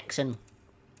Jerry Jackson.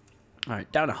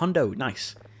 Alright, down a hundo.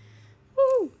 Nice.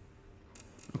 Woo!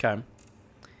 Okay.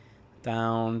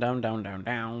 Down, down, down, down,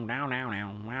 down, down, down,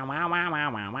 down. Wow, wow, wow,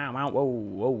 wow, wow, wow, wow. Whoa,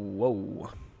 whoa, whoa.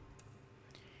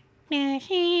 You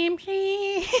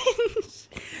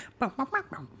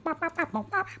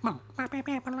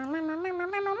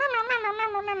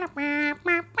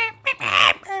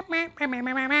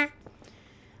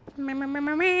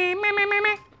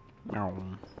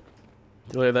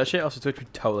believe that shit? Also, Twitch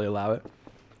would totally allow it.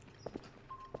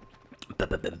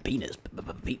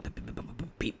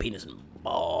 Penis and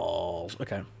balls.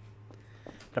 Okay.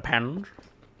 Depends.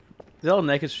 They're all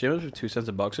naked streamers with 2 cents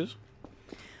of boxes.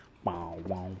 Wow,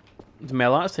 wow. The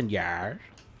male artist and yeah.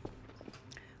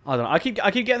 I don't know. I keep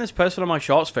getting this person on my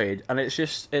shorts feed, and it's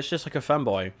just like a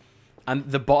fanboy, and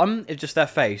the bottom is just their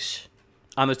face,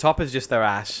 and the top is just their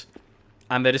ass,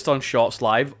 and they're just on shorts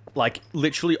live like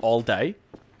literally all day.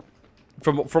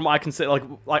 From what I can say, like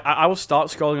I will start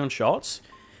scrolling on shorts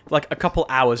for like a couple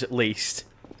hours at least,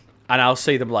 and I'll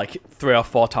see them like 3 or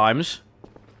 4 times,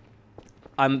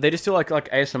 and they just do like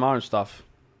ASMR and stuff.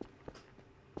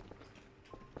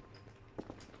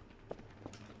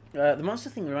 The monster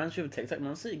thing reminds me of a TikTok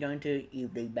monster. You're going to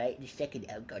bait the second.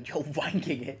 Oh god, you're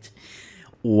wanking it.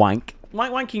 Wank.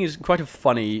 Wanking is quite a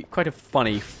funny,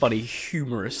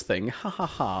 humorous thing. Ha ha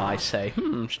ha, I say.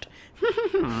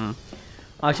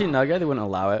 Actually, no, they wouldn't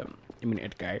allow it. I mean,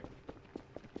 it's gay.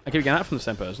 I keep getting that from the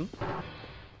same person.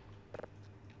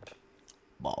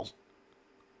 Balls.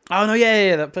 Oh no,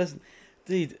 yeah, that person.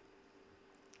 Dude.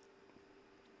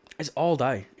 It's all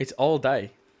day. It's all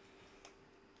day.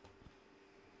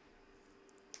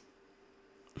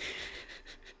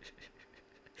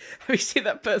 Have you seen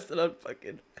that person on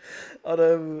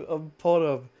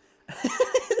Pornhub?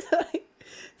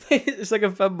 It's like a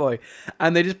fanboy,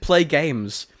 and they just play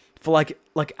games for like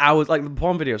hours, like the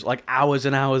porn videos, like hours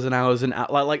and hours and hours and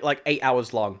like 8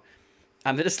 hours long,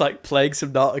 and they're just like playing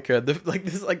Subnautica.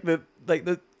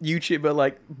 The YouTuber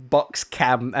like box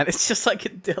cam, and it's just like a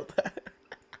dildo.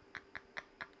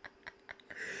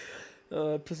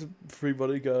 Plus a free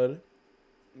bodyguard.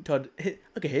 Todd,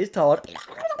 okay, here's Todd.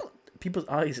 People's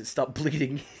eyes that stop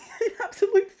bleeding in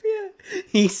absolute fear.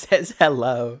 He says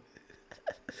hello.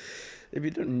 If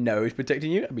you don't know he's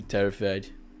protecting you, I'd be terrified.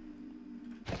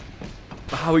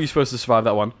 How are you supposed to survive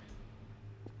that one?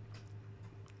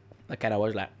 That kind of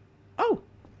was like, oh,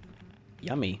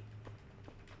 yummy.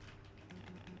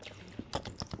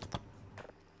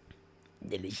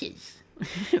 Delicious.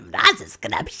 That's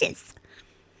scrumptious.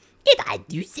 If I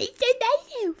do say so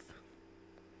myself.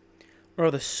 Or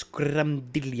the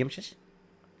scrumdiddlyumptious.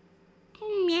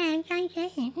 Yes, I say.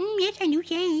 Yes, I do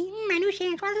say. I do say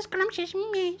it's rather scrumptious.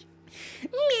 Yes.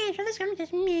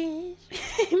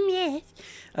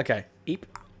 Okay, eep.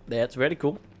 That's very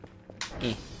cool.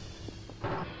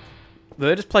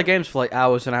 They just play games for like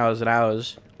hours and hours and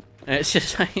hours. And it's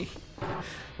just like...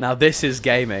 Now this is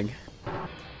gaming.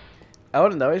 I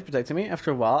wouldn't know he's protecting me.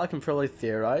 After a while, I can probably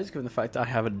theorize, given the fact that I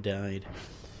haven't died.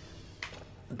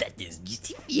 That is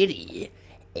just a theory.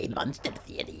 A monster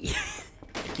theory.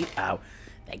 Thank you. Ow.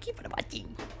 Thank you for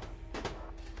watching.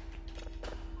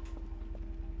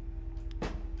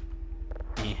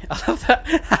 I love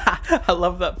that. I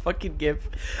love that fucking gif.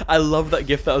 I love that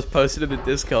gif that was posted in the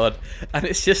Discord, and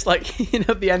it's just like, you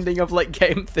know, the ending of like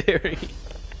Game Theory.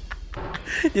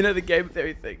 You know, the Game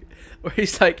Theory thing, where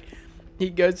he's like, he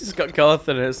goes to Scott Cawthon,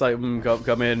 and it's like,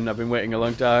 come in. I've been waiting a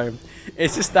long time.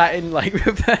 It's just that in like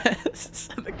reverse,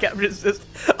 and the camera's just,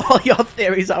 all your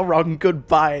theories are wrong.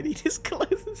 Goodbye, and he just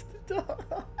closes the door.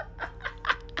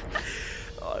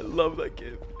 Oh, I love that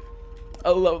gif. I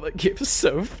love that gif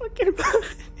so fucking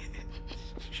much.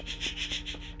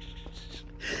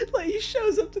 Like, he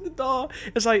shows up to the door.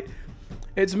 It's like,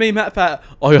 it's me, Matt Pat.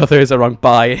 All your theories are wrong.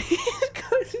 Bye. He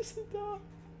closes the door.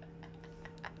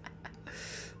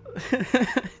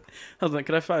 Hold on,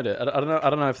 can I find it? I don't know. I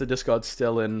don't know if the Discord's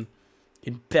still in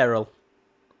peril.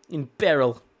 In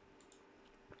peril.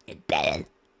 In barrel.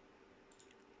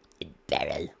 In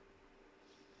barrel.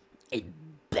 In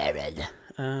barrel.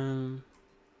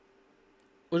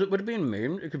 Would it be in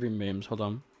memes? It could be in memes. Hold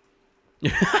on.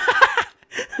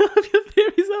 All of your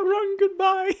theories are wrong.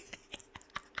 Goodbye.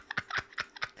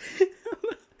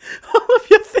 All of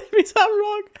your theories are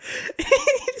wrong.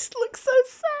 He just looks so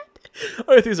sad.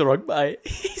 All your theories are wrong. Bye.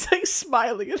 He's like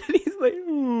smiling, and then he's like,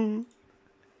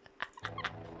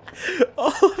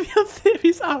 all of your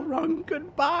theories are wrong.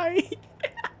 Goodbye.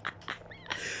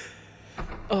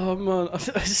 Oh man,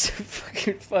 that's so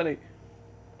fucking funny.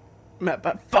 Matt,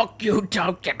 but fuck you,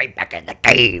 don't get me back in the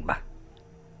game.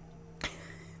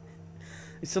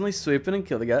 He's suddenly swooping and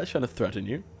kill the guy that's trying to threaten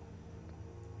you.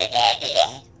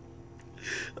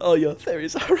 Oh, your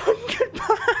theories are wrong.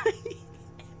 Goodbye.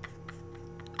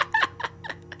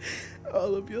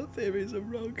 All of your theories are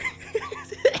wrong.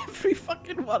 Every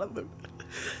fucking one of them.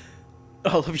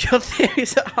 All of your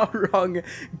theories are wrong.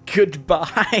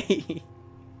 Goodbye.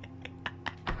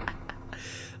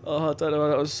 Oh, I don't know,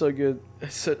 that was so good.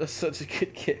 That's such a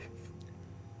good gift.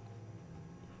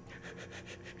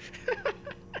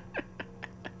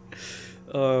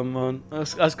 Oh man,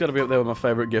 that's got to be up there with my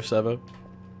favourite gifts ever.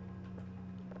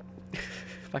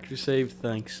 Factory saved,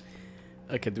 thanks.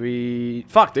 Okay, do we...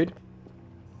 Fuck, dude.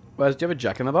 Where's, do you have a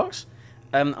jack in the box?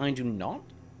 I do not.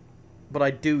 But I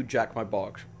do jack my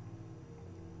box.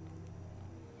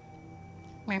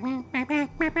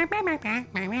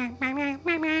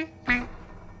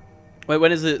 Wait,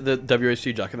 when is the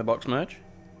WHC Jack in the Box merch?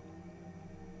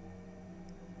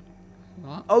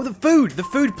 What? Oh, the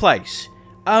food place.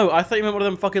 Oh, I thought you meant one of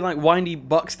them fucking like windy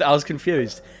bucks that I was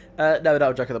confused. No,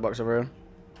 that Jack in the Box, everyone.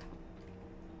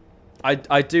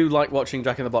 I do like watching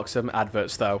Jack in the Box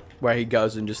adverts though, where he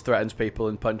goes and just threatens people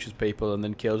and punches people and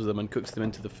then kills them and cooks them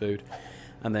into the food,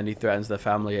 and then he threatens their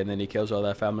family and then he kills all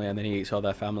their family and then he eats all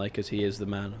their family because he is the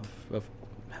man of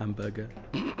hamburger.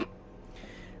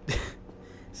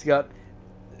 Scott,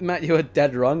 Matt, you were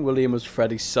dead wrong. William was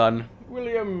Freddy's son.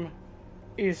 William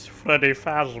is Freddy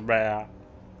Fazbear.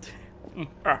 He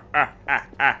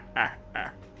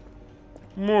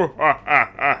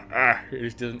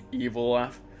just does an evil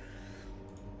laugh.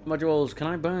 Modules, can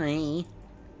I buy?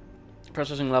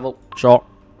 Processing level. Sure.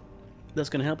 That's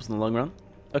going to help us in the long run.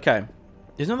 Okay.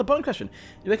 Here's another bonus question.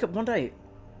 You wake up one day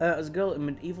as a girl in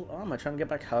medieval armor trying to get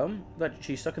back home, but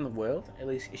she's stuck in the world. At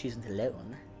least she isn't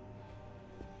alone.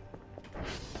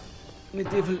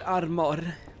 Medieval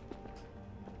armor.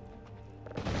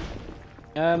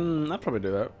 I'll probably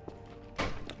do that.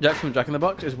 Jack from Jack in the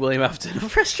Box is William Afton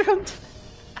of restaurant.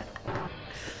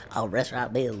 Oh,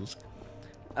 restaurant bills.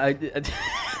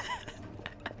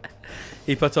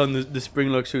 He put on the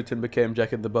spring-lock suit and became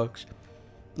Jack in the Box.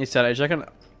 He said, "Jack an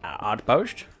art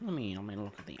post." Let me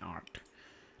look at the art.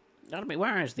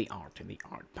 Where is the art in the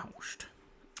art post?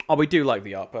 Oh, we do like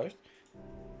the art post.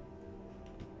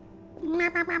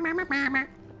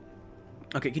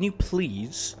 Okay, can you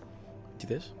please do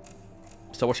this?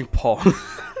 Stop watching porn.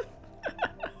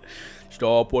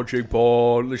 Stop watching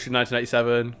porn. This is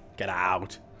 1987. Get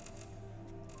out.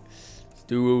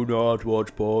 Do not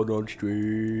watch porn on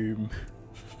stream.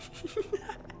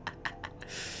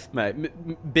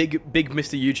 Mate, big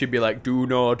Mr. YouTube be like, do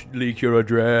not leak your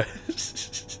address.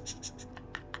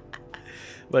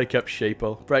 Wake up,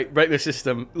 sheeple. Break the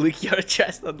system. Leak your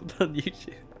address on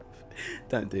YouTube.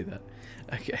 Don't do that.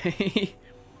 Okay.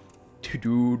 Do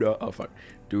Do not, oh fuck.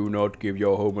 Do not give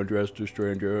your home address to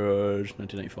strangers.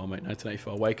 1984, mate.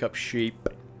 1984. Wake up, sheep.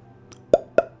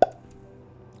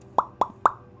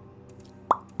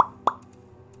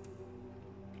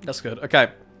 That's good.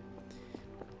 Okay.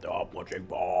 Stop watching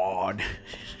porn.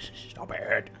 Stop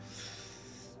it.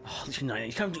 Oh, listen,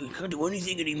 you can't do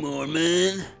anything anymore,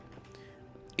 man.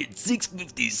 It's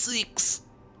 6:56.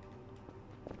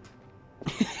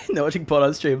 No, watching porn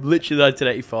on stream. Literally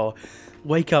 1984.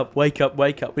 Wake up, wake up,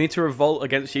 wake up. We need to revolt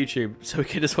against YouTube so we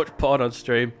can just watch porn on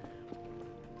stream.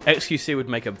 XQC would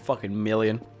make a fucking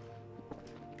million.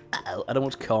 Uh-oh, I don't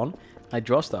watch con. I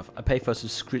draw stuff. I pay for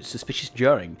suspicious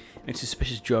drawing. And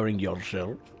suspicious drawing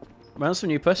yourself. When some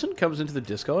new person comes into the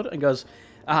Discord and goes,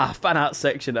 ah, fan art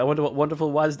section. I wonder what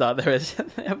wonderful WASD there is.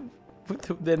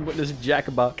 Then witness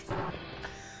Jackbox.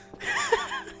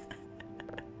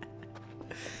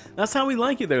 That's how we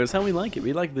like it, though. That's how we like it.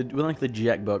 We like the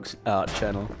Jackbox art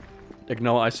channel.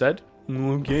 Ignore what I said.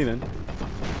 Okay then.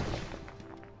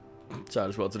 So I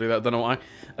just wanted to do that. Don't know why.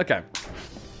 Okay.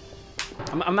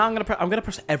 I'm gonna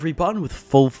press every button with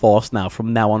full force now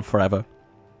from now on forever.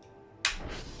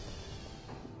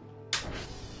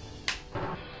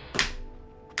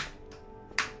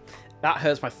 That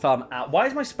hurts my thumb out. Why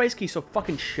is my space key so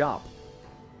fucking sharp?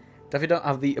 Definitely don't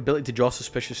have the ability to draw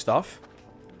suspicious stuff.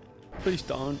 Please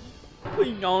don't.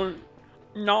 Please don't.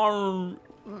 No.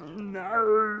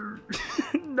 No.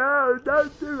 No,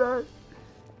 don't do it.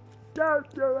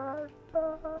 Don't do it.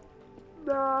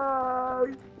 No.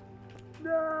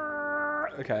 No.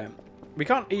 Okay. We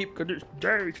can't eat because it's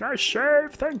day. Can I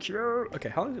shave? Thank you. Okay,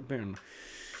 how long has it been?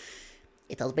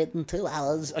 It has been 2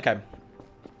 hours. Okay.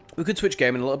 We could switch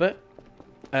game in a little bit.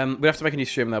 We have to make a new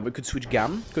stream now. We could switch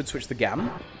gam. Could switch the gam.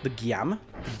 The gam.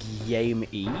 The game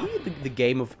E. The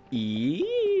game of E.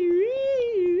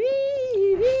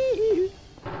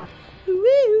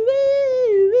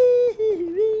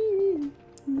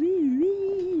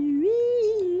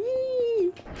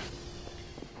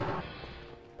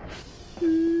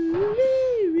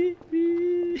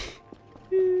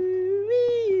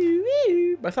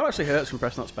 My thumb actually hurts from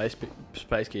pressing that space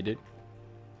key, dude.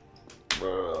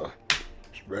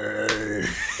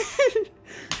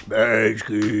 Space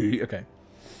key. Okay.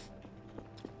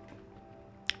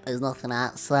 There's nothing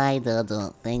outside, I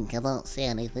don't think. I don't see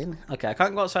anything. Okay, I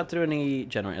can't go outside to do any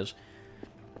generators.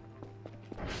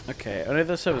 Okay, only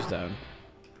the server's down.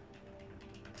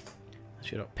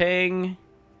 Shoot up ping.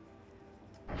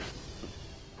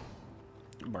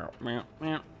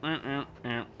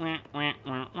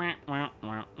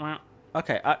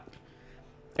 Okay,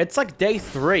 it's like day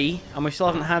 3, and we still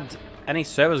haven't had any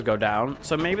servers go down,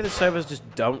 so maybe the servers just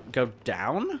don't go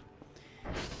down?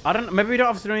 I don't know, maybe we don't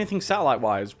have to do anything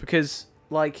satellite-wise, because,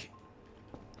 like,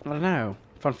 I don't know.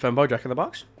 Found Fembo Jack in the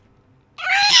box?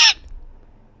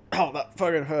 Oh, that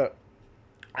fucking hurt.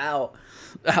 Ow.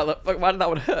 Ow, that fuck, why did that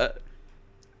one hurt?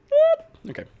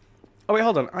 Okay. Oh, wait,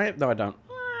 hold on. No, I don't.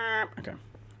 Okay.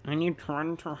 I need to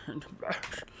run to the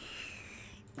box.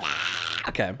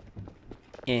 Okay.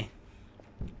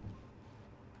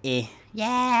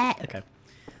 Yeah. Okay.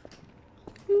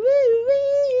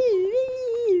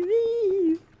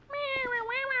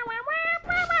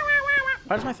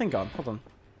 Why does my thing gone? Hold on.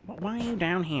 Why are you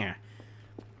down here?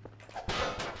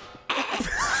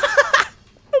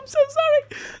 I'm so sorry.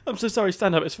 I'm so sorry.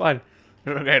 Stand up. It's fine.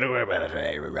 Okay, don't worry about it.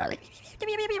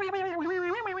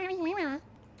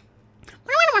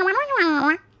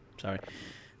 Sorry.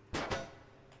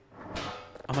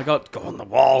 Oh my god, go on the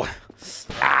wall.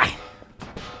 Ah.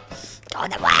 Go on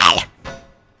the wall.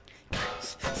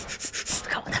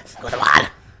 Go on the wall.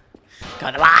 Go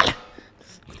on the wall.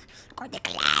 Go on the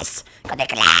glass. Go on the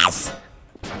glass.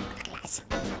 The glass.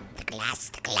 The glass.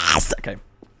 The glass. Okay.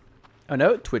 Oh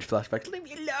no, Twitch flashbacks. Leave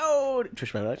me alone.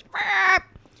 Twitch flashbacks.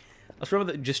 Let's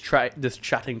remember that just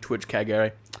chatting Twitch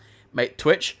Kagari. Mate,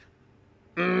 Twitch.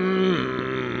 Go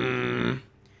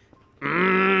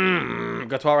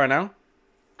to right now.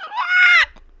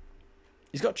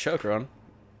 He's got choker on.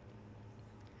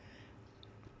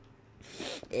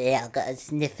 Yeah, I've got a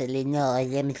sniffly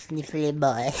noise. I'm a sniffly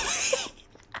boy.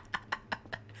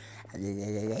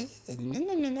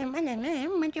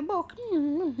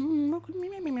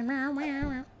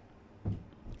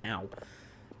 Ow.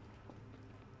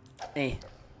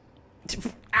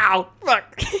 Ow!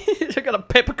 Fuck! I got a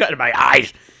paper cut in my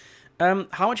eyes.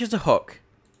 How much is a hook?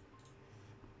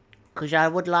 Because I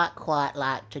would quite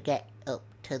like to get up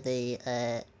to the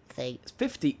thing. It's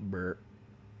 50. Brr.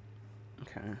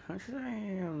 Okay. How should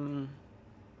I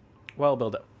well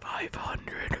build it.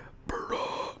 500.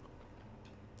 Bro.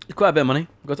 It's quite a bit of money.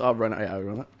 Go to run it. Yeah, I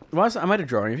run it. I made a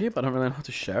drawing of you, but I don't really know how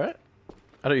to share it.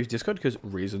 I don't use Discord because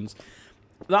reasons.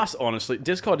 That's honestly,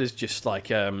 Discord is just like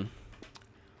bit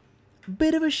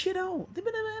of a shithole.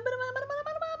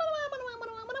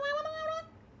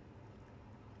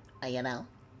 You know.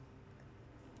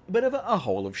 Bit of a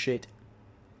hole of shit.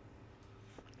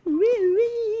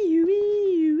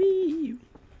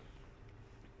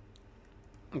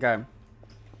 Okay.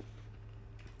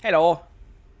 Hello.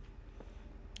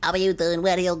 How are you doing?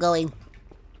 Where are you going?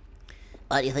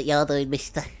 What do you think you're doing,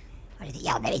 mister? What do you think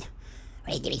you're doing?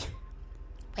 What are you doing?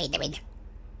 What are you doing?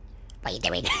 What are you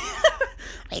doing?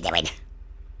 What are you doing?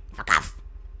 Fuck off.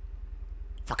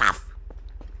 Fuck off.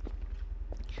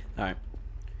 Alright.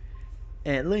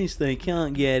 At least they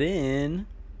can't get in.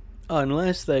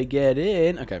 Unless they get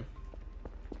in. Okay.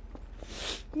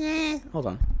 Nah. Hold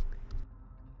on.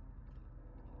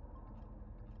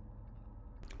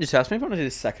 Just ask me if I want to do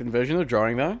the second version of the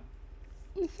drawing, though.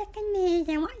 The second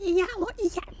version? What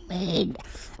does that mean?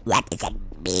 What does it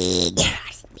mean? What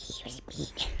does it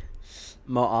mean?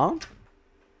 More art?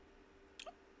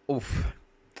 Oof.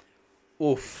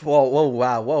 Oof. Whoa, whoa,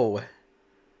 wow, whoa.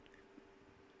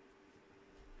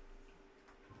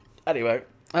 Anyway,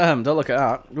 don't look at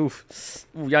that. Oof.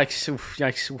 Ooh, yikes, oof,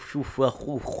 yikes, oof, oof,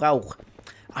 wow.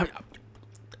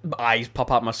 Eyes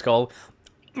pop out my skull.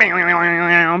 My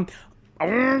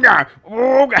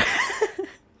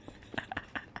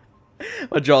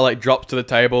jaw like drops to the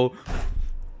table.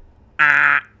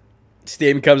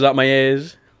 Steam comes out my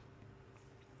ears.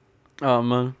 Oh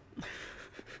man.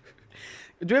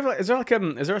 Do we have like, is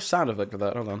there a sound effect for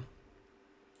that? Hold on.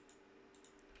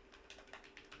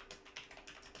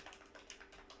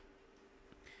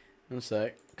 One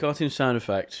sec. Cartoon sound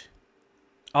effect.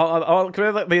 Can we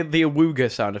have like the awooga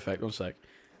sound effect? One sec.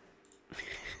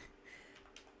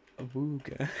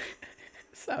 Awooga.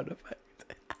 Sound effect.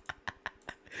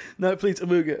 No, please,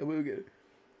 awooga.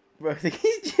 Bro, I think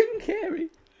he's Jim Carrey.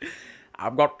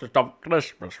 I've got to stop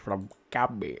Christmas from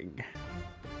coming.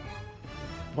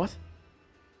 What?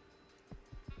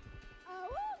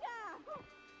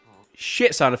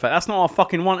 Shit sound effect. That's not what I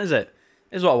fucking want, is it?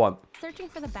 This is what I want. Searching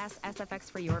for the best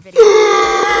SFX for your video.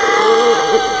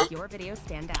 Your video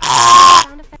stand out.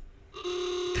 Sound effect.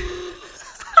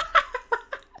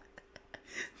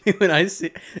 Me when I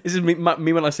see this is me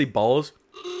when I see balls.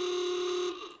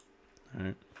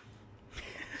 Alright.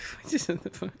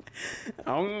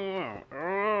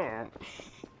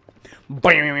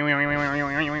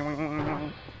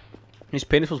 His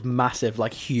penis was massive,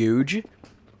 like huge.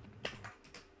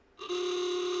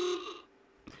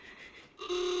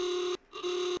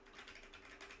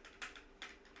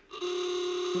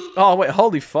 Oh wait,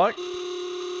 holy fuck.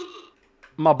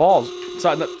 My balls.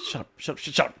 Sorry, no,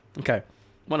 shut up. Okay.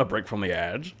 Want to break from the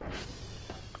edge.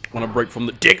 Want to break from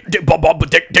the dick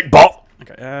ball.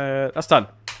 Okay, that's done.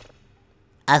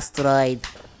 Asteroid.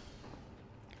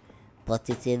 Put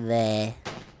it in there.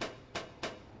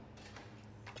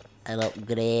 And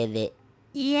upgrade it.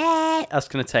 Yeah. That's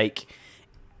gonna take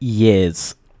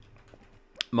years.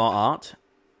 More art.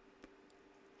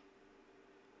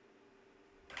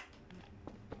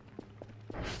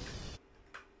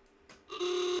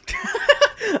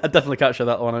 I definitely can't show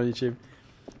that one on YouTube.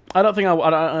 I don't think I'm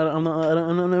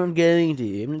not going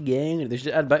to. They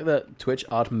should add back that Twitch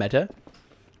art meta.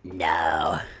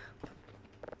 No.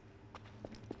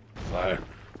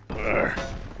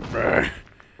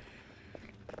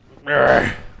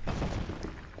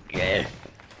 Yeah.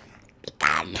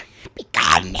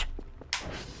 Pecan.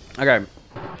 Okay.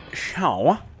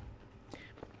 So.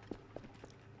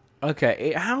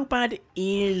 Okay, how bad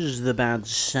is the bad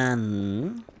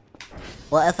sun?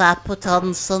 What if I put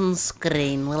on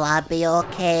sunscreen? Will I be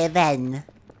okay then?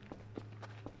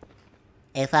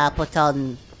 If I put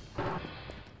on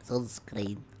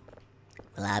sunscreen,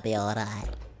 will I be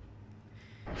alright?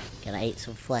 Can I eat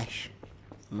some flesh?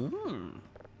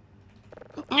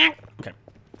 Okay.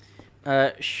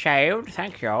 Shaved,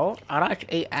 thank you. I like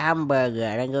to eat a hamburger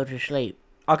and then go to sleep.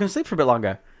 I can sleep for a bit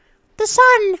longer. The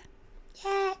sun!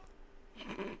 Yeah.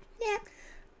 Yeah.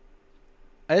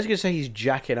 I was gonna say he's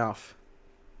jacking off.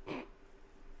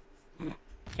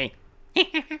 Hey.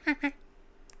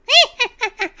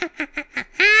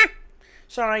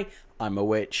 Sorry, I'm a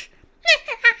witch.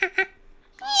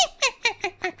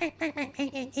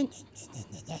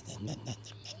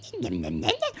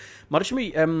 Maar should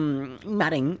be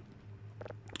matting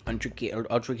ultra kill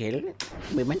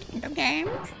women in the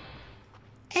games.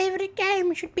 Every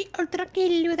game should be ultra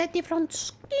kill with a different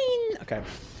skin. Okay.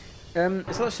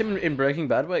 It's like similar in Breaking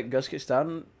Bad where Gus gets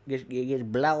down, gets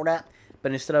blown up,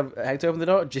 but instead of Hector open the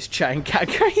door, just chat and cat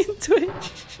guy into it.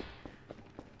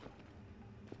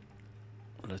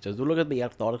 Let's just look at the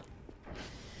actor.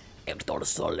 Hector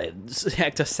Solids.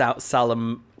 Hector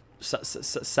Salmon.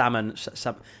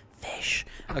 Fish.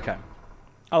 Okay.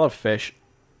 I love fish.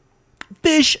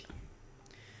 Fish!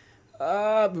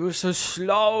 We're so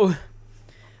slow.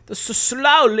 They're so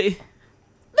slowly.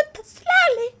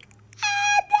 Slowly.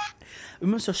 We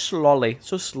move so slowly.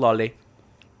 So slowly.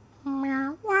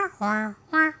 Well,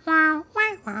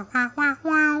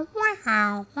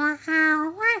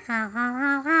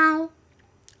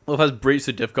 has breached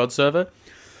the Diffcod server.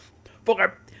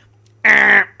 Fucking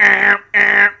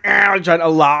giant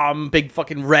alarm, big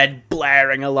fucking red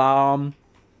blaring alarm.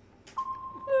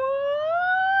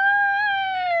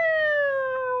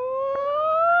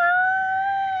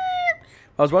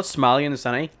 What's Smiley and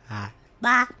Sunny? Bah.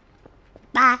 Bah.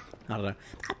 I don't know.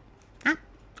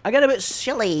 I get a bit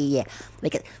silly. We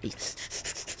get a bit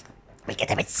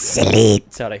silly.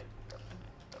 Sorry.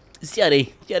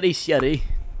 Sorry.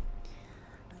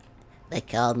 They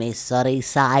call me Sorry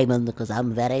Simon because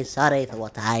I'm very sorry for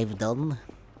what I've done.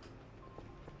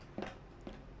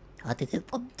 I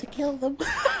didn't want to kill them.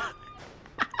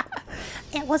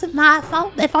 It wasn't my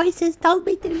fault. Their voices told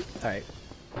me to. Alright.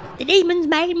 The demons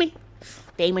made me.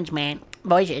 Demons, man.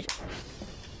 Voices.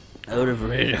 Open the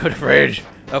fridge.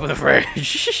 Open the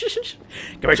fridge.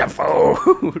 Give me some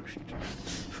food.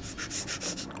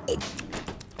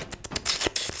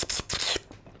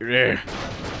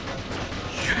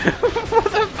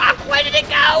 What the fuck? Where did it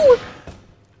go?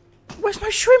 Where's my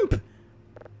shrimp?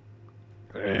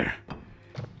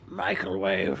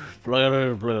 Microwave. Plug it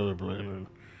in.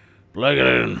 Plug it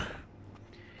in.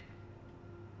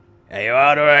 Hey, you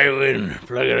are the right win.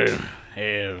 Plug it in.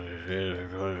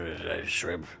 Here's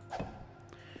shrimp.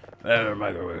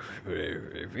 Microwave.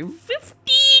 15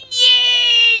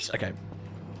 years! Okay.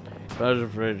 Close the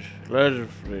fridge. Close the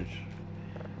fridge.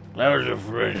 Close the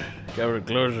fridge.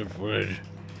 Close the fridge.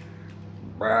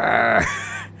 Brrr.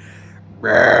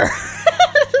 Brrr.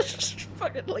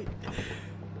 Fucking like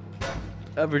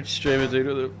average streamer, dude.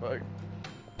 What the fuck?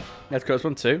 That's close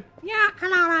one too. Yeah,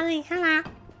 hello, Ronnie. Hello.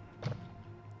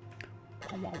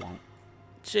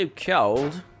 Too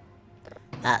cold.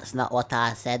 That's not what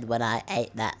I said when I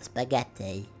ate that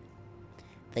spaghetti.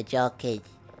 The joke is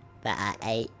that I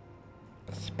ate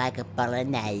spaghetti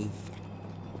bolognese.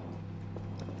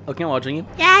 Okay, I'm watching you.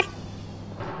 Dad!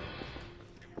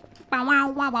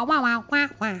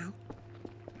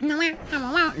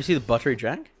 You see the buttery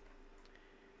drag?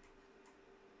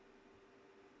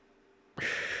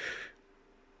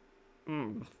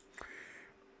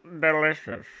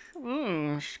 Delicious.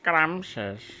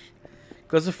 Scrumptious.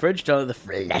 Close the fridge, don't let the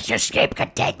fridge. Let's escape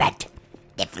containment.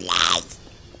 The flies.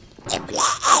 The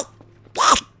flies.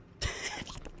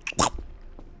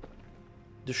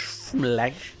 The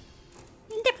flesh.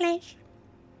 The flesh.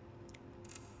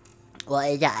 What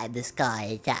is that in the sky?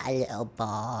 Is that a little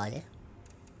ball?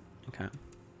 Okay.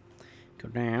 Go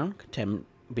down. Containment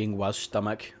being was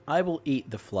stomach. I will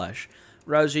eat the flesh.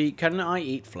 Rosie, can I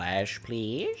eat flesh,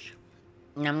 please?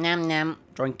 Nom nom nom.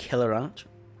 Try and kill her out.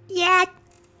 Yeah.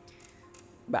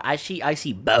 But I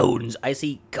see bones. I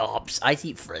see corpse. I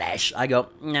see flesh. I go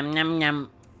nom nom nom.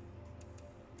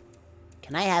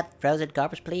 Can I have frozen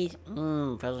corpse, please?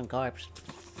 Frozen corpse.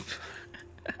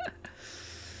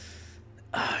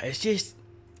 It's just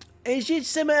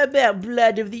something about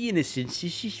blood of the innocents.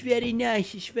 It's just very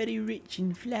nice. It's very rich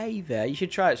in flavour. You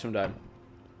should try it sometime.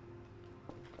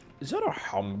 Is that a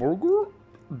hamburger?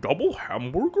 Double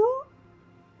hamburger?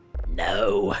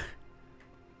 No.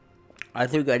 I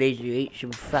think I need to eat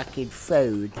some fucking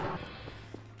food.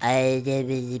 This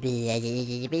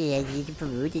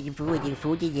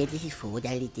is food.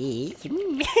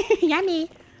 Yummy.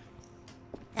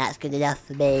 That's good enough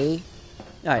for me.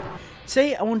 Alright.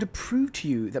 Say I want to prove to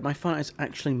you that my fart is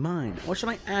actually mine. What should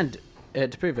I add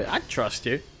to prove it? I trust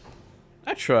you.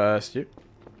 I trust you.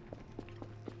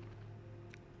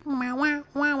 Would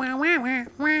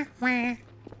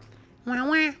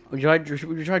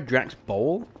you try Drax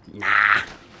Bowl? Nah.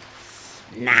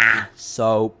 Nah.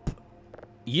 Soap.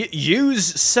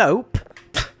 Use soap?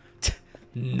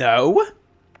 No.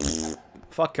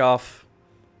 Fuck off.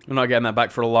 I'm not getting that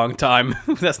back for a long time.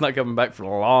 That's not coming back for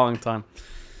a long time.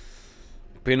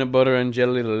 Peanut butter and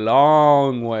jelly the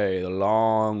long way. The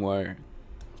long way.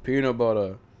 Peanut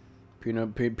butter.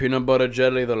 Peanut butter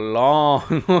jelly the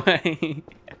long way.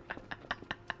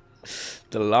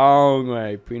 The long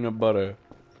way. Peanut butter.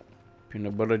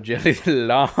 Peanut butter jelly the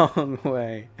long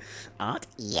way. Art?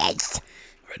 Yes.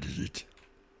 What is it?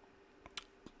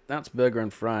 That's burger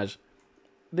and fries.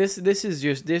 This is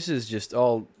just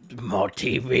all more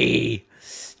TV.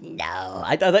 No.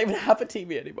 I don't even have a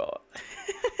TV anymore.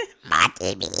 My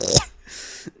TV.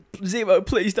 Zemo,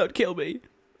 please don't kill me.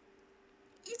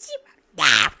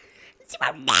 No.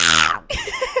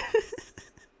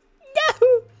 No.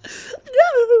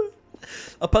 No.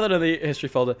 I'll put that in the history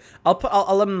folder.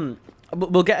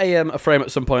 We'll get a frame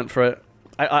at some point for it.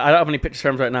 I don't have any picture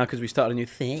frames right now because we started a new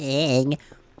thing.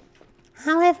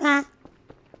 However,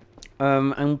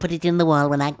 I'll put it in the wall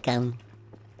when I come.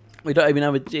 We don't even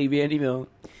have a TV anymore.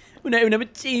 We don't even have a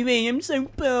TV. I'm so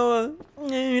poor. We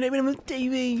don't even have a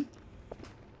TV.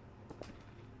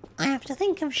 I have to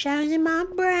think of shows in my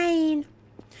brain.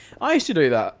 I used to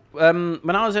do that.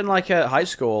 When I was in like high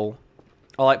school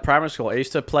or like primary school, I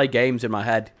used to play games in my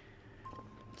head.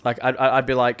 Like I'd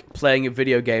be like playing a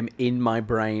video game in my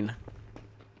brain.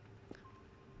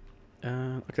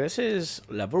 Okay, this is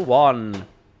level 1.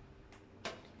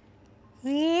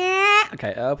 Yeah.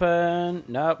 Okay, open.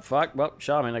 Nope, fuck. Well,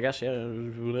 Charmin, I guess, yeah.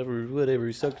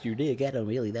 Whatever sucks your dick. I don't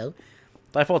really though.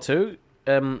 Titanfall 2.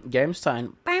 Games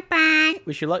time. Bye-bye.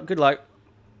 Wish you luck. Good luck.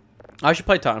 I should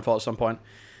play Titanfall at some point.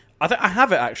 I think I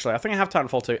have it actually. I think I have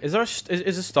Titanfall 2. Is there is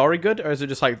the story good, or is it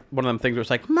just like one of them things where it's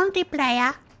like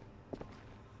Multiplayer.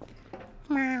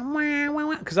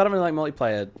 because I don't really like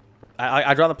multiplayer.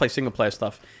 I'd rather play single player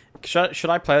stuff. Should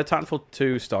I play the Titanfall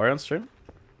 2 story on stream?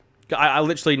 I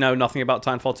literally know nothing about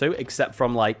Titanfall 2 except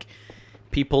from like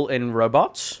people in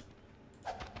robots.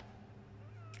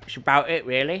 That's about it,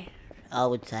 really. I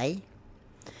would say.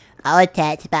 That's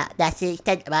the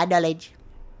extent of our knowledge.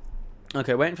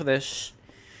 Okay, waiting for this.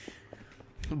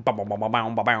 It's a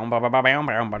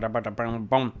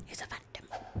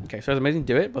phantom. Okay, so it's amazing.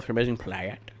 Do it, but for amazing, play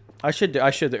it. I should do.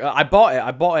 I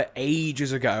bought it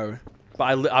ages ago, but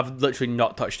I've literally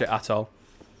not touched it at all.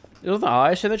 It was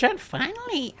nice in the chat.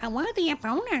 Finally, a worthy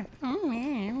opponent. I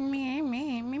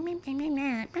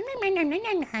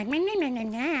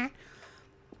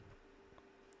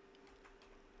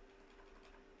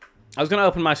was gonna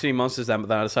open My City Monsters then, but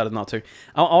then I decided not to.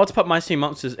 I want to put My City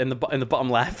Monsters in the bottom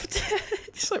left,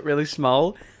 just like really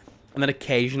small, and then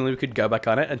occasionally we could go back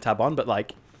on it and tab on. But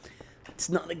like, It's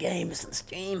not the game, it's the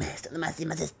stream. It's not the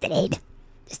massive dead.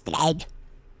 It's dead.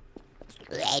 It's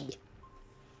dead.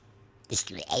 It's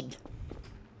dead.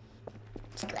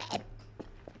 It's dead.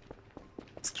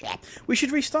 It's dead. we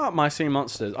should restart My City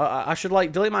Monsters. I should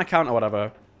like delete my account or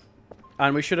whatever,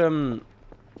 and we should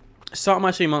start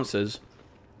My City Monsters.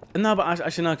 No, but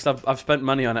actually no, because I've spent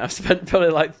money on it. I've spent probably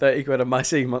like 30 quid on My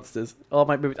City Monsters. Or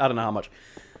maybe I don't know how much,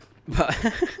 but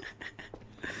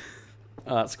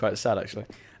oh, that's quite sad actually.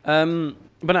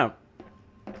 But no,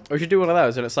 we should do one of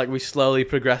those, and it's like we slowly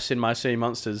progress in My City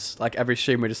Monsters. Like every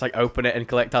stream, we just like open it and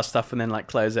collect our stuff, and then like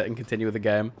close it and continue with the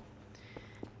game.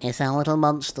 It's our little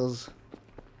monsters.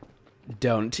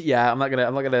 Don't. Yeah, I'm not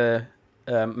gonna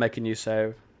make a new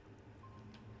save.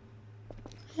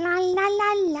 La la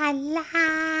la la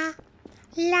la.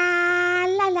 La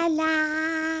la la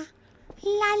la.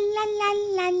 La la la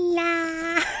la la.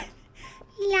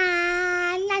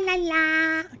 La la la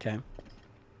la. Okay.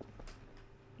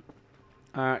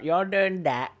 You're doing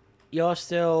that. You're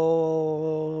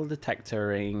still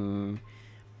detectoring.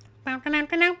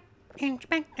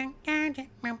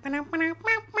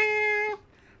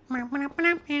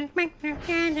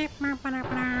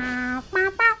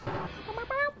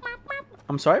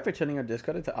 I'm sorry for turning your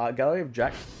Discord into art gallery of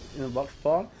Jack in the box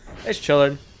farm. It's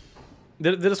chilling.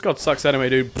 The Discord sucks anyway,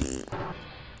 dude.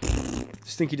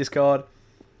 Stinky Discord.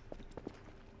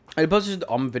 I posted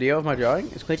on video of my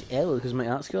drawing. It's quite ill because my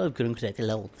art skill couldn't connect a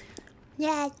level.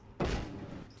 Yeah.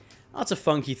 That's a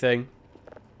funky thing.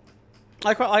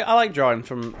 I like drawing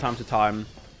from time to time.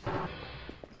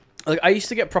 Like I used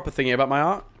to get proper thingy about my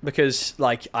art because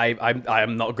like I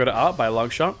am not good at art by a long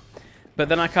shot. But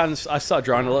then I started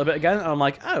drawing a little bit again, and I'm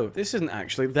like, oh, this isn't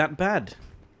actually that bad.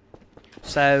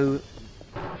 So,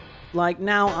 like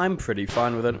now I'm pretty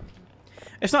fine with it.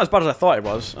 It's not as bad as I thought it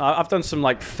was. I've done some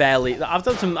like I've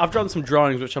drawn some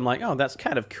drawings which I'm like, oh, that's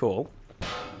kind of cool.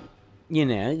 You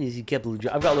know, there's a couple of,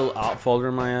 I've got a little art folder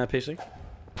in my PC.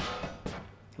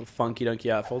 Little funky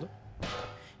donkey art folder.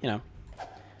 You know,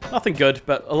 nothing good,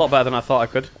 but a lot better than I thought I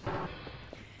could.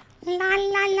 La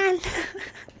la la.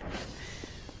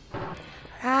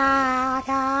 Da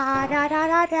da da da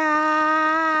da da.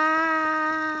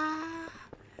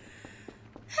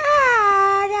 Da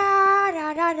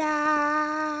da da da.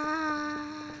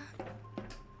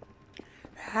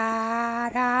 Da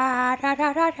da da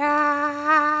da da da.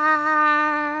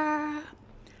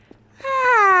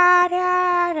 Da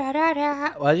da da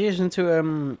da. Why are you listening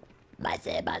to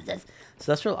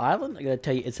Celestial Island? I gotta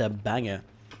tell you, it's a banger.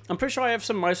 I'm pretty sure I have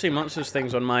some My City Monsters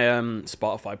things on my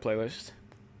Spotify playlist.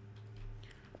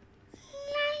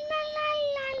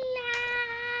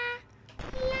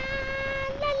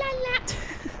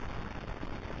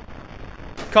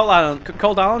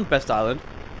 Cold Island, best island.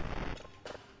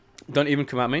 Don't even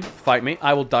come at me. Fight me.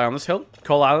 I will die on this hill.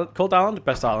 Cold Island,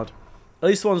 best island. At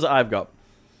least the ones that I've got.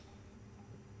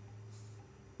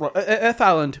 Well, Earth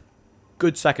Island,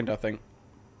 good second, I think.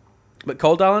 But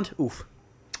Cold Island, oof.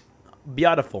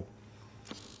 Beautiful.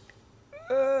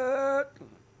 I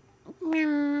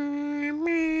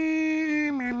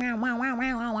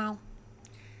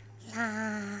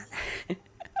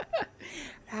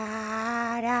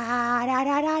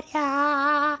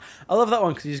love that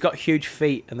one because he's got huge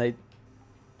feet and they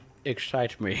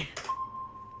excite me.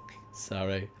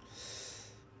 Sorry.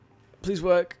 Please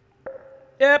work.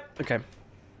 Yep. Okay.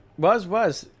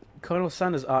 Where's Colonel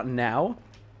Sanders' art now?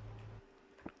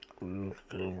 I'm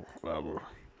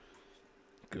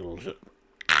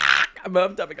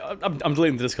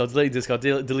deleting the Discord. Deleting.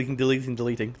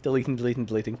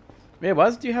 Yeah,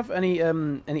 Waz, do you have any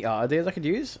art ideas I could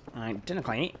use? I didn't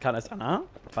quite kind of art.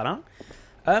 I don't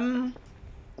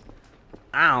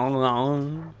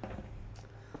know.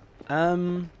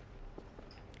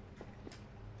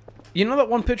 You know that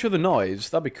one picture of the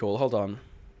noise? That'd be cool. Hold on.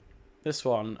 This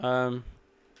one.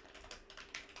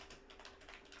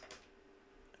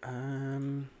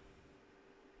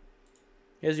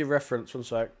 Here's your reference. One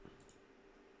sec.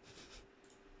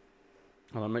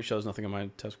 Hold on. Make sure there's nothing on my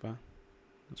taskbar.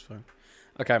 That's fine.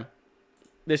 Okay.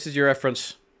 This is your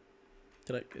reference.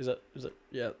 Is it?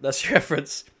 Yeah, that's your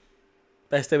reference.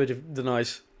 Best image of the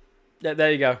noise. Yeah,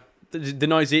 there you go. The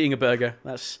noise eating a burger.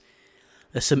 There's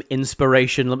some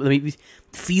inspiration. Let me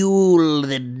fuel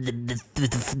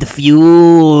the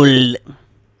fuel.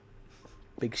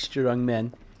 Big strong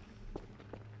man.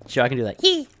 Sure, I can do that.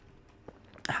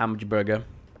 Hamburger.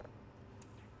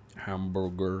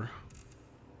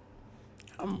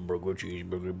 Hamburger,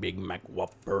 cheeseburger, Big Mac,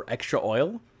 Whopper, extra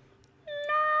oil.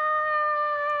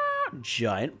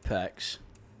 Giant packs.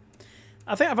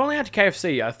 I think I've only had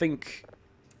KFC. I think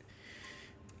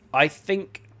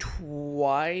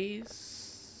twice.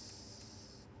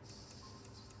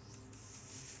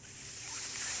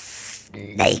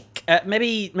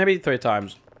 Maybe 3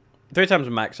 times. 3 times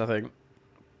max, I think.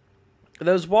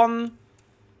 There's one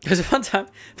time.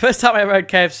 First time I ever had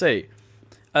KFC.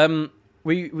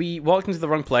 We walked into the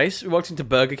wrong place. We walked into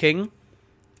Burger King,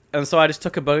 and so I just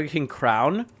took a Burger King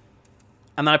crown,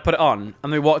 and then I put it on,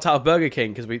 and we walked out of Burger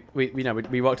King because we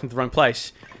walked into the wrong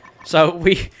place. So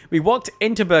we walked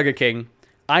into Burger King.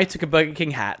 I took a Burger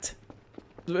King hat.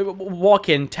 Walk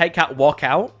in, take out, walk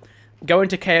out. Go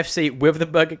into KFC with the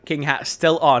Burger King hat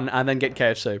still on, and then get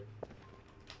KFC.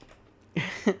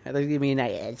 They give me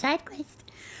a side quest.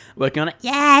 Working on it.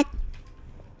 Yeah.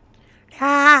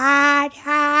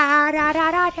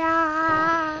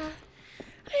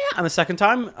 And the second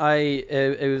time, I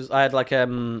had like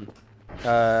a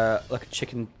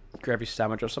chicken gravy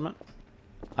sandwich or something.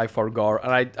 I forgot,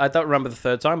 and I don't remember the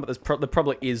third time, but there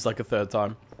probably is like a third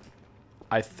time.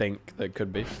 I think there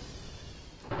could be.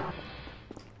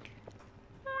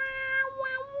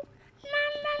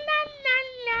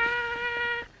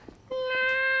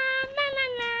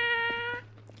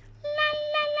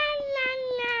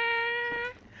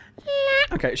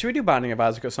 Okay, should we do Binding of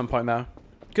Isaac at some point now?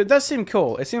 Because it does seem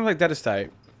cool. It seems like Dead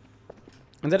Estate.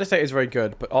 And Dead Estate is very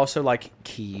good, but also like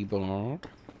keyboard.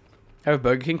 Have a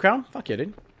Burger King crown? Fuck yeah,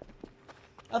 dude.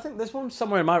 I think this one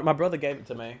somewhere. My brother gave it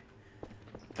to me.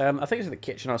 I think it's in the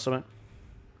kitchen or something.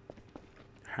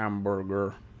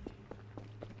 Hamburger.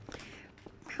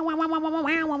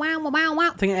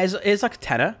 I think it's like a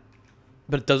tenner,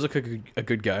 but it does look like a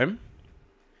good game.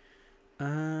 Let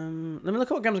me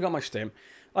look at what games I got on my Steam.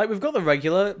 Like, we've got the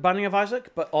regular Binding of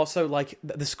Isaac, but also, like,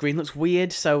 the screen looks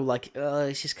weird, so, like,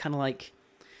 it's just kind of like...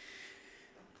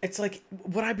 It's like,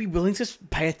 would I be willing to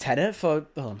pay a tenner for...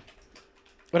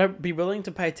 Would I be willing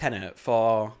to pay a tenner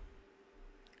for,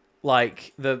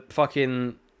 like, the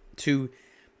fucking... the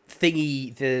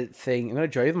thing... I'm going to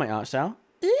draw you my art style.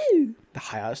 Ooh! The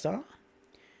high art style.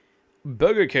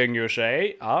 Burger King, you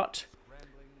say? Art.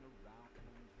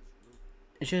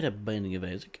 Shut up, Binding of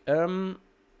Isaac.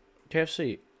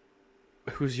 KFC.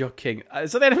 Who's your king?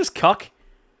 Is that the name of his cock?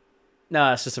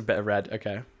 No, it's just a bit of red.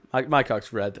 Okay. My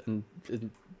cock's red and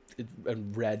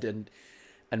red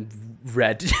and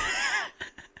red.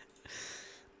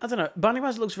 I don't know. Binding of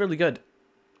Isaac looks really good.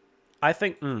 I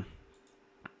think...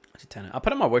 It's a tenner. I'll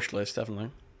put it on my wish list,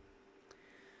 definitely.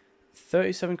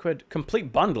 37 quid.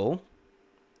 Complete bundle.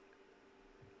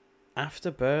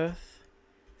 Afterbirth.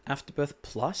 Afterbirth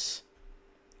Plus.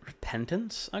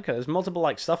 Repentance? Okay, there's multiple,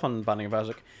 like, stuff on Binding of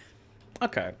Isaac.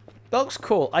 Okay. That looks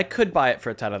cool. I could buy it for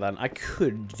a tenner then. I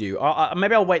could do.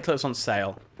 Maybe I'll wait till it's on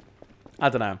sale. I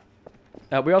don't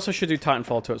know. We also should do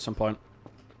Titanfall 2 at some point.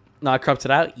 No, I cropped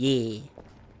it out. Yeah.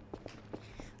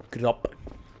 Crop.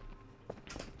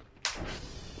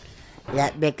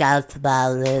 Let me go to my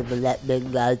room and let me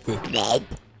go to sleep.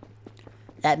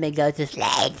 Let me go to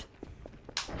sleep.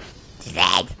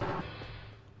 Sleep.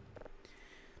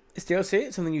 Is DLC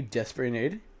it's something you desperately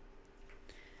need?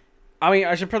 I mean,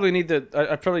 I should probably need the.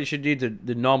 I probably should need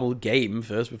the normal game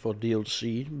first before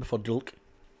DLC. Before Dilk.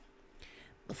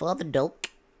 Before the dulk.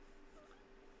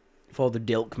 Before the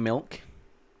Dilk milk.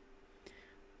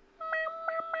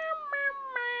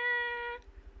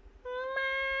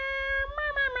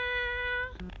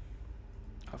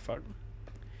 Oh fuck.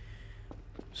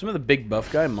 Some of the big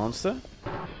buff guy monster.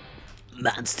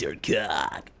 Monster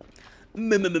cock.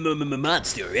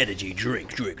 Monster energy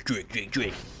drink.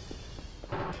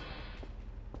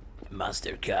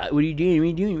 Monster cock. What are you doing? What are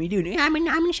you doing? What are you doing? I'm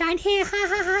inside here. Ha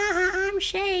ha ha ha. I'm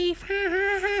safe. Ha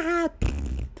ha ha ha.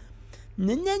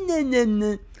 No no no no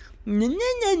no. No no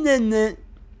no no no.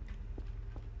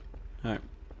 Alright.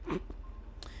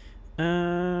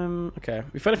 Okay.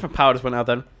 We finished my power just went out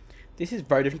then. This is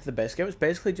very different to the base game. It's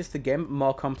basically just the game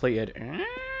more completed.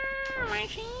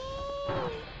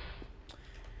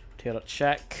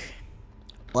 Check.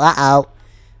 Uh-oh.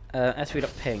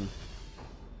 SV.ping.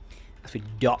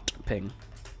 SV.ping.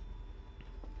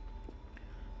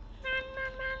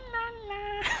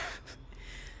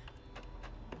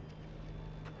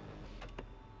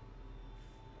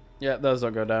 Yeah, those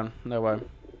don't go down. No way.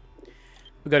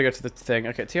 We gotta go to the thing.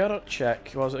 Okay,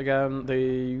 tr.check. What was it again?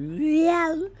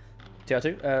 The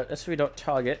tr2.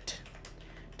 SV.target.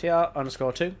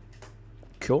 tr_2.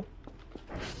 Cool.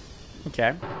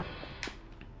 Okay.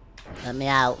 Let me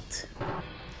out.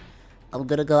 I'm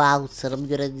gonna go out and I'm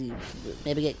gonna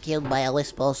maybe get killed by a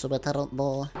wisp or something, I don't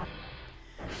know.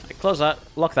 Right, close that.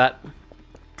 Lock that.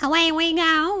 Away we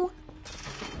go.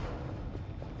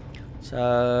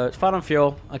 So, it's fine on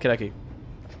fuel. Okie dokie.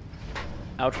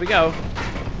 Out we go.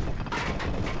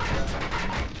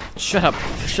 Shut up.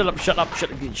 Shut up, shut up,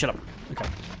 shut up, shut up. Okay.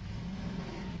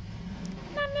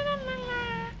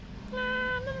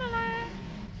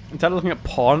 I'm tired of looking at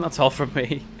porn, that's all from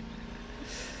me.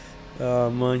 Oh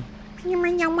my.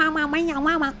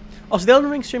 Also, the Elden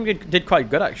Ring stream did quite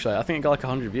good actually. I think it got like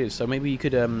 100 views, so maybe you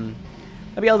could,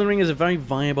 maybe Elden Ring is a very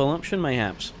viable option,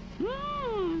 mayhaps.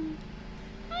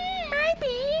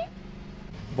 Maybe.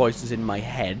 Voices in my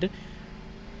head.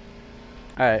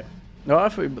 Alright. No, I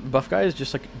thought buff guy is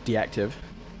just like deactive.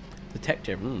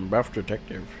 Detective. Buff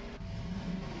detective.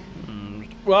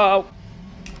 Wow.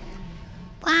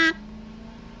 What?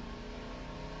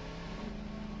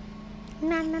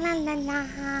 La la la la la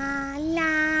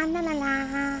la la la la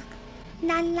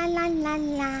la la la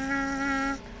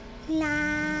la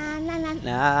la la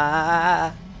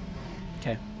la.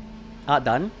 Okay.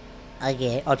 Done.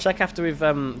 Okay. I'll check after we've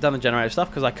done the generator stuff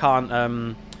because I can't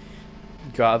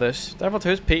go out of this. Devil 2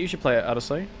 is Pete, you should play it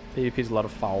honestly. PvP's a lot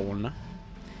of fun.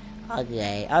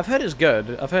 Okay. I've heard it's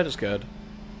good. I've heard it's good.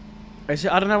 I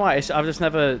don't know why. I've just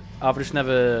never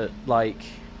like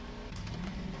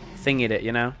thingied it,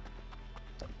 you know.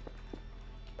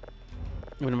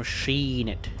 I'm gonna machine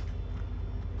it.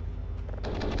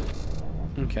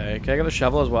 Okay, can I get the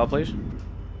shovel as well, please?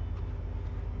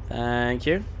 Thank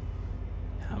you.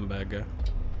 Hamburger.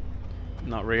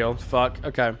 Not real. Fuck.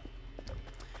 Okay.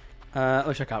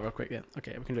 Let's check out real quick. Yeah.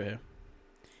 Okay, we can do it here.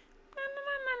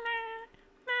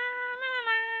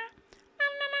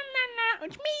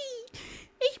 It's me.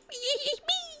 It's me. It's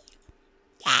me.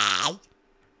 Yay.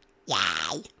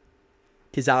 Yay.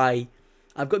 'Tis I've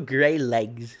got grey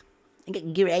legs. I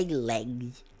got grey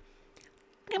legs.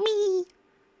 Look at me.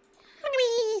 Look at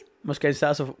me. Must get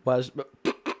starts off was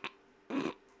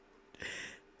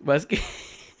was I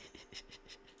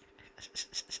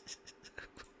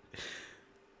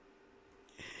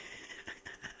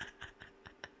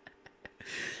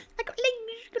got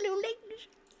legs. Got little legs.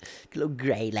 Got little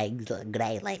grey legs. Little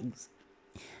grey legs.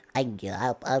 Thank you.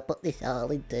 I'll put this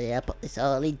all into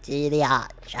the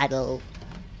art channel.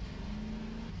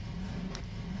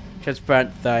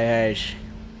 transparent thy ash.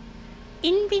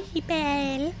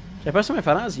 Invisible. Should I post on my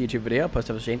fan as a YouTube video? I'll post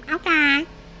it on the stream. Okay.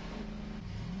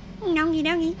 Doggy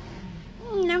doggy.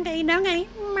 Doggy doggy.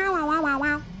 Wow wow wow wow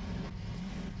wow.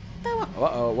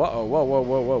 Uh-oh, whoa, whoa, whoa,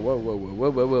 whoa, whoa, whoa, whoa,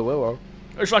 whoa, whoa, whoa, whoa, whoa.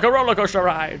 It's like a roller coaster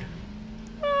ride.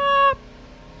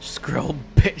 Scroll,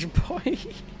 bitch boy.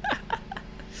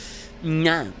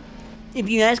 No. If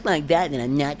you ask like that, then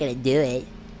I'm not gonna do it.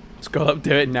 Scroll up,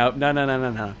 do it. No, no, no, no,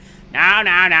 no, no. No,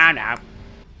 no, no, no.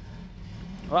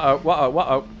 Uh-oh, uh-oh,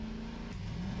 uh-oh.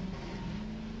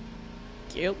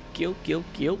 Kill, kill, kill,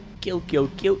 kill, kill, kill,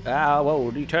 kill. Ah,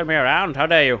 whoa, you turn me around? How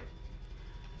dare you?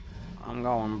 I'm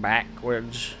going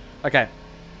backwards. Okay.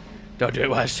 Don't do it,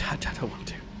 Wes. I don't want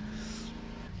to.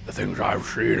 The things I've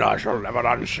seen, I shall never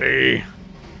unsee.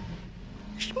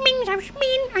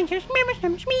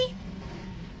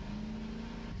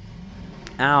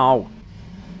 Ow.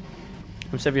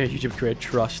 I'm saving your YouTube career.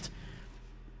 Trust.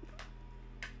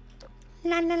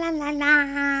 La la la la la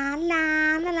la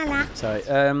la la la. Sorry.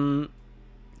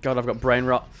 God, I've got brain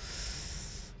rot.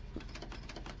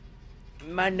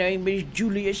 My name is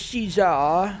Julius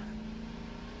Caesar.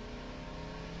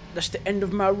 That's the end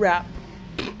of my rap.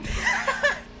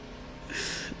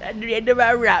 That's the end of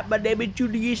my rap. My name is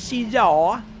Julius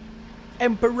Caesar.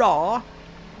 Emperor.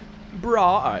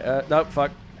 Bra. Alright, no,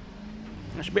 fuck.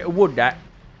 That's a bit of wood, that.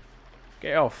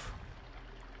 Get off.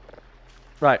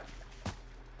 Right.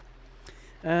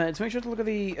 To make sure to look at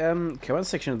the comment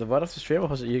section of the VOD after stream, I'll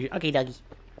post it to you. Okay, doggy.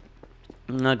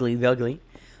 Ugly, the ugly.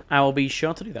 I will be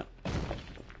sure to do that.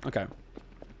 Okay.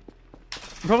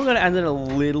 I'm probably going to end it a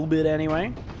little bit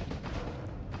anyway.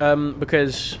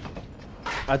 Because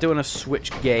I do want to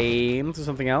switch game to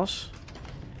something else.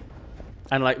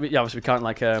 And like, yeah, obviously we can't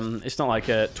like, it's not like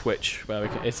a Twitch where we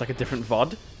can, it's like a different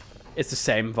VOD. It's the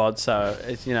same VOD, so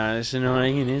it's, you know, it's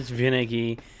annoying and it's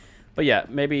finicky. But yeah,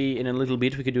 maybe in a little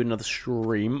bit we could do another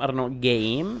stream. I don't know what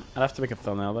game. I'd have to make a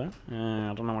thumbnail though.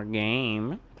 I don't know what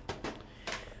game.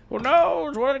 Who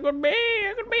knows what it could be?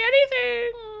 It could be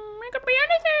anything. It could be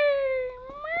anything.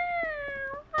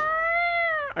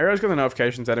 I always get the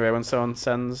notifications anyway when someone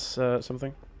sends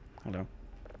something. I don't know.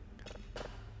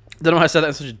 Don't know why I said that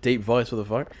in such a deep voice. What the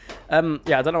fuck?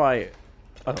 Yeah, I don't know why.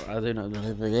 I do know.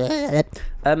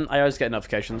 I always get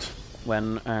notifications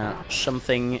when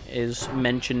something is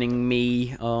mentioning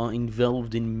me or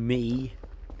involved in me.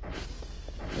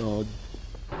 Or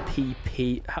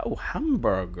PP. Oh,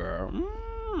 hamburger.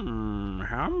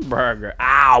 Hamburger.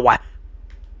 Ow!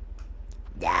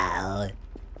 No.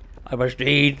 I must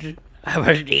eat. I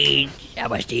must eat. I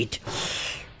must eat.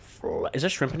 Is there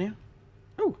shrimp in here?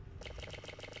 Oh.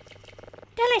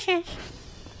 Delicious.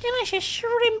 Delicious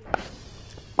shrimp.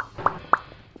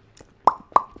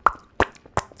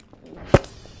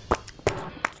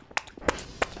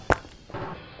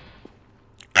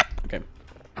 Okay.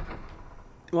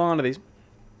 One of these.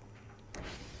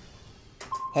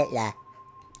 Hitler.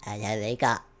 And then we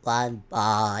got one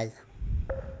ball.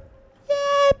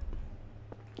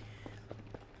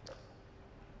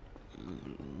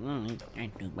 I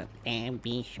do my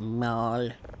baby small.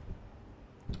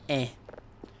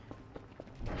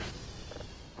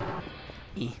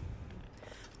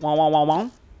 Wow, wow, wow,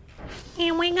 wow.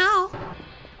 Here we go.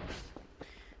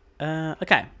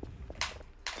 Okay.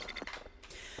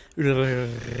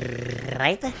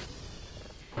 Right?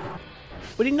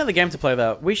 We need another game to play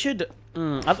though. We should.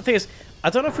 The thing is, I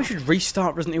don't know if we should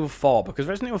restart Resident Evil 4 because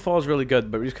Resident Evil 4 is really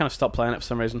good, but we just kind of stopped playing it for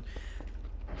some reason.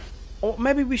 Or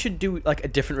maybe we should do like a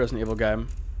different Resident Evil game.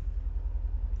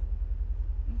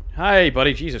 Hey,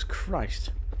 buddy! Jesus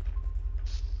Christ!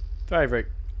 Very, very.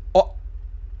 Oh,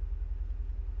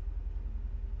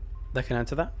 they can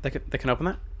enter that. They can open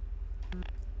that.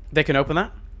 They can open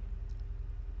that.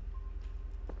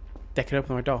 They can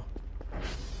open my door.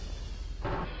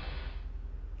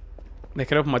 They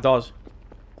can open my doors.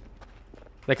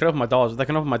 They can open my doors. They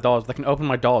can open my doors. They can open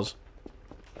my doors.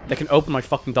 They can open my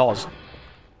fucking doors.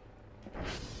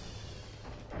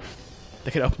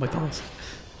 They can open my doors.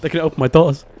 They can open my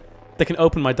doors. They can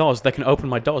open my doors. They can open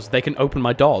my doors. They can open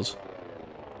my doors.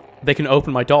 They can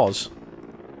open my doors.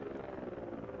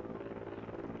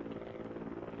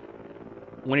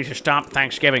 We need to stop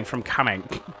Thanksgiving from coming.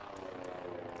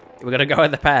 We're gonna go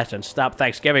in the past and stop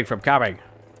Thanksgiving from coming.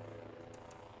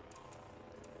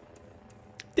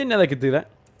 Didn't know they could do that.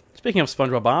 Speaking of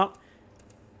SpongeBob art.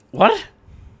 What?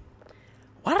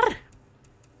 What?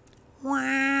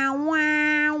 Wow,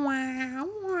 wow, wow,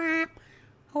 wow.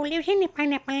 Who lives in the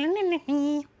pineapple?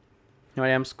 Here I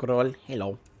am, Squirrel.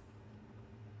 Hello.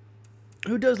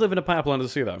 Who does live in a pineapple under the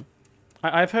sea, though?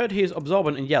 I've heard he's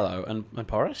absorbent and yellow and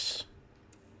porous.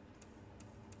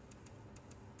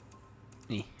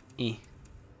 If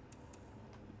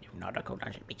not, I could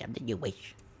answer me something you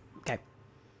wish. Okay.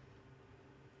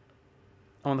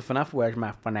 On the FNAF, where's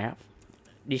my FNAF?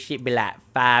 This should be like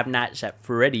Five Nights at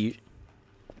Freddy's.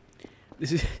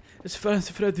 It's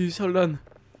Fancy Freddy's, hold on.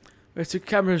 Where's the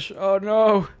cameras? Oh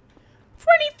no!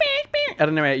 Freddy Fazbear! I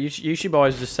don't know, YouTube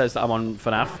always just says that I'm on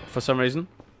FNAF for some reason.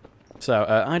 So,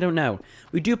 I don't know.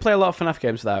 We do play a lot of FNAF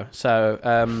games, though.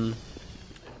 So,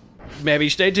 maybe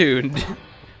stay tuned.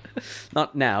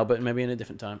 Not now, but maybe in a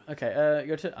different time. Okay,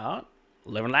 go to art.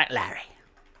 Living like Larry.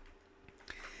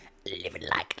 Living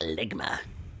like Ligma.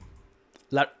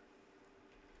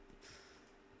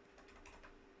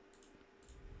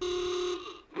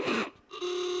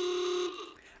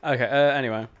 Okay,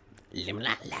 anyway.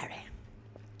 Ligma Larry.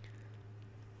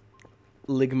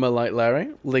 Ligma like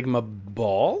Larry? Ligma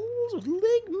balls?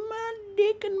 Ligma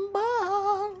dick and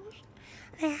balls.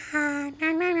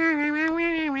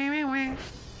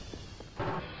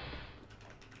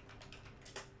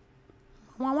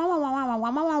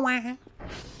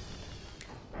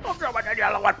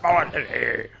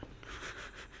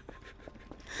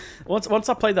 Once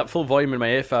I played that full volume in my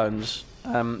earphones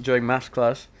during maths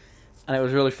class, and it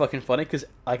was really fucking funny because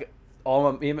me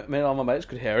and all my mates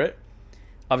could hear it.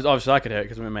 Obviously I could hear it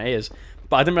because I'm in my ears,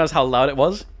 but I didn't realize how loud it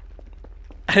was.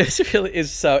 And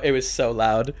it was so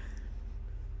loud,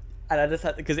 and I just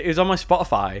had because it was on my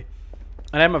Spotify,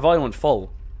 and I had my volume on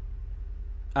full.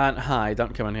 And hi,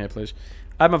 don't come in here, please.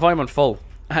 I had my volume on full,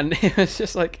 and it was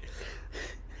just like,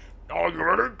 oh, you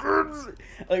ready, kids?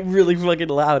 Like really fucking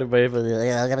loud in my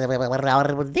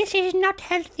earphones. This is not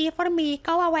healthy for me.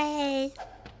 Go away.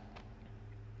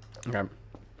 Okay.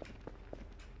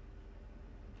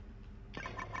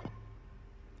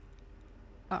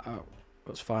 Uh-oh.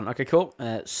 That's fine. Okay, cool.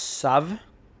 Sav.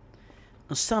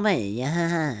 Survey. I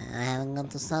haven't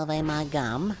got to survey my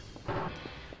gum.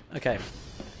 Okay.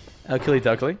 Oakley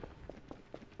Doakley.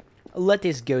 Let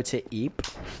us go to Eep.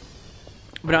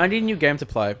 But I need a new game to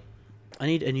play. I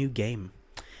need a new game.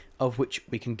 Of which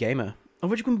we can gamer. Of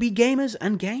which we can be gamers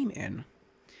and game in.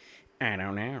 I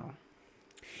don't know.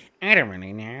 I don't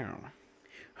really know.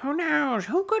 Who knows?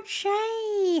 Who could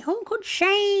say? Who could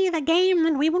say the game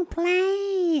that we will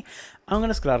play? I'm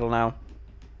gonna skedaddle now.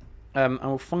 I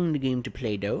will find the game to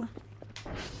play though.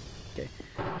 Okay.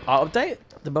 Art update.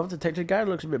 The above detected guy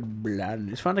looks a bit bland.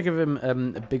 It's fine to give him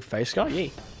a big face scar. Yeah.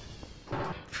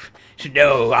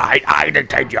 No, I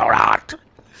dictate your art.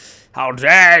 How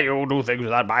dare you do things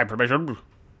without my permission?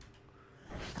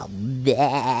 How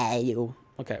dare you?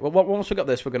 Okay. Well, once we got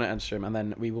this, we're gonna end stream, and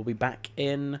then we will be back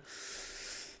in.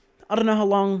 I don't know how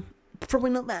long.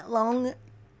 Probably not that long.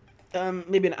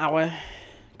 Maybe an hour.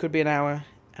 Could be an hour.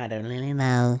 I don't really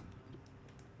know.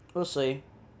 We'll see.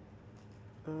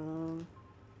 But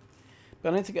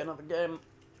I need to get another game.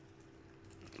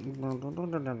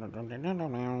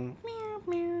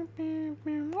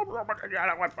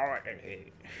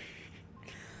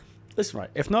 Listen,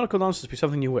 right. If nautical answers be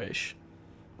something you wish,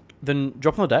 then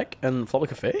drop on the deck and flop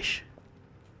like a fish.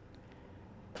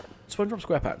 SpongeBob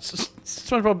SquarePants.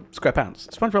 SpongeBob SquarePants.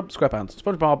 SpongeBob SquarePants.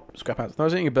 SpongeBob SquarePants. I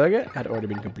was eating a burger. Had already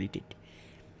been completed.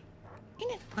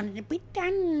 It wanted to be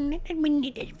done. It had been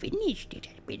finished. It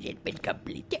had been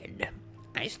completed.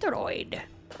 Asteroid.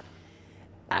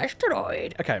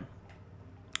 Asteroid. Okay.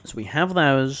 So we have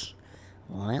those.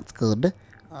 Well, that's good.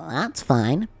 That's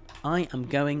fine. I am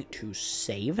going to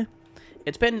save.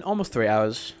 It's been almost 3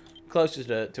 hours. Close to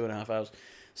 2.5 hours.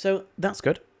 So that's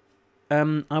good.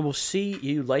 I will see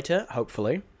you later,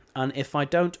 hopefully. And if I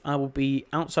don't, I will be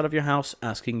outside of your house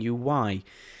asking you why.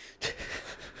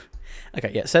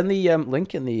 Okay, yeah, send the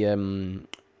link in the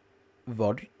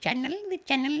VOD. The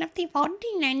channel of the VOD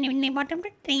in the bottom of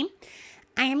the stream.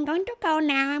 I am going to go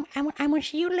now. I will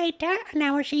see you later, and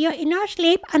I will see you in your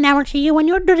sleep, and I will see you when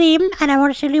you dream, and I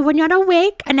will see you when you're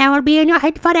awake, and I will be in your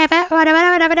head forever.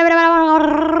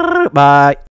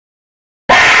 Bye.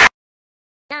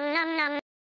 Nom nom nom.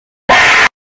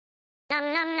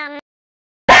 Nom nom nom.